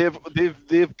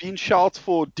 They've been shouts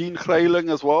for Dean Grayling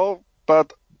as well,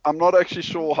 but I'm not actually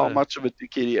sure how much of a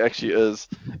dickhead he actually is.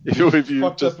 If you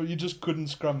Fucked just up, you just couldn't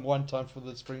scrum one time for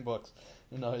the Springboks.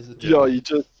 And now he's a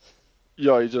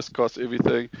he just costs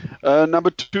everything.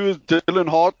 Number two is Dylan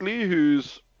Hartley,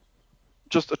 who's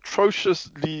just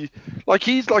atrociously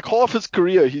he's like half his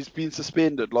career he's been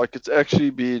suspended. Like it's actually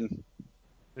been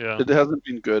Yeah. it hasn't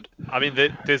been good. I mean,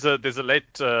 there's a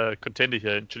late contender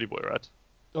here in Chili Boy, right?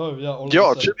 Oh yeah, all of Yeah,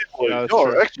 a sudden. Chili Boy. Yeah, that's Yeah,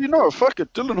 true. actually no, fuck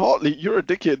it. Dylan Hartley, you're a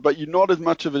dickhead, but you're not as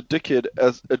much of a dickhead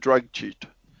as a drug cheat.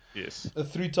 Yes. A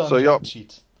 3-time So, yeah. drug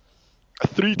cheat.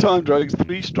 3-time drugs,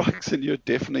 3 strikes, and you're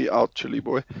definitely out, Chili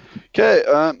Boy. Okay,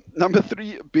 number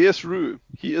 3, B.S. Rue.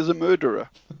 He is a murderer.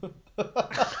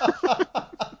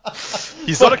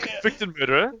 He's not a convicted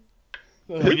murderer.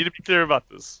 We need to be clear about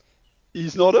this.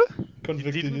 He's not a.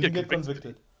 Convicted. He didn't He get didn't get convicted.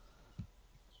 convicted.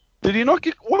 Did he not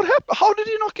get? What happened? How did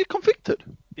he not get convicted?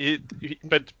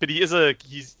 But he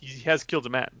he has killed a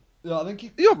man. Yeah, I think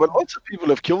he. Yeah, but lots of people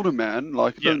have killed a man.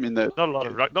 Like, it Yeah. doesn't mean that Not a lot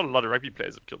of rugby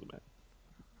players have killed a man.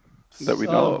 that we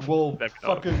know of. Well, That we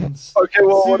know of. fucking. Okay,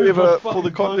 well, Sivu whatever. got For fucking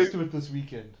the close context, to it this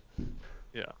weekend.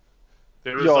 Yeah.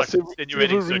 There was Yeah, like Sever-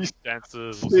 extenuating Sever Reece-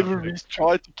 circumstances or Sever something. Reece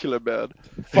tried to kill a man.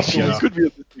 Fuck, Yeah. he could be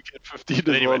at this weekend 15 as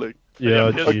Anyway. well. Like.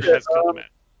 Yeah, Pierce geez. has killed a man.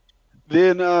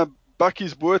 Then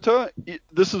Bucky's Buerta,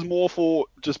 this is more for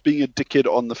just being a dickhead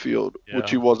on the field, which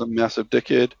he Yeah. was a massive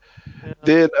dickhead. Yeah.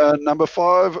 Then number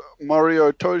 5,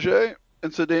 Mario Toge,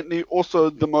 incidentally also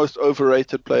the most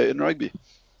overrated player in rugby.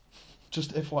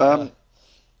 Just FYI.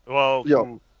 Well,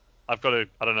 Yeah. I don't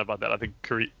know about that. I think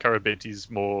Karabeti's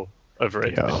more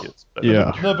overrated Yeah. than he is. But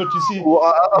Yeah. No, but you see,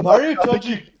 Well, Mario I think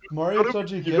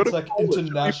Toji you gets gotta like call it.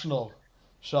 international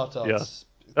shoutouts. Yeah,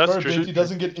 that's true. Karabeti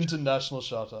doesn't get international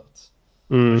shoutouts.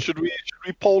 Mm. Should we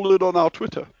poll it on our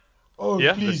Twitter? Oh,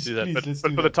 Yeah, please, let's do that. please, But let's for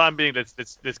do the that. time being, let's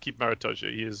keep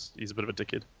Maritoja. He's a bit of a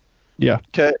dickhead. Yeah.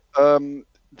 Okay.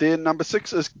 Then number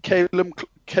 6 is Callum Clark.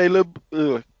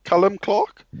 Callum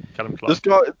Clark.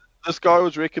 This guy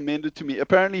was recommended to me.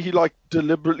 Apparently, he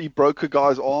deliberately broke a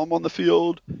guy's arm on the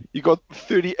field. He got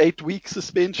 38 week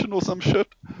suspension or some shit.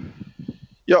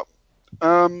 Yeah.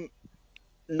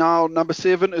 Now number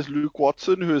 7 is Luke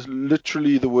Watson, who is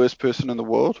literally the worst person in the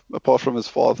world, apart from his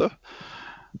father.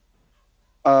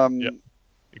 Yep.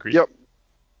 Agreed. Yep.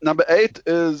 Number 8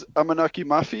 is Amanaki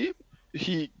Mafi.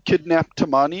 He kidnapped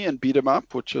Tamani and beat him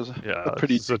up, which is Yeah, a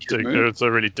pretty it's a dickhead move. it's a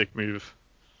really dick move.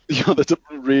 Yeah, that's a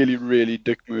really, really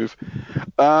dick move.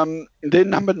 Then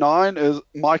number 9 is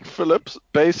Mike Phillips.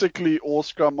 Basically, all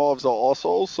scrum halves are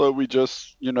arseholes, so we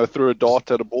just, threw a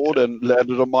dart at a board and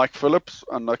landed on Mike Phillips.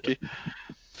 Unlucky.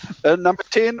 And number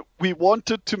 10, we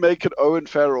wanted to make it Owen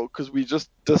Farrell because we just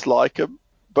dislike him.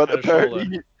 But Had a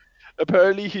shoulder.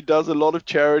 apparently he does a lot of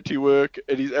charity work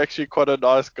and he's actually quite a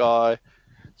nice guy.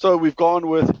 So we've gone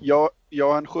with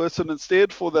Johan Goosen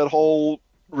instead for that whole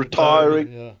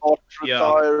retiring, Yeah. not Yeah.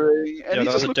 retiring, and Yeah, he that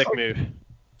just was a looks dick like move.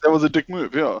 that was a dick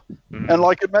move, yeah. Mm. And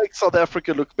like it makes South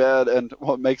Africa look bad, and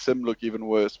well, it makes him look even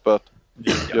worse. But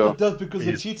yeah, It does because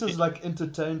the He's- cheaters like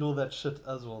entertained all that shit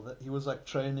as well. That he was like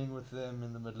training with them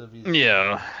in the middle of his.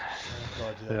 Yeah. Oh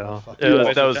god, yeah. Yeah. Fuck. Yeah,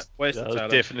 Yeah. that was, Wasted that was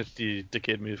talent. definitely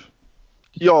dickhead move.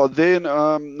 yeah. Then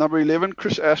number 11,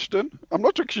 Chris Ashton. I'm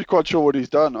not actually quite sure what he's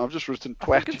done. I've just written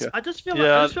twat here. I just feel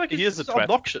Yeah, like he is a it's twat.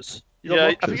 obnoxious. He's Yeah, I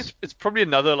obnoxious. think it's probably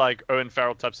another like Owen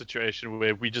Farrell type situation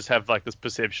where we just have like this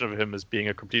perception of him as being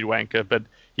a complete wanker, but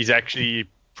he's actually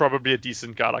probably a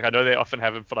decent guy. Like I know they often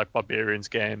have him for like Barbarians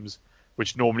games,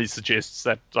 which normally suggests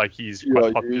that like he's quite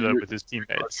Yeah, popular you- with his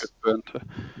teammates. But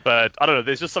But I don't know.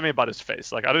 There's just something about his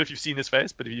face. Like I don't know if you've seen his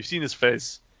face, but if you've seen his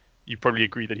face, you probably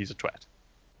agree that he's a twat.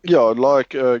 yeah, like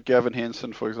Gavin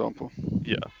Henson, for example.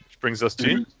 Yeah. Which brings us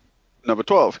to Number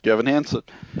 12, Gavin Henson.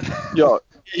 Yeah,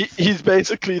 he's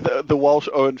basically the Welsh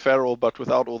Owen Farrell, but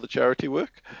without all the charity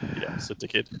work. yeah, so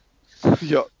dickhead.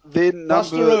 Yeah. Then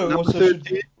Bastero number also 13.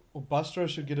 should. Or Bastero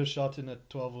should get a shot in at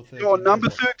 12 or 13. Yeah, number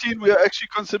as well. 13, we are actually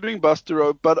considering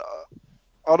Bastero, but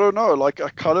I don't know. Like, I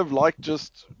kind of like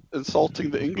just insulting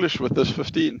the English with this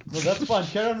 15. No, that's fine.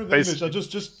 Carry on with the Basically.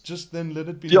 English. I just then let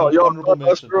it be Yeah, an honorable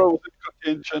mention. Bastero was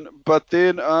in contention. But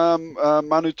then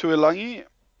Manu Tuilangi,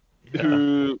 Yeah.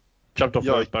 who Jumped off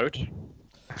Yeah. a boat.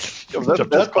 yeah,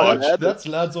 that's quite bad. That's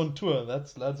lads on tour.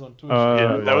 That's lads on tour.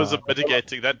 Yeah, Oh, that was a wow.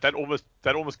 mitigating. That almost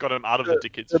got him out of the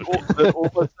dickheads. That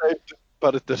almost saved it,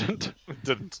 but it didn't. It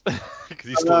didn't, because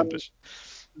he's still English.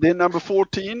 Then number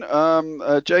 14,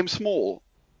 James Small,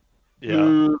 Yeah.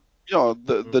 who,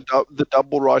 the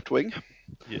double right wing.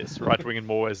 Yes, right wing in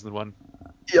more ways than one.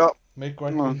 Yeah, Make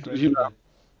right Well, wing great you know.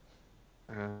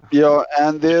 again. yeah,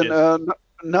 and then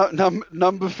Yes.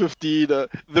 number 15,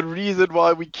 the reason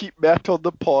why we keep Matt on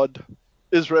the pod,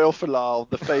 Israel Folau,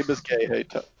 the famous gay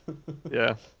hater.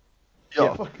 Yeah.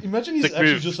 Yeah, Fuck, imagine he's Dick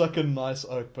actually move. just like a nice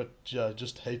oak, but yeah,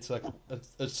 just hates like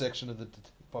a section of the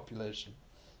population.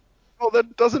 well,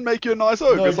 that doesn't make you a nice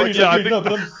oak. No, It's like, agreed, I agreed, no,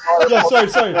 but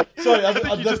sorry. I think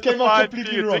you That just came out defined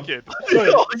completely being a wrong.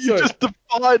 dickhead. you Sorry. just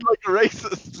defied like a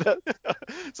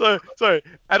racist. So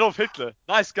Adolf Hitler,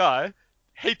 nice guy,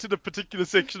 hated a particular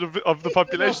section of the No,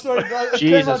 population. sorry, it came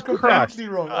Jesus out completely Christ.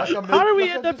 wrong. How do we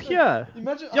end up here?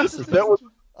 Imagine, I was Yes, just that was-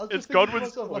 thinking I was It's just thinking to Godwin's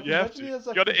myself, fault. like, You have imagine to. he has, You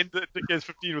like, got to end the Dickhead's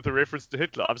 15 with a reference to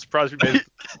Hitler. I'm surprised we made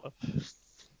it.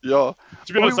 Yeah,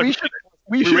 To be honest, we like, should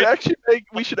we should went-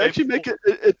 actually make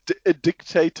a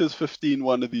dictator's 15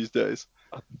 one of these days.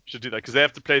 should do that because they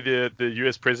have to play the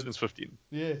US president's 15.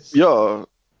 Yes. Yeah,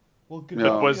 Well, good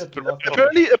Yeah. luck Was at the- lot.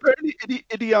 apparently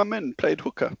Idi Amin played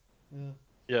hooker. Yeah.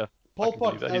 Yeah. Pol can Pot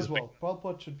believe that. as He's a well. Pol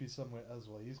Pot should be somewhere as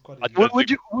well. He's quite I a don't Would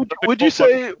think- you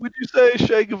say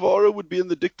Che Guevara would be in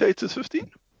the dictator's 15?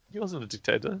 He wasn't a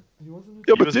dictator. He wasn't.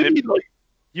 Yeah, He but was then never-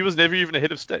 He was never even a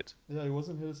head of state. Yeah, he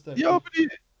wasn't here to stay. yeah, but he.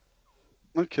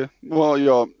 Okay, well,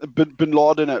 yeah, Bin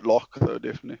Laden at lock though,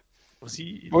 definitely. Was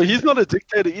he? Well, he's not a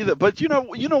dictator either, but you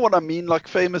know what I mean, like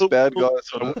famous bad guys.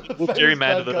 Sort of. We'll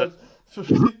gerrymander Famous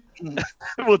the bad guys.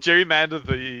 we'll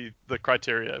gerrymander the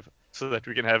criteria so that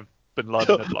we can have Bin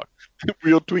Laden at lock.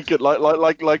 We'll tweak it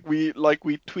like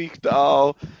we tweaked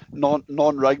our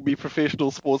non-rugby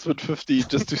professional sportsman 50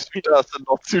 just to suit us and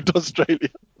not suit Australia.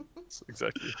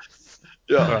 Exactly.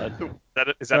 Yeah. All right.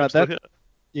 Is that Right, still that- here?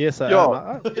 Yes, I Yeah.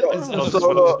 am. It's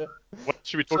So, just- What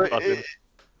should we talk about then?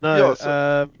 No, Yeah,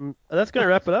 so- that's going to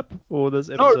wrap it up for this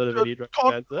No, episode of Elite Rugby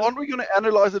Banter. aren't we going to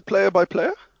analyze it player by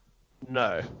player?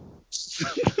 No.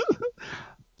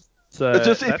 So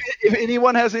Just that- if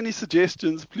anyone has any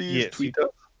suggestions, please Yes, tweet you- us.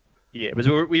 yeah,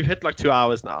 because we've hit like 2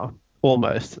 hours now,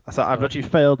 almost. So I've literally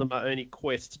failed in my only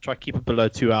quest to try to keep it below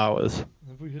 2 hours.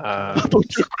 Have we hit- I thought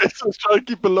your question was trying to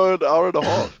keep below an hour and a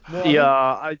half. No,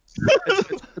 Yeah,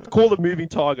 it's called a moving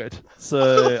target,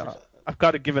 so I've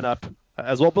kind of given up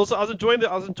as well. But also, I was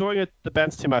enjoying the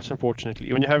bands too much,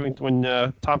 unfortunately. When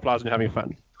time flies and you're having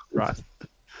fun, right?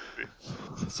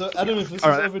 So Adam, if this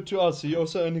All is right. over 2 hours, so you're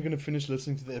also only going to finish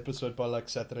listening to the episode by like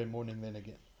Saturday morning then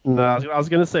again. No, I was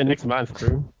going to say next month,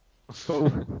 bro.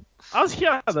 I was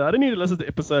here though. I didn't need to listen to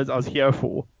episodes I was here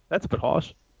for. That's a bit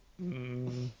harsh.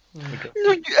 Adam,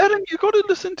 you got to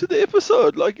listen to the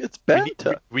episode. Like it's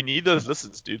banter. We need those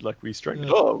listens, dude. Like we struggling.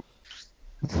 Yeah. Oh,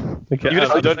 Okay, Even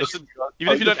if I- you don't listen,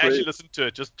 even if you don't afraid. actually listen to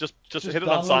it, just hit it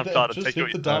on download the- SoundCloud and just take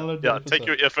hit your the download the take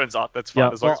your episode. earphones out. That's fine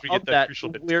Yeah, as long as we well, get on that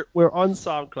crucial hit. we're on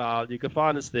SoundCloud. You can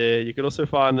find us there. You can also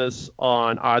find us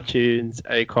on iTunes,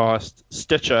 Acast,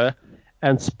 Stitcher,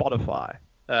 and Spotify.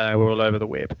 We're all over the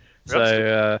web. We're on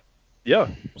So, yeah.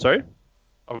 Sorry?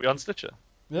 Are we on Stitcher?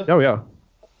 Yeah. Oh, yeah.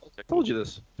 Told you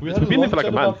this. We We've had a been there long for like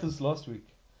chat a about month. this last week.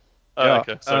 Oh, Yeah.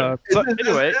 okay. Sorry. So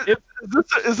anyway,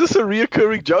 Is this a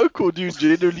reoccurring joke, or do you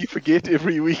genuinely forget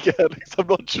every week, Alex? I'm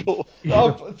not sure.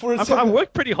 For a I second,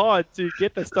 worked pretty hard to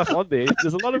get that stuff on there.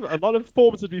 There's a lot of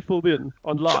forms that we filled in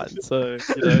online, so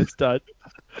it's done.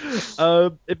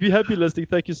 If you have been listening,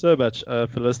 thank you so much for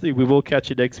listening. We will catch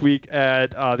you next week.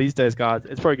 And these days, guys,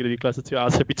 it's probably going to be close to 2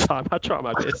 hours every time. I try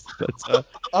my best, but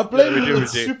I blame we you. do,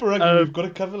 It's we do. Super Rugby. We've got to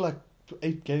cover like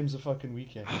 8 games a fucking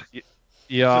weekend.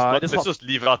 Let's just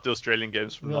leave out the Australian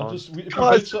games from now on. If we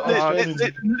Guys, vote for Australians,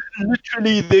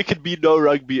 literally, there could be no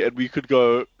rugby, and we could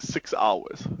go 6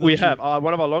 hours. we have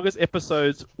one of our longest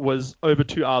episodes was over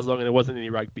 2 hours long, and there wasn't any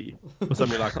rugby or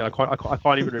something like that. I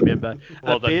can't even remember.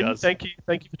 Well done, Ben, guys. thank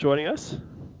you for joining us.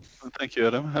 Thank you,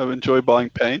 Adam. I've enjoyed buying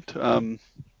paint.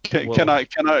 Can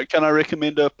I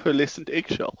recommend a pearlescent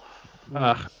eggshell?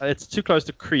 It's too close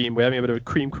to cream. We're having a bit of a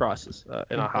cream crisis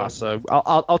in our house, so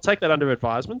I'll take that under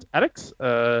advisement. Alex,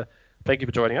 thank you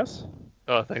for joining us.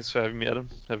 Oh, thanks for having me, Adam.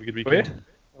 Have a good weekend.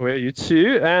 Where you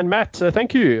too, and Matt,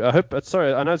 thank you. I hope.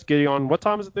 Sorry, I know it's getting on. What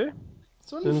time is it there?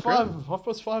 it's only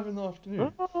 5:30 in the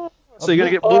afternoon. So you're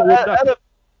gonna get more warmed up.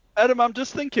 Adam, I'm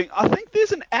just thinking. I think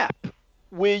there's an app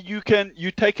where you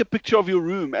take a picture of your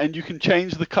room and you can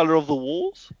change the color of the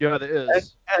walls. Yeah, there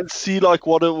is. And see like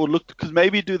what it will look. Because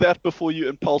maybe do that before you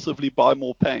impulsively buy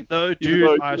more paint. No,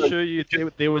 dude, I assure you,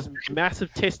 there was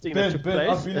massive testing that took place.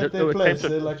 I've been at their place.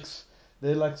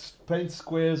 They're like paint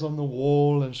squares on the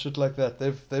wall and shit like that.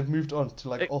 They've moved on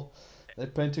to they're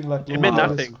painting like. It meant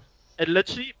nothing. It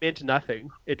literally meant nothing.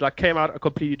 It like came out a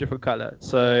completely different color.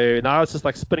 So now it's just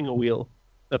like spinning a wheel.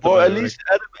 Or at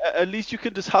least you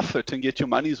can just huff it and get your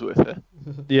money's worth. Eh?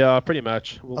 Yeah, pretty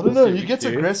much. I don't know. He gets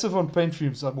aggressive on paint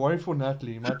fumes. I'm worried for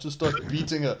Natalie. He might just start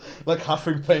beating her, like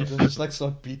huffing paint and just like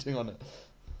start beating on it.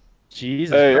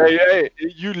 Jesus. Hey!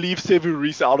 You leave Sevu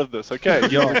Reese out of this, okay?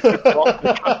 Yeah.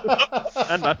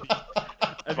 And nothing.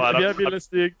 If you have been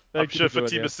listening, I'm sure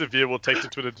Fatima Severe will take to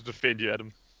Twitter to defend you,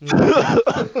 Adam.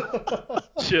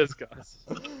 Cheers, guys.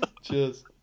 Cheers.